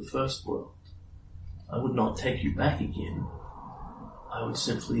different to the first world. I would not take you back again. I would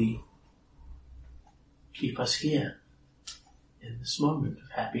simply keep us here in this moment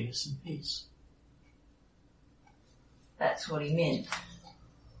of happiness and peace. That's what he meant.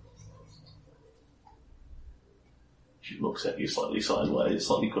 She looks at you slightly sideways,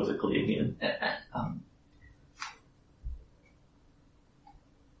 slightly quizzically again.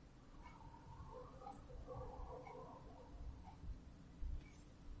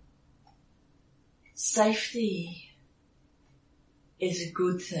 Safety is a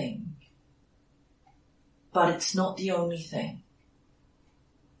good thing, but it's not the only thing.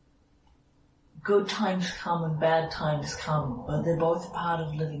 Good times come and bad times come, but they're both a part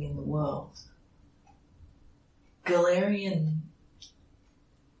of living in the world. Galarian,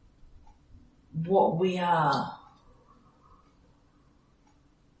 what we are,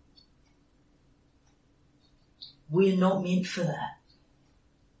 we're not meant for that.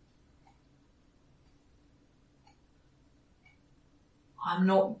 I'm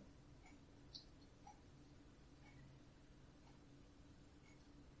not...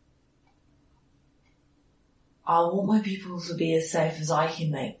 I want my people to be as safe as I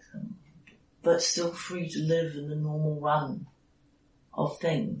can make them, but still free to live in the normal run of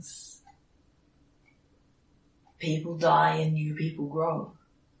things. People die and new people grow.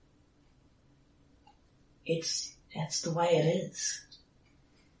 That's the way it is.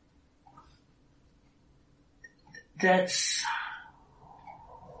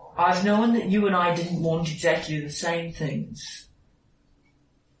 I've known that you and I didn't want exactly the same things.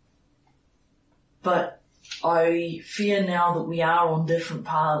 But I fear now that we are on different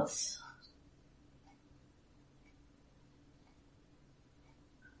paths.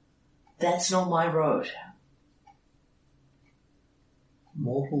 That's not my road.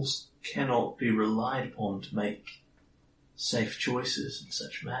 Mortals cannot be relied upon to make safe choices in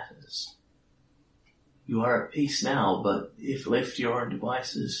such matters. You are at peace now, but if left to your own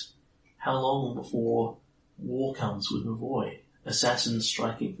devices, how long before war comes with Mavoy, assassins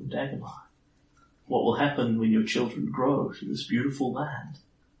striking from Dagomar? What will happen when your children grow to this beautiful land?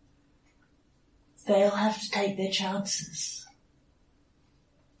 They'll have to take their chances.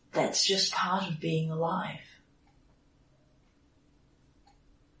 That's just part of being alive.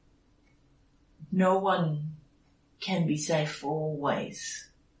 No one can be safe for always.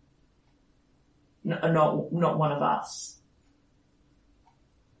 Not one of us.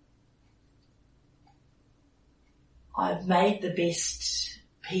 I've made the best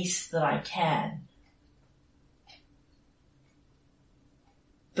peace that I can.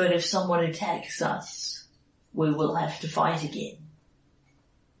 But if someone attacks us, we will have to fight again.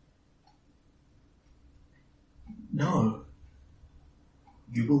 No,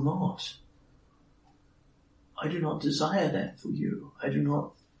 you will not. I do not desire that for you. I do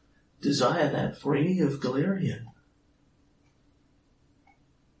not desire that for any of Galarian.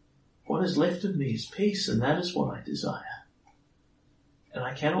 What is left of me is peace, and that is what I desire. And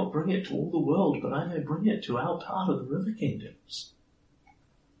I cannot bring it to all the world, but I may bring it to our part of the River Kingdoms.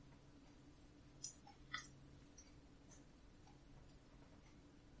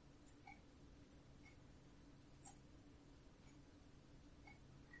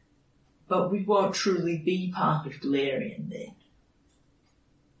 But we won't truly be part of Galarian then.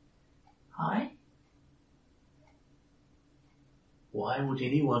 Aye? Why would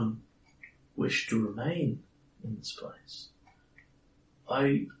anyone wish to remain in this place?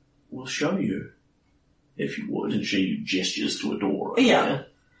 I will show you, if you would. And she gestures to a door. Yeah. There,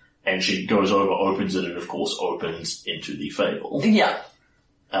 and she goes over, opens it, and of course opens into the Fable. Yeah.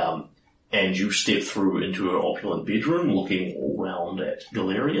 And you step through into her opulent bedroom, looking all round at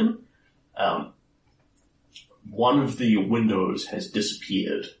Galarian. One of the windows has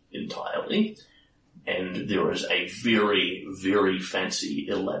disappeared entirely, and there is a very, very fancy,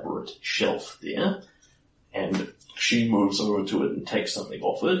 elaborate shelf there, and she moves over to it and takes something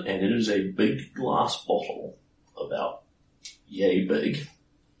off it, and it is a big glass bottle, about yay big,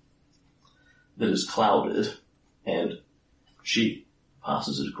 that is clouded, and she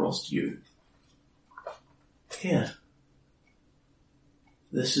passes it across to you. Here.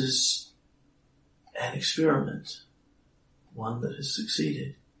 This is an experiment, one that has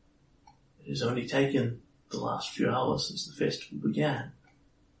succeeded. It has only taken the last few hours since the festival began.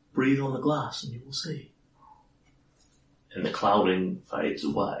 Breathe on the glass and you will see. And the clouding fades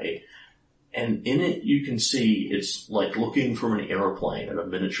away. And in it you can see it's like looking from an aeroplane at a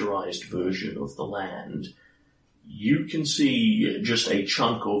miniaturized version of the land. You can see just a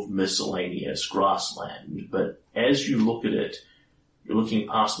chunk of miscellaneous grassland, but as you look at it, you're looking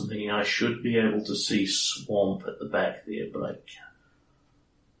past and thinking, I should be able to see swamp at the back there, but I can't.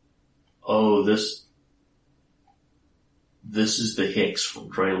 Oh, this is the hex from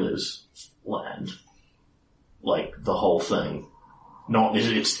Drayler's land. Like, the whole thing.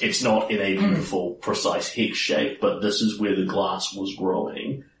 It's not in a beautiful, precise hex shape, but this is where the glass was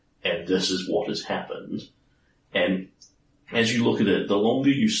growing, and this is what has happened. And as you look at it, the longer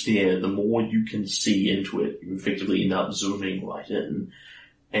you stare, the more you can see into it. You effectively end up zooming right in,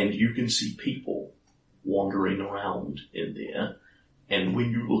 and you can see people wandering around in there. And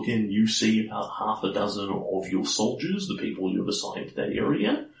when you look in, you see about half a dozen of your soldiers, the people you've assigned to that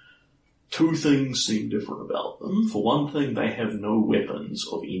area. Two things seem different about them. For one thing, they have no weapons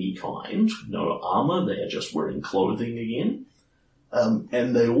of any kind, no armor, they are just wearing clothing again.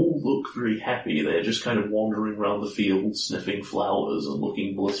 And they all look very happy. They're just kind of wandering around the field, sniffing flowers and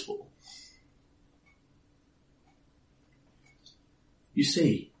looking blissful. You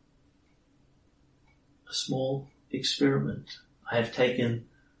see, a small experiment. I have taken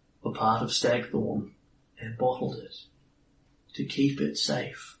a part of Stagthorn and bottled it to keep it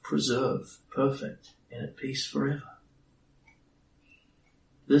safe, preserve, perfect, and at peace forever.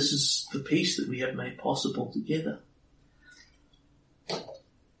 This is the peace that we have made possible together.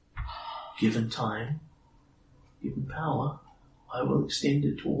 Given time, given power, I will extend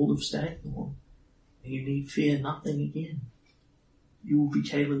it to all of Stagthorn, and you need fear nothing again. You will be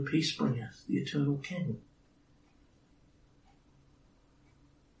Caelan Peacebringer, the Eternal King.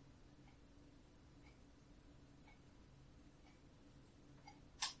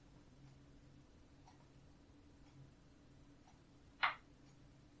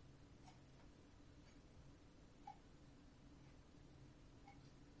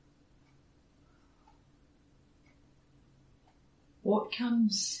 What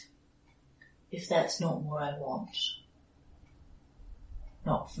comes if that's not what I want?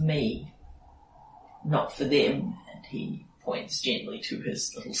 Not for me, not for them. And he points gently to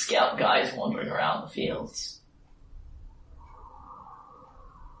his little scout guys wandering around the fields.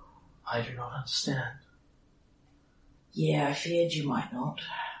 I do not understand. Yeah, I feared you might not.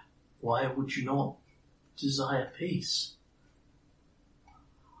 Why would you not desire peace?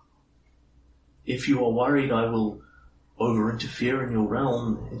 If you are worried I will over-interfere in your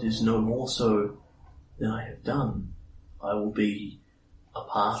realm, it is no more so than I have done. I will be a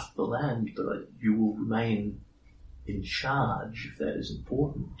part of the land, but you will remain in charge if that is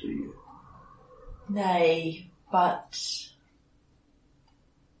important to you. Nay, but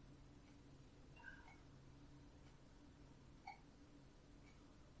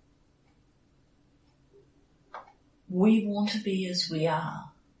we want to be as we are.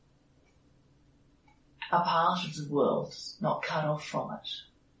 A part of the world, not cut off from it.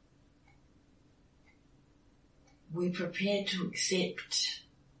 We're prepared to accept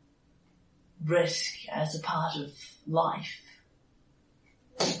risk as a part of life.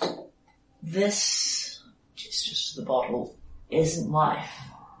 This, just the bottle, isn't life.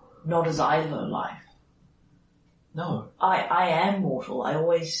 Not as I know life. No. I am mortal. I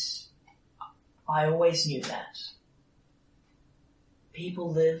always knew that.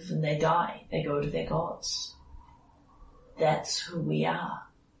 People live and they die. They go to their gods. That's who we are.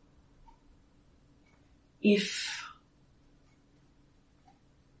 If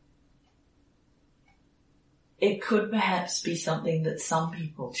it could perhaps be something that some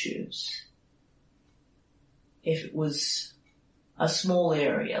people choose. If it was a small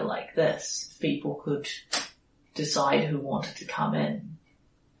area like this, if people could decide who wanted to come in,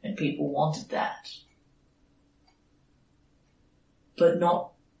 and people wanted that. But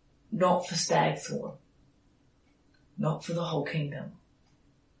not for Stagthorn. Not for the whole kingdom.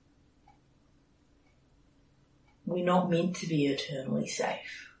 We're not meant to be eternally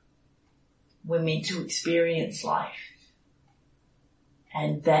safe. we're meant to experience life.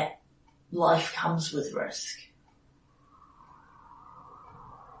 And that life comes with risk.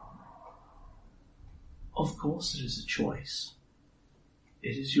 Of course it is a choice.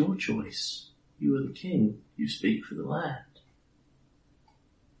 It is your choice. You are the king. You speak for the land.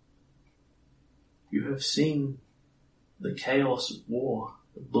 You have seen the chaos of war,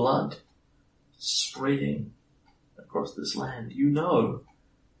 the blood spreading across this land. You know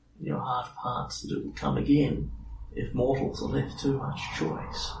in your heart of hearts that it will come again if mortals are left too much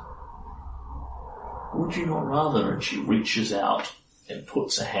choice. Would you not rather? And she reaches out and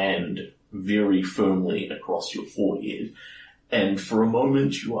puts a hand very firmly across your forehead, and for a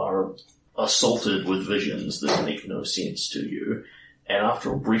moment you are assaulted with visions that make no sense to you, and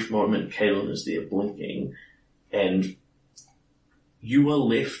after a brief moment Kaelin is there blinking, and you are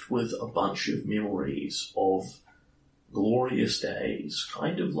left with a bunch of memories of glorious days,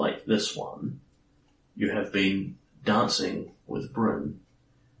 kind of like this one. You have been dancing with Bryn,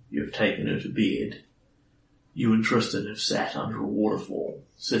 you have taken her to bed, you and Tristan have sat under a waterfall,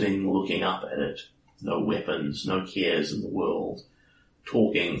 sitting looking up at it, no weapons, no cares in the world,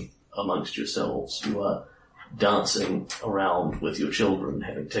 talking amongst yourselves. You are dancing around with your children,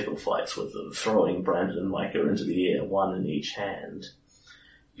 having tickle fights with them, throwing Brandon and Micah into the air, one in each hand.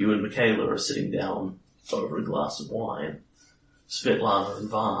 You and Michaela are sitting down over a glass of wine. Svetlana and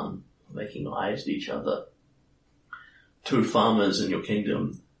Van are making eyes at each other. Two farmers in your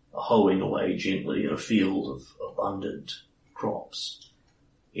kingdom are hoeing away gently in a field of abundant crops.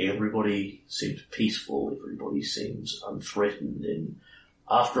 Everybody seems peaceful, everybody seems unthreatened, and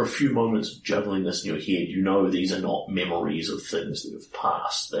after a few moments of juggling this in your head, you know these are not memories of things that have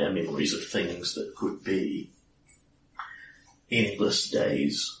passed, they are memories of things that could be. Endless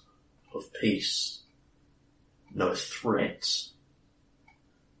days of peace, no threats.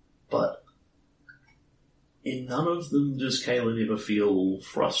 But in none of them does Kaelin ever feel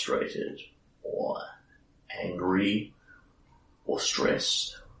frustrated or angry or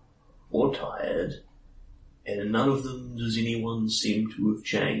stressed or tired, and in none of them does anyone seem to have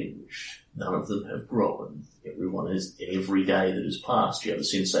changed. None of them have grown. Everyone is, every day that has passed, you have a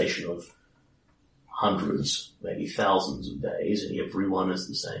sensation of hundreds, maybe thousands of days, and everyone is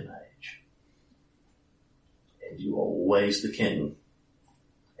the same age. And you are always the king,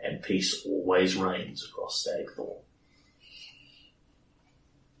 and peace always reigns across Stagthorn.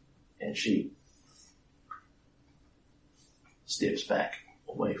 And she steps back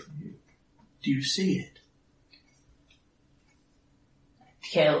away from you. Do you see it?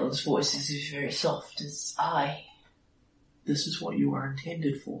 Kaelin's voice is very soft as I. This is what you are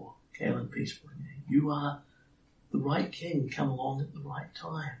intended for, Kaelin Peacebringer. You are the right king come along at the right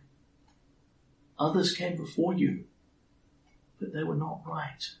time. Others came before you, but they were not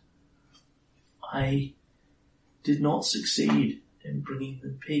right. I did not succeed in bringing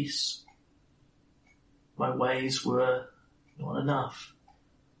them peace. My ways were not enough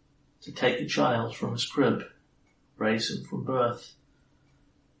to take a child from his crib, raise him from birth,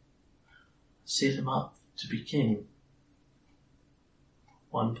 set him up to be king.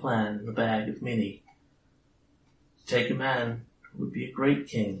 One plan in the bag of many. To take a man who would be a great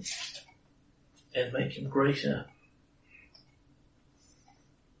king and make him greater.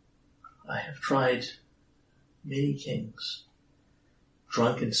 I have tried many kings,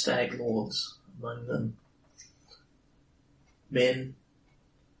 drunken stag lords among them, men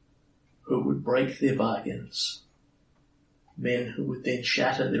who would break their bargains, men who would then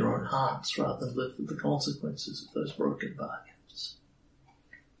shatter their own hearts rather than live with the consequences of those broken bargains.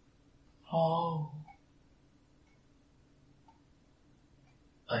 Oh.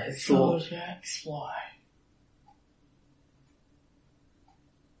 I had So thought that's why.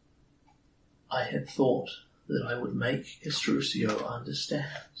 that I would make Castruccio understand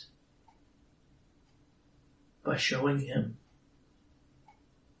by showing him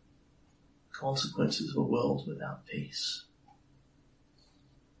the consequences of a world without peace.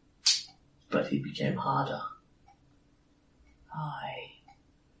 But he became harder.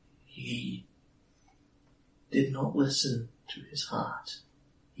 He did not listen to his heart.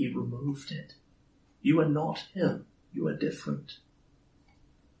 He removed it. You are not him. You are different.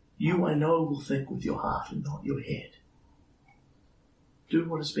 You, I know, will think with your heart and not your head. Do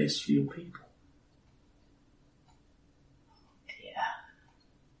what is best for your people.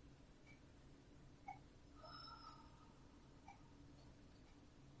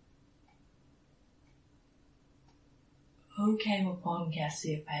 Who came upon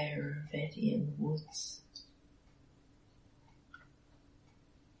Cassiopeia Ravetti in the woods?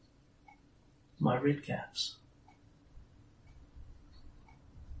 My redcaps.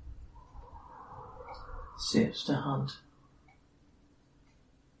 set to hunt.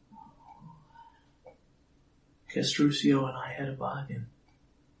 Castruccio and I had a bargain.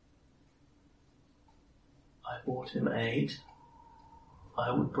 I brought him aid.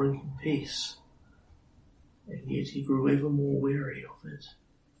 I would bring him peace. And yet he grew ever more weary of it.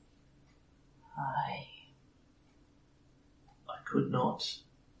 I Could not.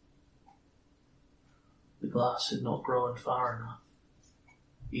 The glass had not grown far enough.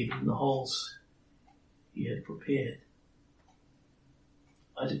 Even the holes he had prepared.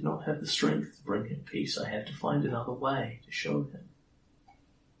 I did not have the strength to bring him peace. I had to find another way to show him.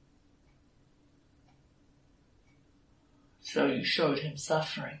 So you showed him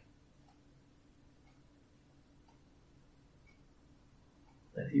suffering.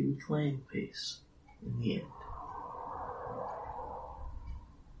 That he would claim peace in the end.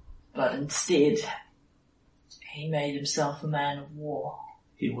 But instead, he made himself a man of war.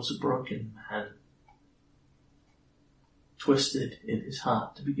 He was a broken man. Twisted in his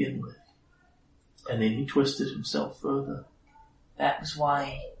heart to begin with. And then he twisted himself further. That was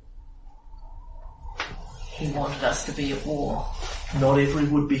why he wanted us to be at war. Not every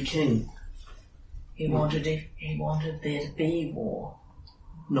would-be king. He wanted there to be war.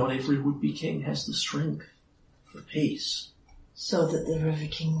 Not every would-be king has the strength for peace. So that the river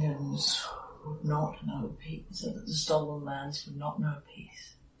kingdoms would not know peace, so that the stolen lands would not know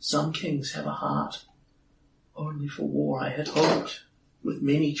peace. Some kings have a heart only for war. I had hoped with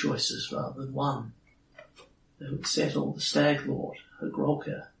many choices rather than one. They would settle the Stag Lord,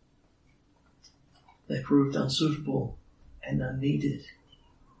 Agrolka. They proved unsuitable and unneeded.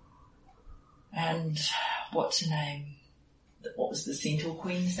 And what's her name? What was the Centaur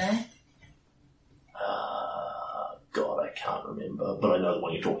Queen's name? God, I can't remember, but I know the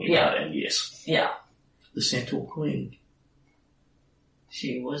one you're talking Yeah. about, and yes. Yeah. The Centaur Queen.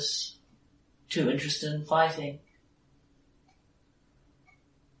 She was too interested in fighting.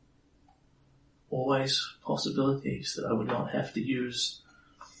 Always possibilities that I would not have to use.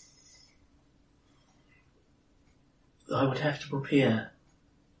 I would have to prepare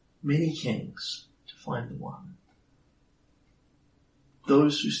many kings to find the one.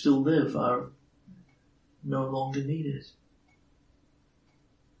 Those who still live are no longer needed.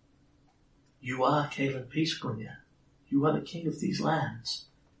 You are Kaelin Peacebringer. You are the king of these lands,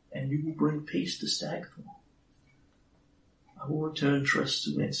 and you will bring peace to Stagthorn. I will return Triss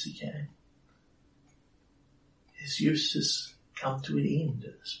to whence he came. His use has come to an end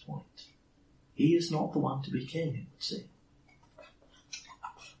at this point. He is not the one to be king, it would seem.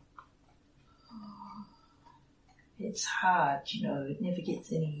 It's hard, you know, it never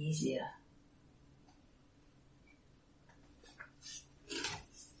gets any easier.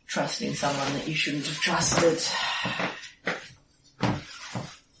 Trusting someone that you shouldn't have trusted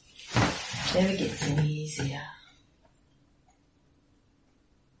never gets any easier.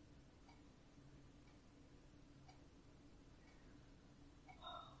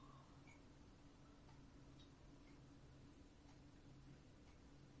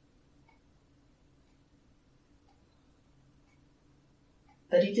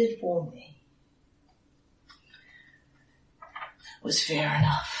 But he did warn me. It was fair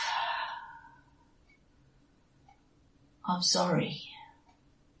enough. I'm sorry.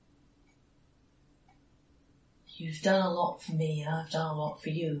 You've done a lot for me and I've done a lot for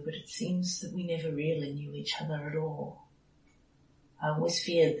you, but it seems that we never really knew each other at all. I always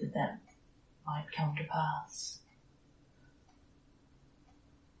feared that that might come to pass.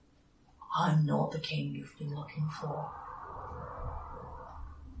 I'm not the king you've been looking for.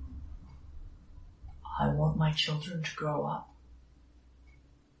 I want my children to grow up,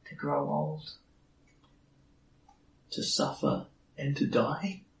 to grow old. To suffer and to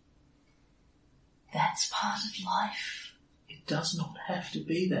die? That's part of life. It does not have to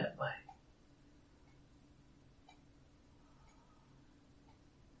be that way.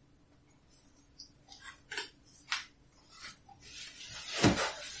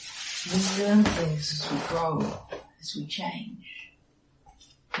 We learn things as we grow, as we change.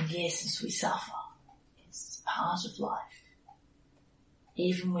 And yes, as we suffer. It's part of life.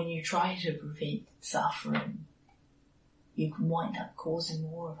 Even when you try to prevent suffering, you can wind up causing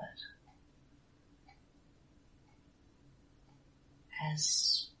more of it.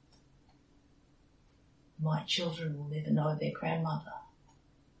 As my children will never know their grandmother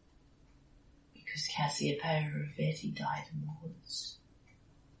because Cassiopeia Ravetti died in the woods.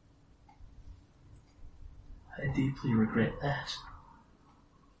 I deeply regret that.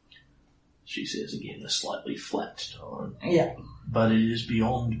 She says again, a slightly flat tone. Yeah. But it is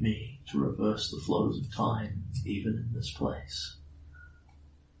beyond me to reverse the flows of time, even in this place.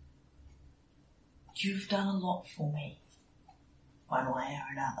 You've done a lot for me, one way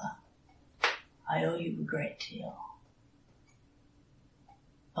or another. I owe you a great deal.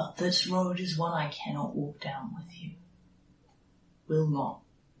 But this road is one I cannot walk down with you. Will not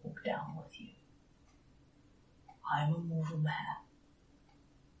walk down with you. I am a mortal man.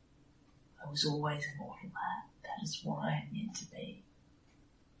 I was always a mortal man. That is what I am meant to be.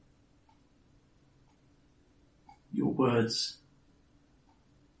 Your words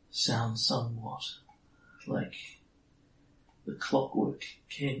sound somewhat like the Clockwork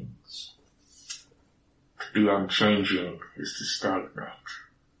Kings. To be unchanging is to stagnate.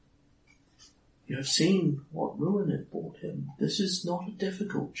 You have seen what ruin it brought him. This is not a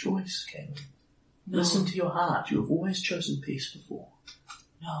difficult choice, Caleb. No. Listen to your heart. You have always chosen peace before.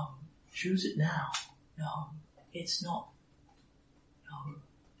 No, Choose it now. no, it's not. No.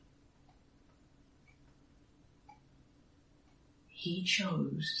 He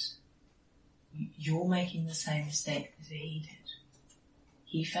chose. You're making the same mistake that he did.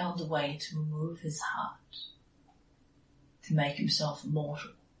 He found a way to remove his heart, to make himself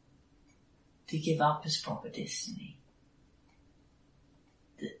immortal, to give up his proper destiny.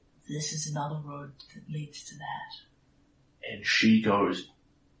 This is another road that leads to that. And she goes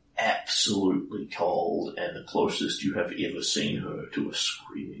absolutely cold, and the closest you have ever seen her to a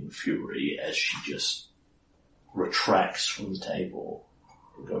screaming fury as she just retracts from the table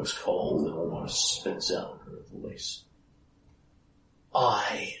and goes cold and almost spits out her voice.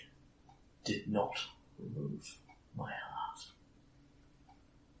 I did not remove my heart.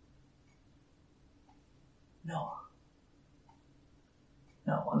 No.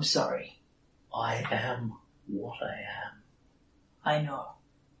 No, I'm sorry. I am what I am. I know.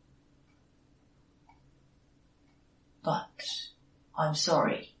 But I'm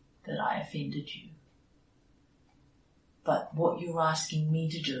sorry that I offended you. But what you're asking me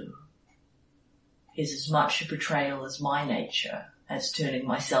to do is as much a betrayal as my nature as turning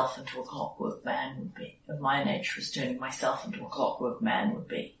myself into a clockwork man would be. Of my nature as turning myself into a clockwork man would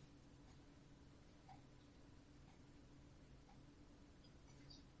be.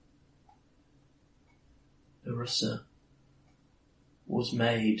 Nerissa was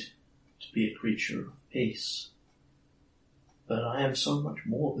made to be a creature of peace. But I am so much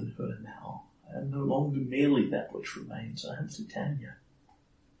more than her now. I am no longer merely that which remains. I am Titania.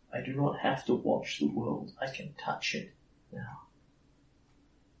 I do not have to watch the world. I can touch it now.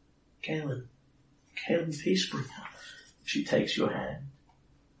 Kaelin, Peacebringer. She takes your hand.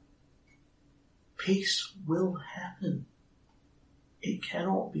 Peace will happen. It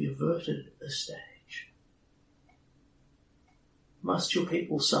cannot be averted at this stage. Must your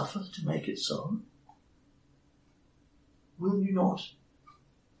people suffer to make it so? Will you not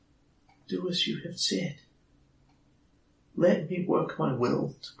do as you have said? Let me work my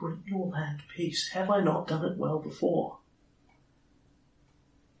will to bring your land peace. Have I not done it well before?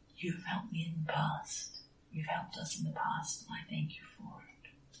 You've helped me in the past. You've helped us in the past, and I thank you for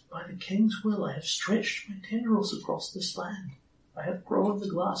it. By the king's will, I have stretched my tendrils across this land. I have grown the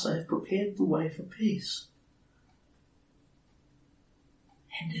glass. I have prepared the way for peace.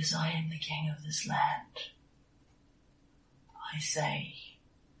 And as I am the king of this land, I say,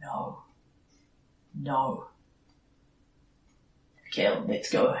 no. No. Caleb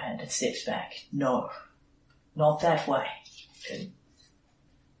lets go and it steps back. No. Not that way. And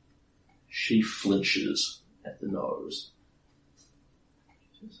she flinches at the nose.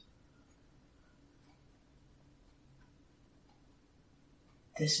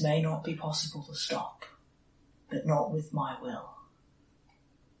 This may not be possible to stop, but not with my will.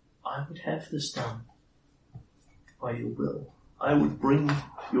 I would have this done by your will. I would bring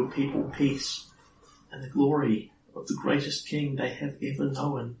your people peace and the glory of the greatest king they have ever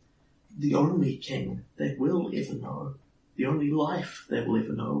known, the only king they will ever know, the only life they will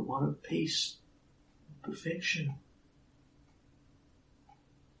ever know, one of peace and perfection.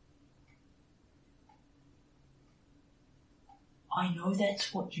 I know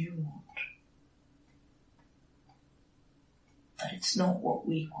that's what you want, but it's not what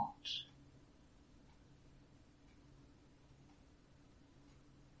we want.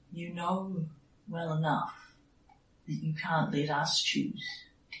 You know well enough that you can't let us choose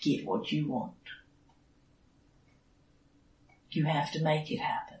to get what you want. You have to make it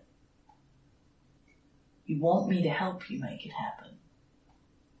happen. You want me to help you make it happen.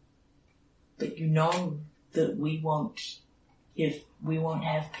 But you know that we won't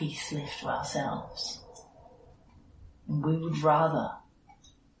have peace left to ourselves. And we would rather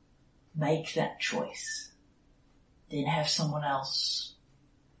make that choice than have someone else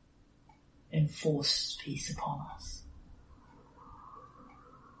enforce peace upon us.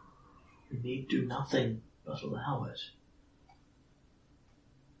 You need do nothing but allow it.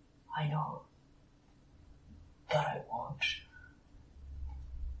 I know. But I won't.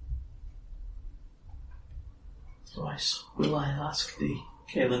 Thrice will I ask thee,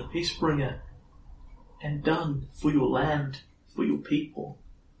 Kaelin Peacebringer, and done for your land, for your people,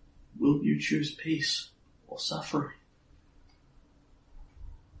 will you choose peace or suffering?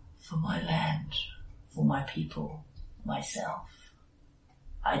 For my land, for my people, myself,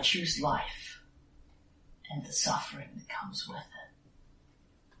 I choose life and the suffering that comes with it.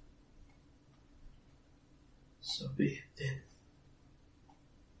 So be it then.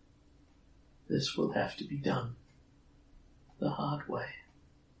 This will have to be done the hard way.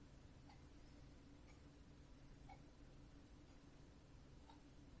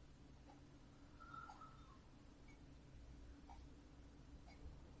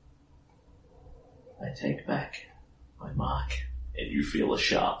 I take back my mark. And you feel a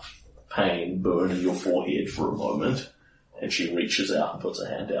sharp pain burn in your forehead for a moment, and she reaches out and puts a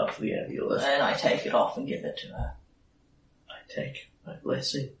hand out for the amulet. And I take it off and give it to her. I take my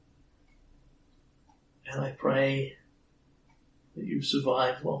blessing, and I pray that you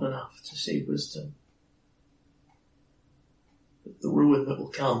survive long enough to see wisdom, that the ruin that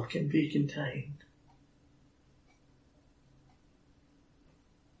will come can be contained.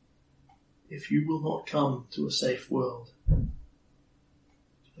 If you will not come to a safe world,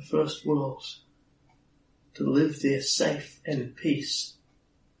 the first world, to live there safe and in peace,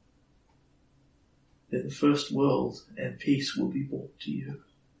 then the first world and peace will be brought to you.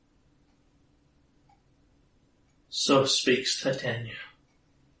 So speaks Titania.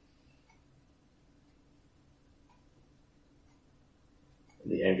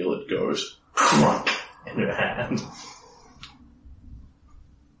 And the amulet goes crunk in her hand.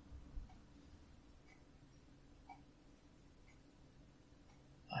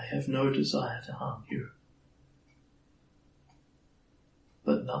 I have no desire to harm you,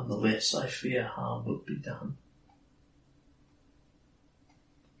 but nonetheless I fear harm will be done.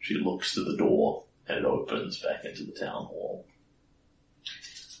 She looks to the door and it opens back into the town hall.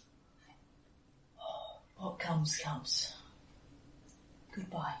 What comes, comes.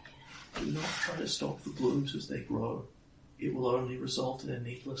 Goodbye. Do not try to stop the blooms as they grow. It will only result in a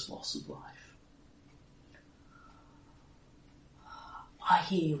needless loss of life. I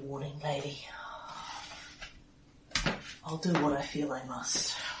hear your warning, lady. I'll do what I feel I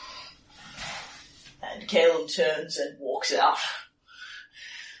must. And Kaelin turns and walks out.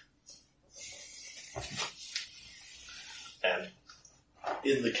 And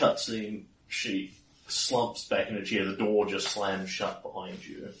in the cutscene, she slumps back in a chair. The door just slams shut behind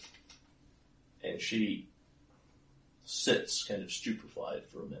you. And she sits kind of stupefied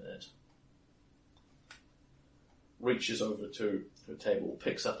for a minute. Reaches over to her table,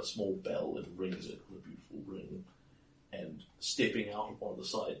 picks up a small bell and rings it with a beautiful ring. And stepping out of one of the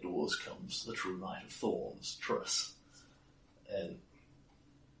side doors comes the true Knight of Thorns, Triss. And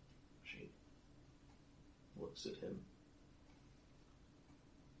she looks at him.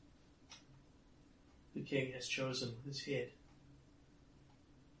 The king has chosen with his head.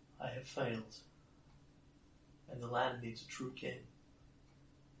 I have failed. And the land needs a true king.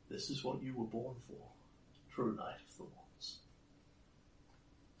 This is what you were born for, true Knight of Thorns.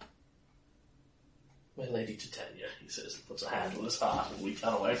 My Lady Titania, he says, and puts a hand on his heart, and we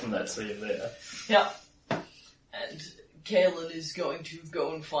cut away from that scene there. Yeah. And Kaelin is going to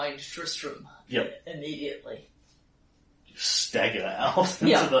go and find Tristram. Yep. Immediately. Stagger out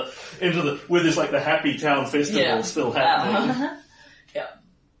Yeah. into the where there's like the happy town festival still happening. Yeah.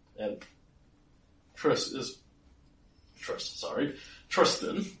 And Tristan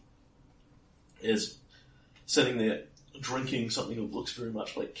is sitting there drinking something that looks very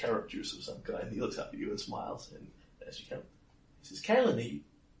much like carrot juice of some kind. He looks up at you and smiles, and as you come, he says, "Kaelin,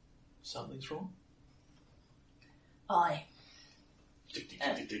 something's wrong." Aye. Tick, tick,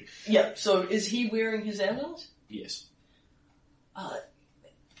 tick, tick, tick. Yeah, so is he wearing his amulet? Yes.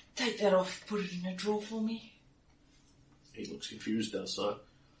 Take that off, put it in a drawer for me. He looks confused, does so.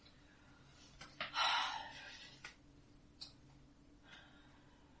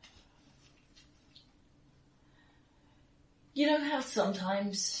 You know how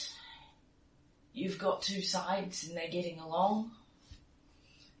sometimes you've got two sides and they're getting along,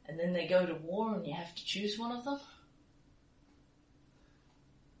 and then they go to war and you have to choose one of them?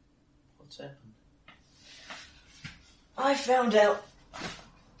 What's happened? I found out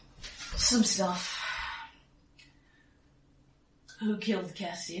some stuff. Who killed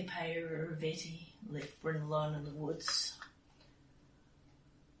Cassiopeia Ravetti, left Bryn alone in the woods?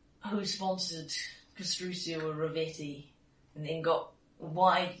 Who sponsored Castruccio Ravetti and then got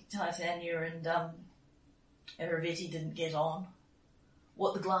why Titania and Eravetti didn't get on,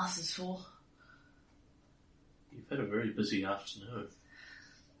 what the glass is for. You've had a very busy afternoon.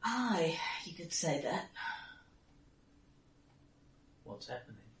 Aye, you could say that. What's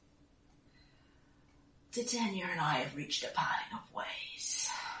happening? Titania and I have reached a parting of ways.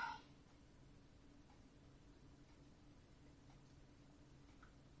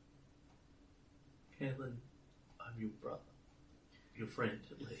 Kaelin, I'm your brother. Your friend,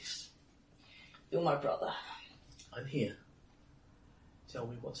 at least. You're my brother. I'm here. Tell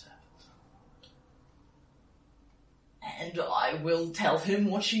me what's happened. And I will tell him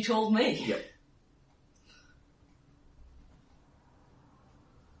what she told me. Yep.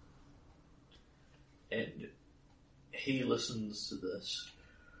 And he listens to this,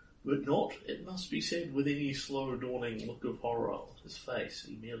 but not, it must be said, with any slow dawning look of horror on his face.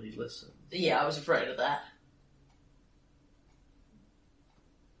 He merely listens. Yeah, I was afraid of that.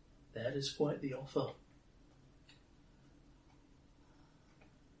 That is quite the offer.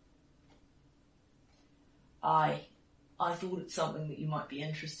 I thought it's something that you might be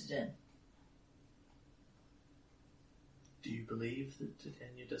interested in. Do you believe that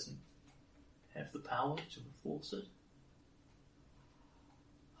Titania doesn't have the power to enforce it?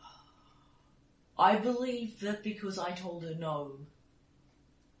 I believe that because I told her no,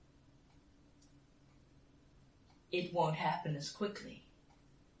 it won't happen as quickly.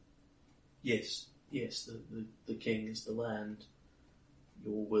 Yes, the king is the land.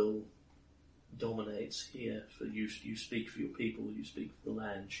 Your will dominates here. For you speak for your people, you speak for the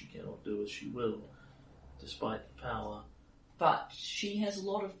land. She cannot do as she will, despite the power. But she has a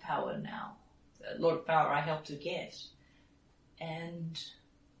lot of power now. A lot of power I helped her get. And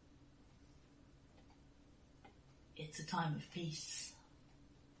it's a time of peace.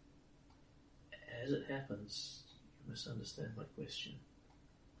 As it happens, you misunderstand my question.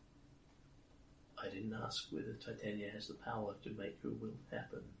 I didn't ask whether Titania has the power to make her will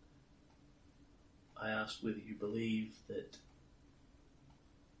happen. I asked whether you believe that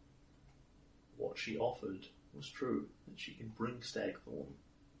what she offered was true, that she can bring Stagthorn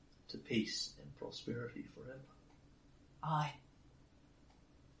to peace and prosperity forever. Aye.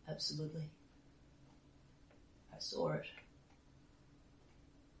 Absolutely. I saw it.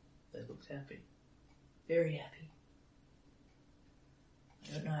 They looked happy. Very happy.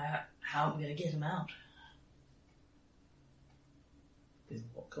 I don't know how I'm going to get him out. Then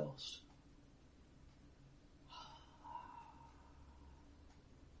what cost?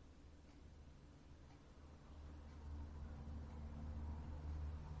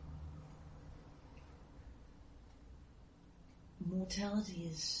 Mortality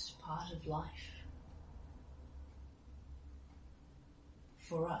is part of life.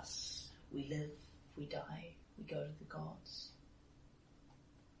 For us, we live, we die, we go to the gods.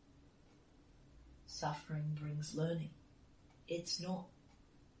 Suffering brings learning. It's not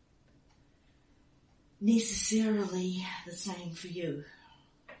necessarily the same for you.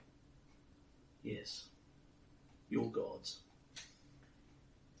 Yes. Your gods.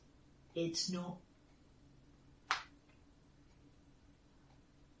 It's not.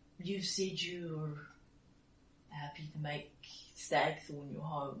 You've said you're happy to make Stagthorn your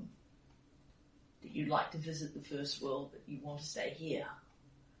home, that you'd like to visit the First World, that you want to stay here.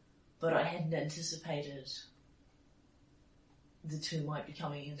 But I hadn't anticipated the two might be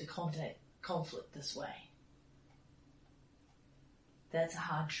coming into conflict this way. That's a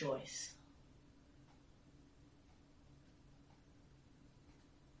hard choice.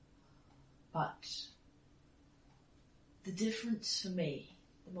 But the difference for me,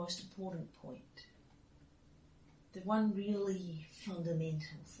 the most important point, the one really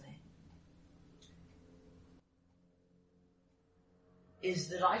fundamental thing, is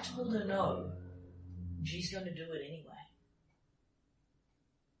that I told her no, and she's going to do it anyway.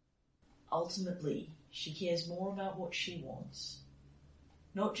 Ultimately, she cares more about what she wants,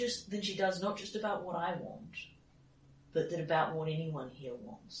 than she does not just about what I want, but that about what anyone here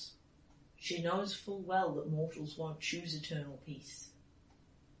wants. She knows full well that mortals won't choose eternal peace.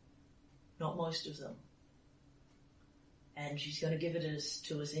 Not most of them. And she's going to give it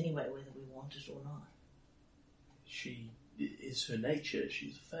to us anyway, whether we want it or not. She is her nature.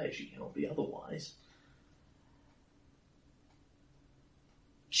 She's a fae. She cannot be otherwise.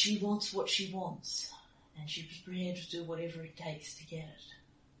 She wants what she wants, and she's prepared to do whatever it takes to get it.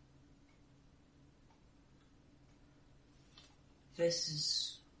 This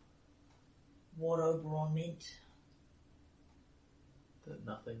is what Oberon meant. That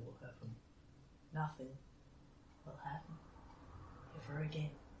nothing will happen. Nothing will happen ever again.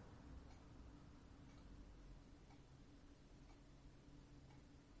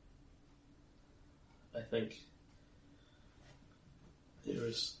 I think there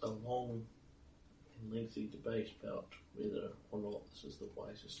is a long and lengthy debate about whether or not this is the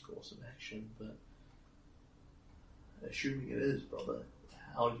wisest course of action, but assuming it is, brother,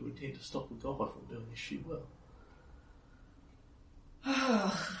 how do you intend to stop the god from doing as she will?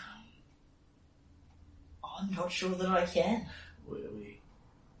 I'm not sure that I can. We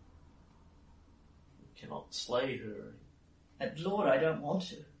cannot slay her. And Lord, I don't want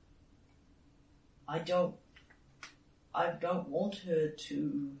to. I don't want her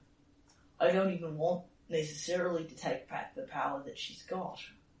to... I don't even want necessarily to take back the power that she's got.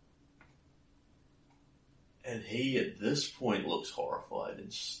 And he, at this point, looks horrified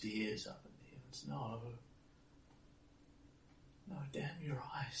and stares up at the heavens. No. No, damn your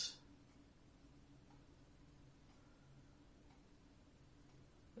eyes.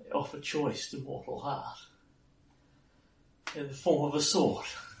 They offer choice to mortal heart in the form of a sword.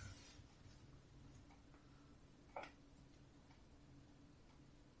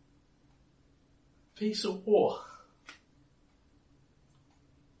 Peace or war?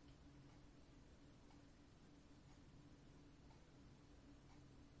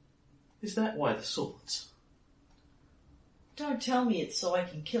 Is that why the swords? Don't tell me it's so I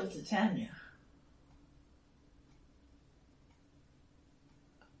can kill Titania.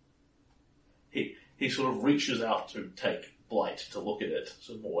 He sort of reaches out to take Blight to look at it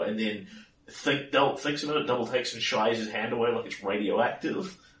some more, and then thinks a minute, double takes and shies his hand away like it's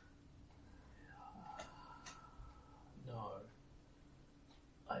radioactive. No.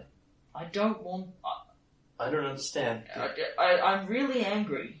 I don't want... I don't understand. I'm really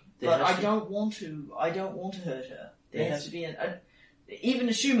angry, There but has I to- don't want to hurt her. There There has has- to be even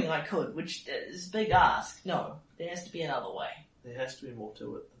assuming I could, which is a big ask. No, there has to be another way. There has to be more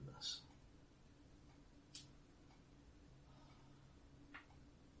to it than this.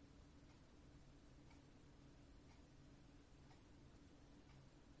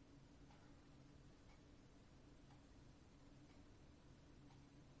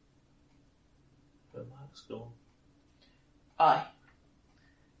 But Mark's gone. Aye.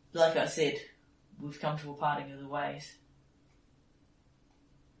 Like I said, we've come to a parting of the ways.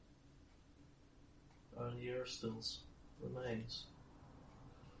 Only Aristotle's remains.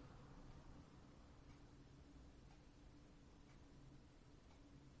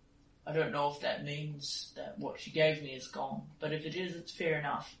 I don't know if that means that what she gave me is gone, but if it is, it's fair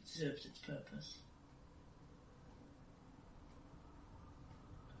enough. It served its purpose.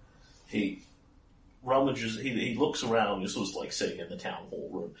 He rummages, he looks around, you're sort of like sitting in the town hall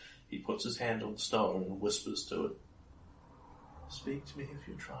room. He puts his hand on the stone and whispers to it. Speak to me of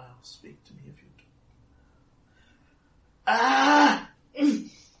your trials, speak to me of your... Ah!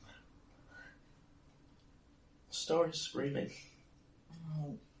 Stone is screaming.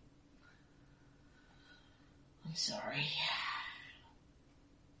 Oh. I'm sorry.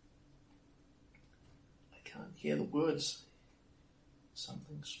 I can't hear the words.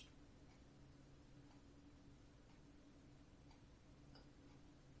 Something's...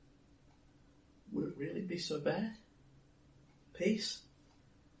 Would it really be so bad? Peace?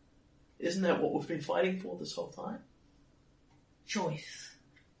 Isn't that what we've been fighting for this whole time? Choice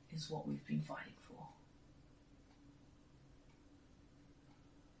is what we've been fighting for.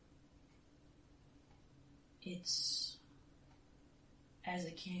 It's... As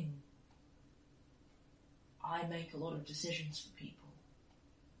a king, I make a lot of decisions for people.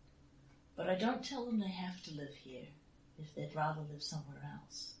 But I don't tell them they have to live here if they'd rather live somewhere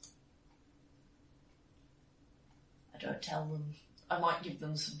else. I don't tell them... I might give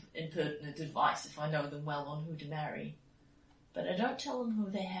them some impertinent advice if I know them well on who to marry. But I don't tell them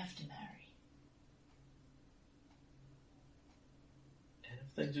who they have to marry. And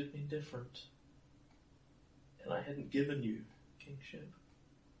if things had been different, and I hadn't given you kingship,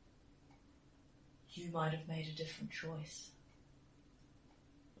 You might have made a different choice.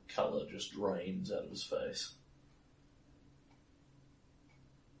 the colour just drains out of his face.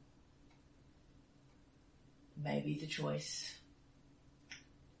 Maybe the choice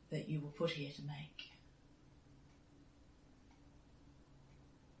that you were put here to make.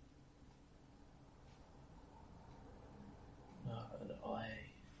 No,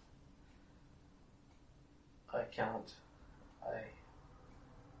 I can't.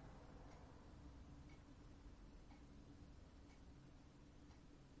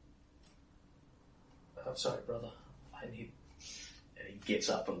 I'm sorry, brother. And he gets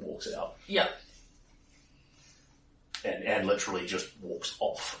up and walks out. Yeah. And literally just walks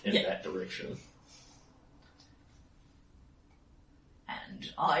off in Yeah. that direction.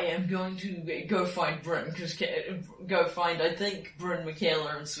 And I am going to go find Bryn, I think, Bryn,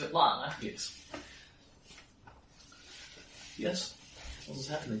 Michaela, and Svetlana. Yes. Yes? What is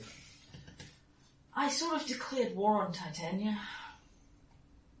happening? I sort of declared war on Titania.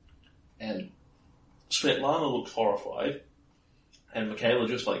 And Svetlana looks horrified, and Michaela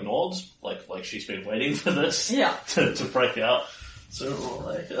just nods, like she's been waiting for this Yeah. to break out. So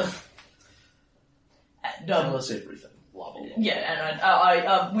tell us everything. Blah blah blah. Yeah, and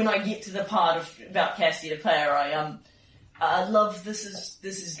I when I get to the part about Cassia Player, I love this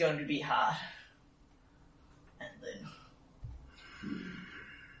is going to be hard. And then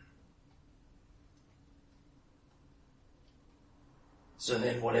So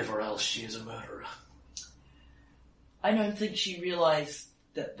then, whatever else, she is a murderer. I don't think she realised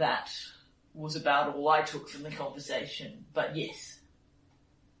that was about all I took from the conversation, but yes.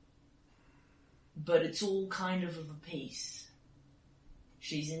 But it's all kind of a piece.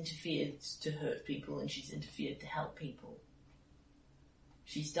 She's interfered to hurt people and she's interfered to help people.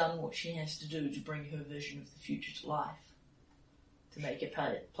 She's done what she has to do to bring her vision of the future to life. To make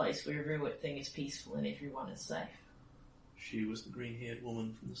a place where everything is peaceful and everyone is safe. She was the green-haired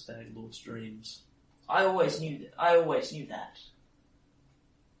woman from the Stag Lord's dreams. I always knew that.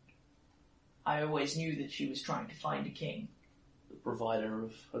 I always knew that she was trying to find a king. The provider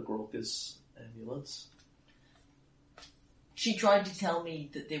of Agrorka's amulets. She tried to tell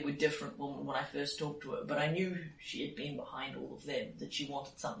me that they were different when I first talked to her, but I knew she had been behind all of them, that she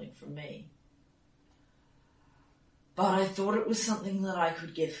wanted something from me. But I thought it was something that I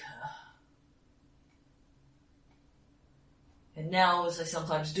could give her. And now, as I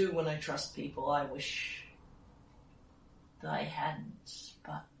sometimes do when I trust people, I wish that I hadn't,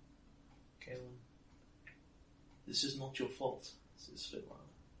 but... Kaelin, this is not your fault, says Svetlana.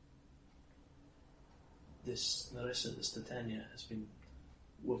 This Narissa, this Titania, has been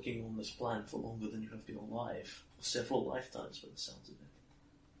working on this plan for longer than you have been alive. For several lifetimes, by the sounds of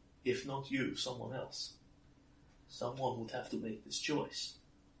it. If not you, someone else. Someone would have to make this choice.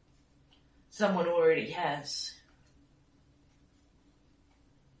 Someone already has.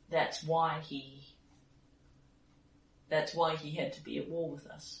 That's why he had to be at war with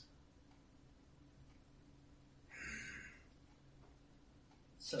us.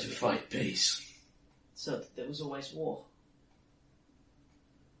 So To fight peace. So that there was always war.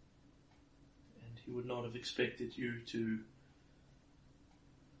 And he would not have expected you to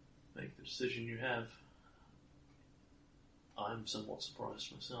make the decision you have. I'm somewhat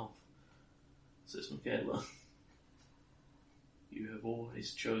surprised myself, says Michaela. You have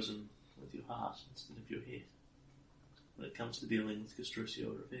always chosen with your heart instead of your head when it comes to dealing with Castruccio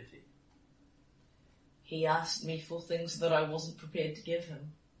Ravetti. He asked me for things that I wasn't prepared to give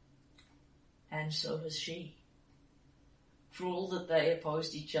him. And so has she. For all that they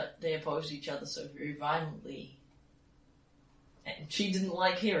opposed each other so very violently. And she didn't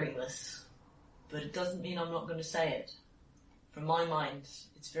like hearing this. But it doesn't mean I'm not going to say it. From my mind,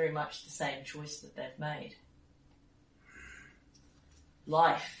 it's very much the same choice that they've made.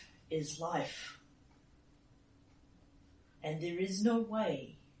 Life is life. And there is no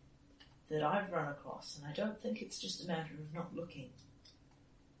way that I've run across, and I don't think it's just a matter of not looking,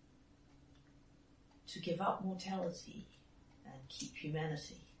 to give up mortality and keep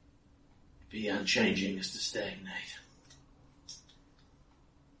humanity. Be unchanging is to stagnate.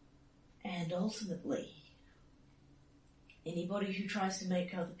 And ultimately, anybody who tries to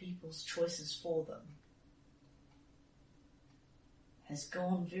make other people's choices for them has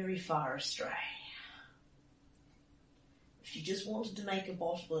gone very far astray. If you just wanted to make a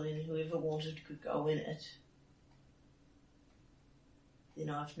bottle and whoever wanted could go in it, then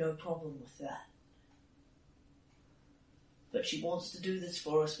I've no problem with that. But she wants to do this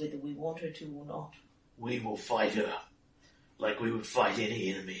for us whether we want her to or not. We will fight her like we would fight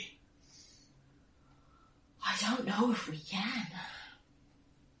any enemy. I don't know if we can.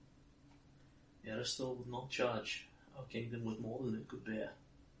 Yaristel would not charge our kingdom with more than it could bear.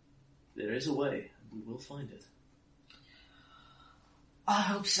 There is a way, and we will find it. I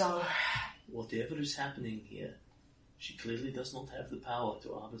hope so. Whatever is happening here, she clearly does not have the power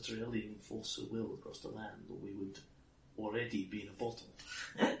to arbitrarily enforce her will across the land, or we would already be in a bottle.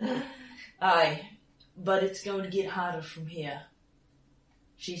 Aye, but it's going to get harder from here.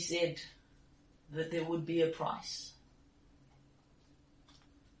 She said that there would be a price.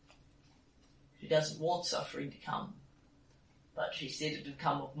 She doesn't want suffering to come, but she said it would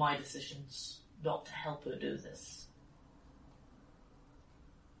come of my decisions not to help her do this.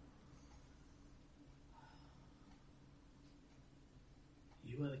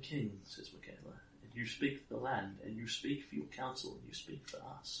 You are the king, says Michaela, and you speak for the land, and you speak for your council, and you speak for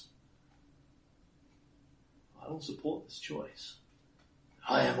us. I will support this choice.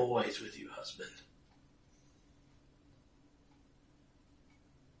 I am always with you, husband.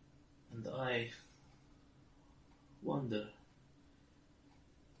 I wonder.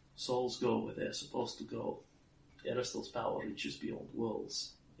 Souls go where they're supposed to go. Aristal's power reaches beyond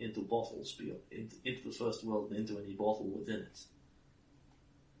worlds, into bottles, into the first world, and into any bottle within it.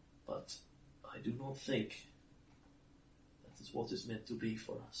 But I do not think that is what is meant to be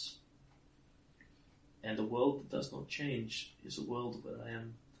for us. And a world that does not change is a world where I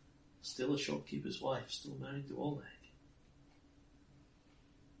am still a shopkeeper's wife, still married to Oleg.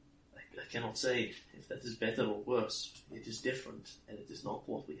 I cannot say if that is better or worse. It is different, and it is not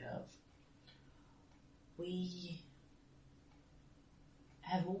what we have. We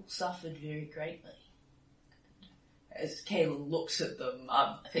have all suffered very greatly. As Kayla looks at them,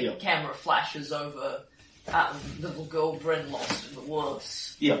 I think Yeah. the camera flashes over little girl Bryn lost in the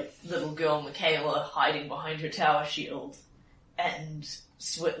woods. Yeah. Little girl Michaela hiding behind her tower shield. And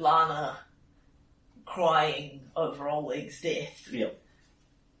Svetlana crying over Oleg's death. Yeah.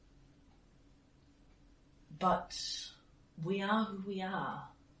 But we are who we are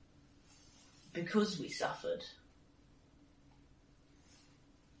because we suffered.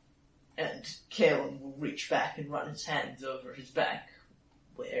 And Kalen will reach back and run his hands over his back,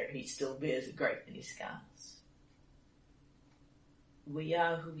 where he still bears a great many scars. We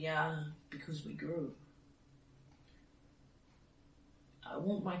are who we are because we grew. I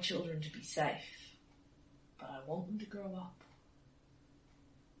want my children to be safe, but I want them to grow up.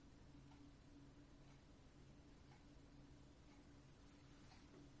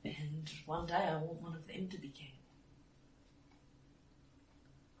 And one day I want one of them to be king.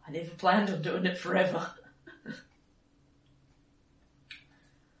 I never planned on doing it forever.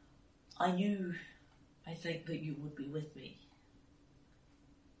 I knew, I think, that you would be with me.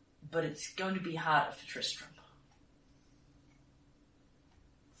 But it's going to be harder for Tristram.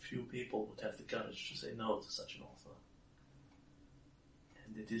 Few people would have the courage to say no to such an offer.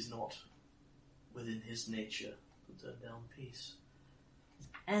 And it is not within his nature to turn down peace.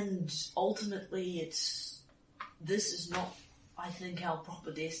 And ultimately, this is not, I think, our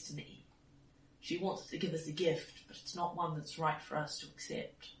proper destiny. She wants to give us a gift, but it's not one that's right for us to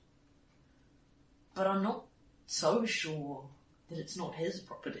accept. But I'm not so sure that it's not his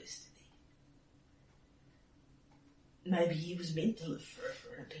proper destiny. Maybe he was meant to live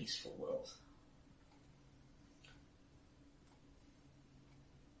forever in a peaceful world.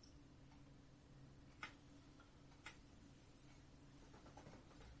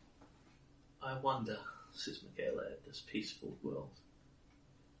 I wonder, says Michaela, at this peaceful world.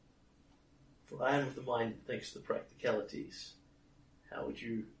 For I am of the mind that thinks of the practicalities. How would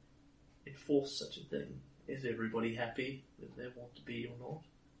you enforce such a thing? Is everybody happy that they want to be or not?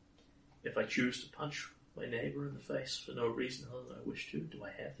 If I choose to punch my neighbour in the face for no reason other than I wish to, do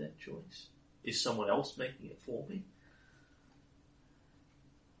I have that choice? Is someone else making it for me?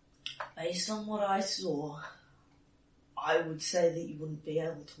 Based on what I saw, I would say that you wouldn't be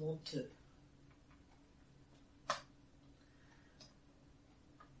able to want to.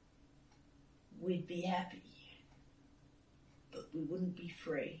 We'd be happy, but we wouldn't be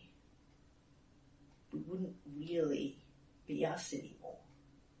free. We wouldn't really be us anymore.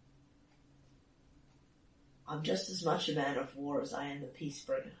 I'm just as much a man of war as I am a peace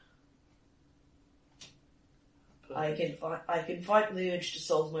bringer. I can fight the urge to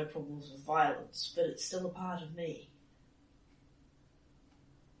solve my problems with violence, but it's still a part of me.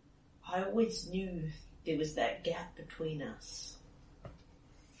 I always knew there was that gap between us.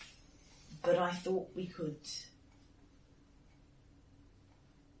 But I thought we could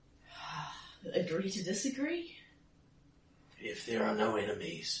agree to disagree. If there are no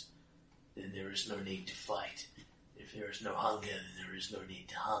enemies, then there is no need to fight. If there is no hunger, then there is no need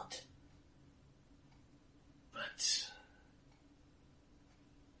to hunt. But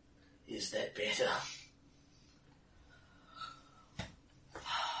is that better?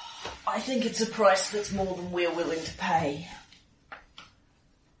 I think it's a price that's more than we're willing to pay.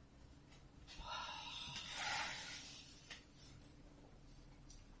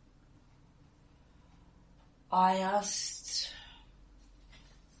 I asked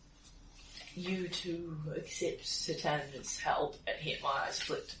you to accept Satan's help, and here my eyes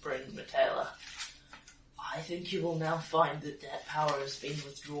flick to Bryn and Michaela. I think you will now find that that power has been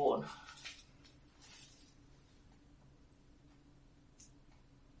withdrawn.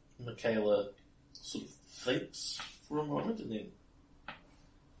 Michaela sort of thinks for a moment and then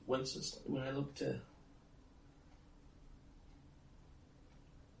winces when I looked at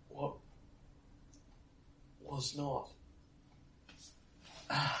what was not.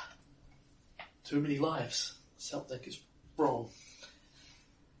 Too many lives. Something is wrong.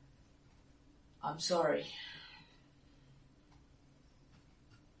 I'm sorry.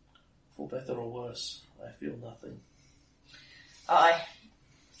 For better or worse, I feel nothing. Aye,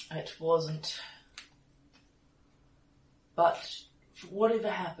 it wasn't. But for whatever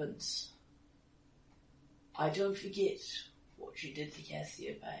happens, I don't forget what you did to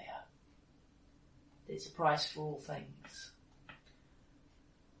Cassiopeia. There's a price for all things.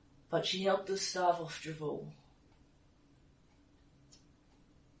 But she helped us starve off Dravul.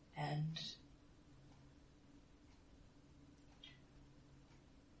 And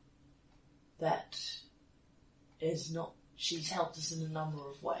that is not... She's helped us in a number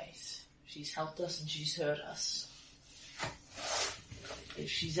of ways. She's helped us and she's hurt us. If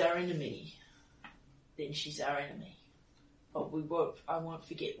she's our enemy, then she's our enemy. But I won't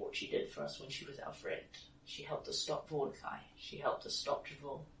forget what she did for us when she was our friend. She helped us stop Vorkai. She helped us stop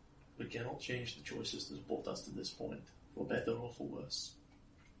Dravul. We cannot change the choices that brought us to this point, for better or for worse.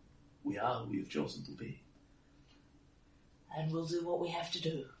 We are who we have chosen to be. And we'll do what we have to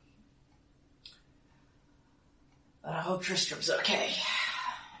do. But I hope Tristram's okay.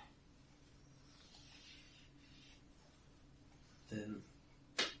 Then,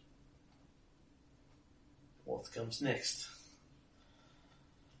 what comes next?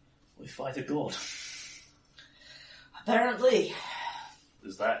 We fight a god. Apparently.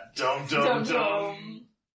 Is that dum dum dum? Dum-dum.